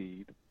a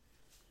lead,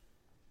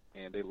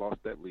 and they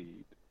lost that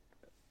lead.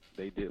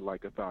 They did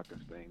like a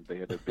Falcons thing. They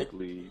had a big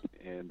lead,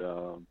 and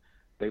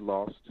they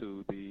lost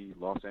to the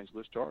Los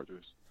Angeles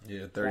Chargers.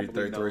 Yeah,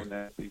 30-33. Known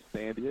as the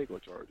San Diego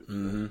Chargers.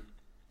 Mm-hmm.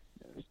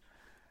 Yes.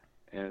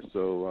 And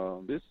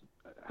so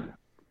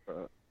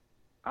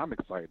I'm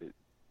excited.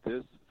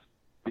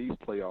 These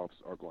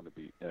playoffs are going to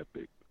be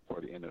epic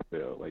for the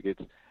NFL. Like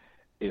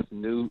it's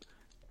new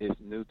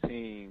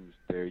teams.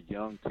 They're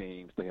young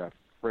teams. They have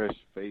fresh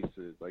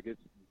faces. Like this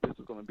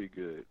is going to be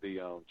good.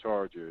 The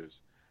Chargers,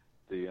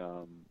 the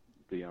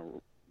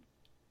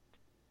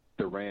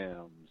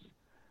Rams.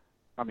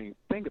 I mean,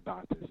 think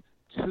about this.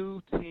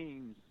 Two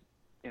teams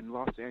in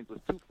Los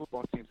Angeles, two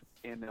football teams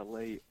in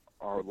LA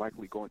are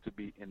likely going to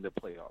be in the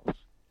playoffs.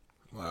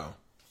 Wow.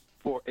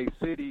 For a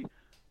city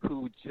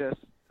who 2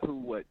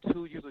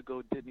 years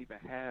ago didn't even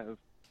have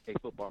a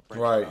football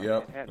franchise. Right,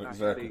 yep, It had not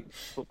exactly. had a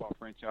football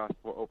franchise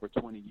for over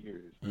 20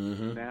 years.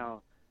 Mm-hmm.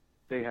 Now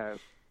they have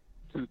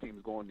two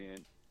teams going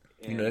in.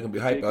 You know, they can be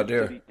hype out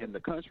there. City in the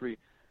country,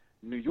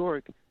 New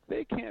York,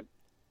 they can't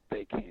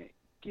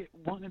get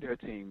one of their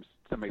teams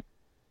to make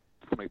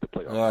the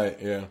playoffs. Right,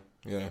 yeah.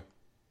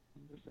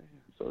 I'm just saying.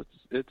 So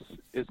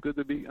it's good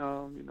to be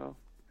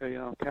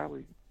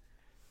Cali.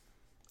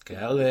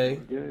 Cali.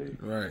 Yay.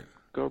 Right.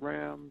 Go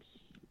Rams.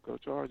 Go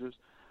Chargers.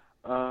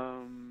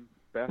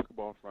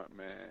 Basketball front,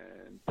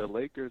 man. The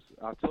Lakers,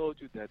 I told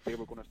you that they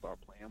were going to start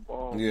playing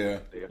ball. Yeah.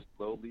 They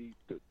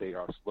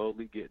are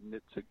slowly getting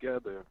it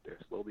together. They're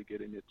slowly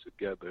getting it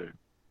together.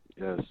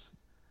 Yes.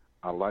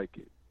 I like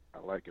it. I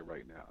like it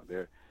right now.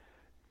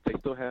 They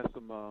still have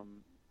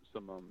some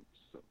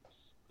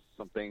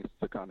things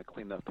to kind of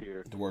clean up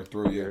here. To work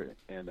through, here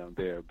and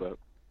there, but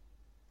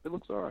it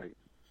looks all right.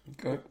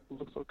 Okay. It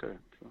looks okay.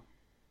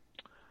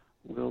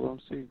 So we'll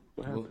see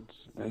what happens.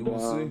 We'll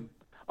see.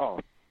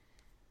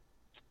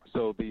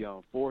 So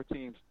the 4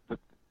 teams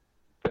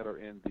that are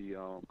in the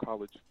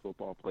college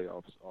football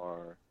playoffs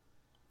are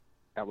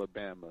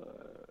Alabama,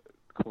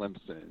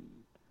 Clemson,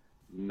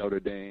 Notre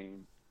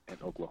Dame, and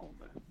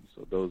Oklahoma.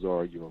 So those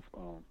are your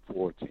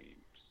 4 teams.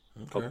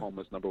 Okay.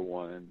 Oklahoma's number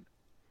 1,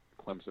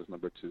 Clemson's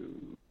number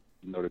 2,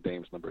 Notre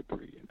Dame's number 3,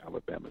 and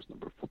Alabama's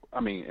number 4.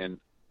 And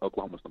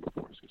Oklahoma's number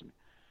 4. Excuse me.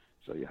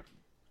 So yeah.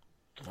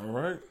 All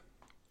right.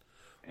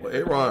 Well,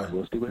 Aaron,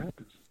 we'll see what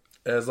happens.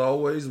 As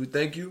always, we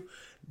thank you.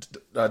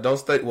 Don't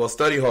study. Well,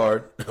 study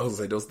hard. I was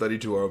gonna say don't study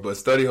too hard, but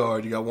study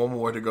hard. You got one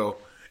more to go.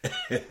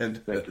 And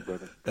thank you,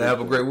 brother. And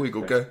have a great week.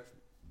 Okay.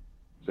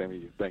 Same to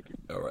you. Thank you.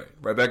 All right.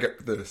 Right back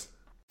after this.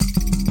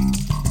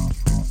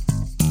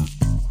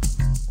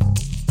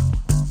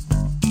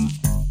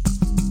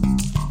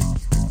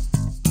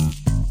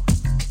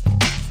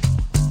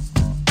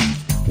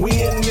 We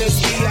in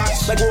this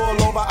biatch, like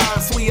all over our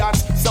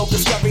sweethearts.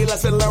 Self-discovery,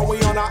 lesson learned, we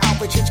on our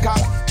Alfred Hitchcock.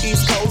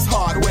 East Coast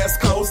hard,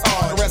 West Coast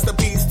hard. Rest in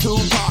peace,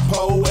 Tupac,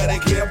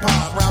 poetic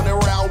hip-hop. Round and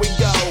round we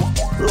go.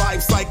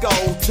 Life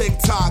cycle,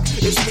 tick-tock,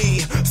 it's me.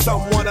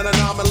 Somewhat an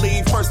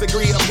anomaly, first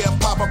degree of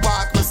hip-hop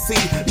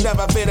hypocrisy.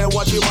 Never fit in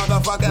what you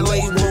motherfucking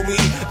label me.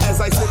 As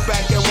I sit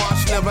back and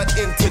watch, never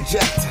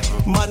interject.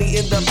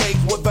 Money in the bank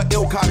with the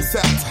ill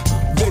concept.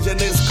 Vision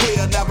is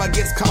clear, never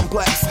gets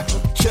complex.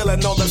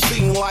 Chillin' on the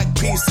scene like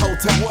Peace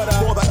Hotel.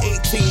 For the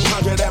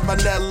 1800 and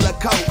vanilla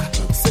Coke.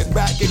 Sit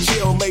back and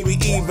chill, maybe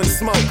even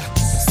smoke.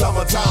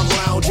 Summertime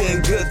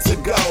lounging, good to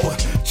go.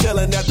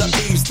 Chillin' at the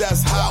beach,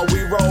 that's how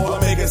we roll.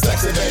 I make it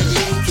sexy, baby.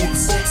 Make it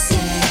sexy.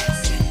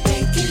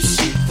 Make it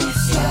super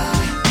fly.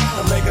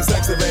 I make it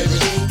sexy, baby.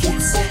 Make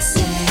it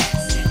sexy.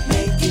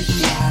 Make it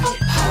fly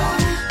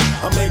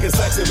high. I make it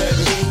sexy,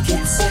 baby. Make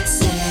it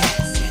sexy.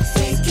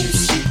 Make it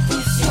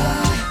super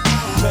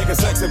fly. Make it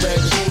sexy,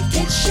 baby.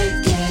 Make it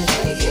shake it.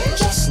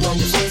 Just like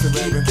sexy,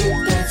 baby.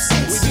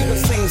 We be the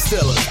scene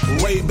stillers,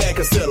 way back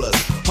Castillers.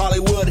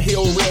 Hollywood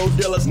Hill, real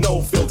dealers,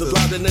 no filters.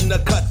 Lounging in the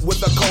cut with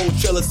the cold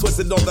chillers.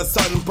 Twisted on the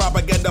sun,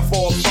 propaganda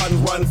for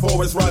fun. Run,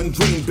 forest, run,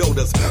 dream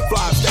builders.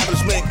 Fly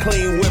establishment,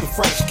 clean with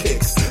fresh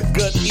kicks.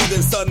 Good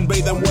eating,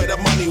 sunbathing, where the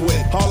money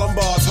went. Harlem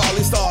bars,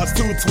 Harley stars,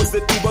 2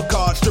 twisted Uber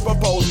cars. Stripper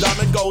poles,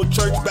 diamond gold,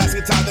 church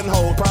basket, tithe and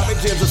hold. Private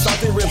gyms,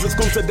 assaulting ribs,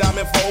 exclusive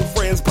diamond fold.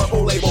 Friends,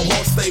 purple label,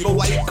 more stable.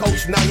 Life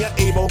coach, now you're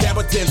able.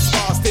 Cabotins,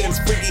 spa stins,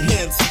 freaky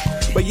hints.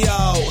 But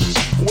yo,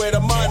 where the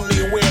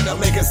money, where to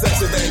make it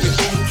sexy, baby.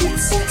 Make it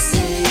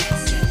sexy,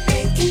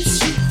 make it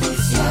super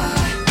fly.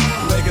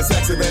 Make it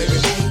sexy, baby.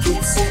 Make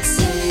it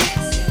sexy,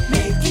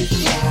 make it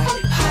fly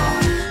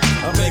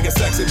high. I make it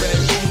sexy,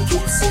 baby.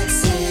 Make it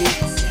sexy,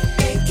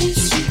 make it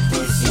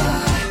super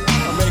fly.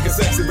 I make it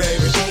sexy,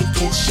 baby. Make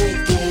it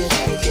shake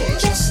it,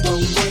 just don't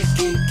break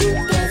it,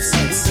 get that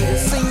sexy.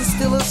 Scene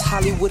stillers,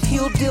 Hollywood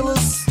hill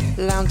dealers.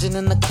 Lounging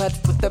in the cut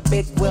with the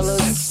big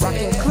willows.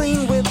 Rocking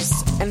clean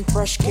whips and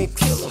fresh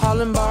kicks.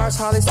 Hauling bars,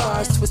 Harley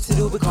stars, twisted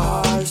Uber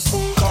cars.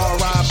 Car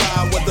ride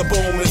by with the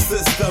booming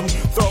system.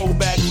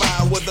 Throwback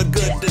vibe with a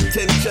good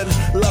intention.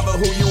 Lover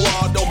who you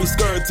are, don't be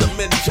scared to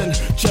mention.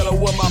 Chillin'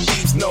 with my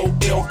beats, no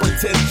ill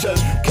pretension.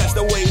 Catch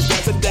the waves,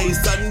 that's a day.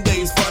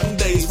 Sundays, fun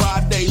days,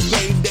 Fridays,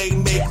 payday,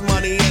 make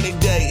money any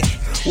day.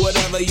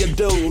 Whatever you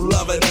do,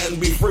 love it and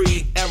be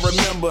free. And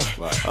remember,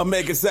 I'm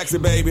making sexy,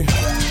 baby.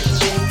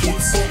 Make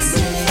it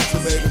sexy,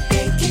 baby.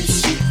 Make it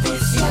super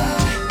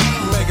fly.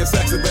 Make it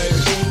sexy, baby.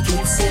 Make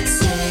it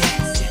sexy.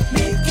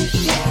 Make it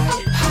fly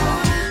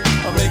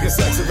high. I'm making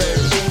sexy, baby.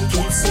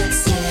 Make it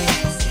sexy.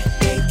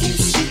 Make it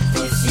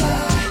super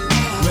fly.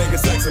 Make it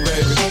sexy,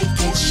 baby.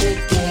 Make it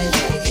shake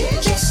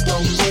it. Just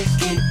don't break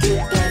it.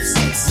 Get that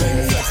sexy.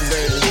 Make it sexy,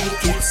 baby.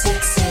 Make it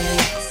sexy.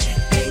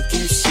 Make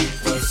it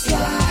super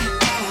fly.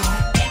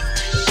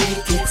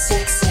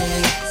 Sexy,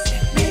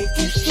 make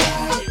it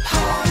fly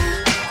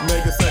high.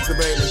 Make it sexy,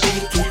 baby.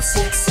 Make it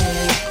sexy,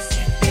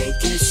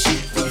 make it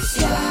super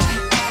fly.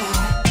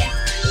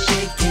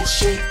 Make it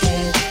shake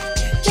it,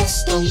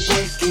 just don't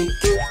break it.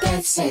 Get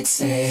that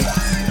sexy.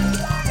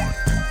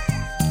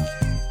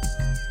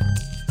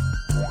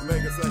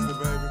 Make it sexy,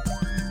 baby.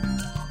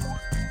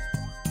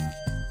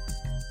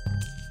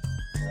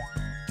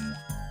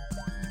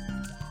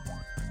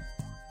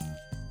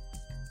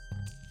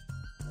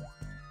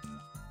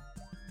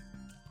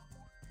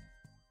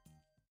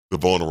 The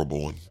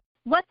vulnerable one.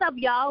 What's up,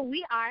 y'all?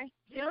 We are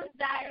June's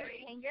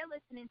Diary, and you're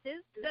listening to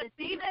The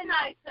Stephen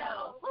Knight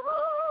Show.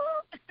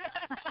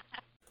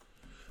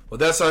 Well,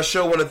 that's our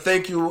show. I want to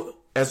thank you,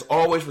 as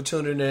always, for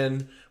tuning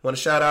in. I want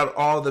to shout out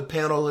all the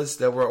panelists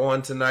that were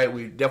on tonight.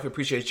 We definitely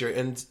appreciate your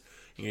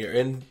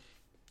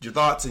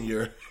thoughts and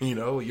your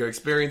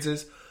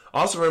experiences.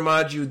 Also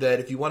remind you that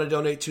if you want to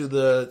donate to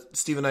the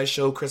Stephen Knight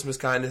Show Christmas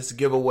Kindness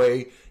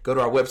giveaway, go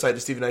to our website,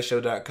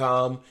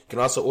 thestephenknightshow.com. You can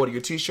also order your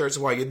t-shirts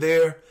while you're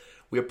there.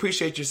 We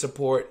appreciate your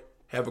support.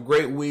 Have a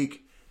great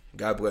week.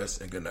 God bless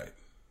and good night.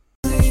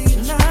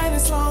 Tonight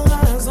it's all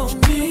eyes on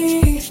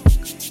me.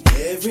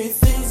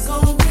 Everything's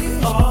gonna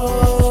be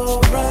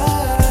alright.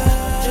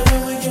 And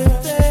when we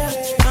get there,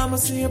 I'ma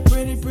see a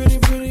pretty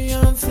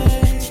young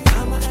thing.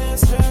 I'ma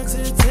ask her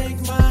to take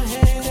my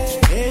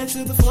hand. Head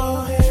to the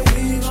floor,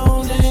 we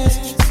gon'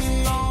 dance.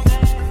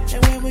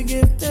 And when we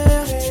get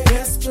there,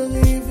 best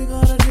believe we're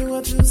gonna do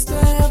a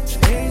two-step.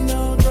 Ain't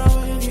no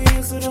drama in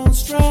here, so don't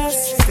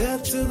stress.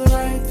 Step to the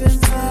right, then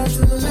side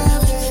to the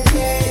left.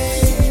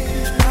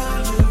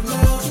 I'm in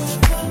love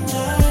with the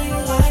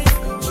nightlife.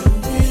 When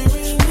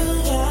we're in the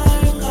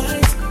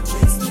limelight,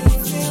 makes me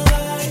feel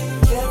like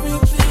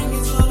everything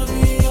is gonna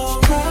be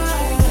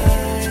alright.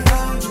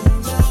 I'm in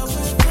love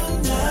with the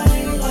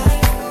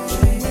nightlife.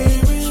 When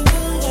we're in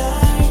the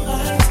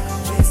limelight,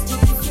 makes me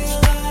feel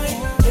like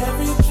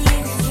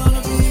everything is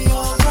gonna be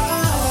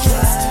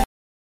alright.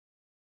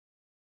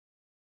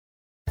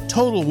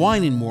 Total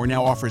Wine & More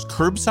now offers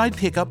curbside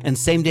pickup and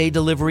same-day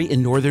delivery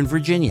in Northern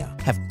Virginia.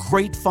 Have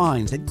great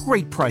finds at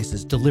great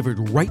prices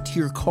delivered right to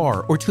your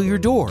car or to your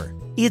door.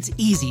 It's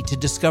easy to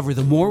discover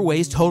the more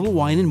ways Total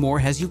Wine & More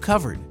has you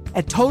covered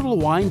at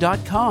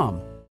TotalWine.com.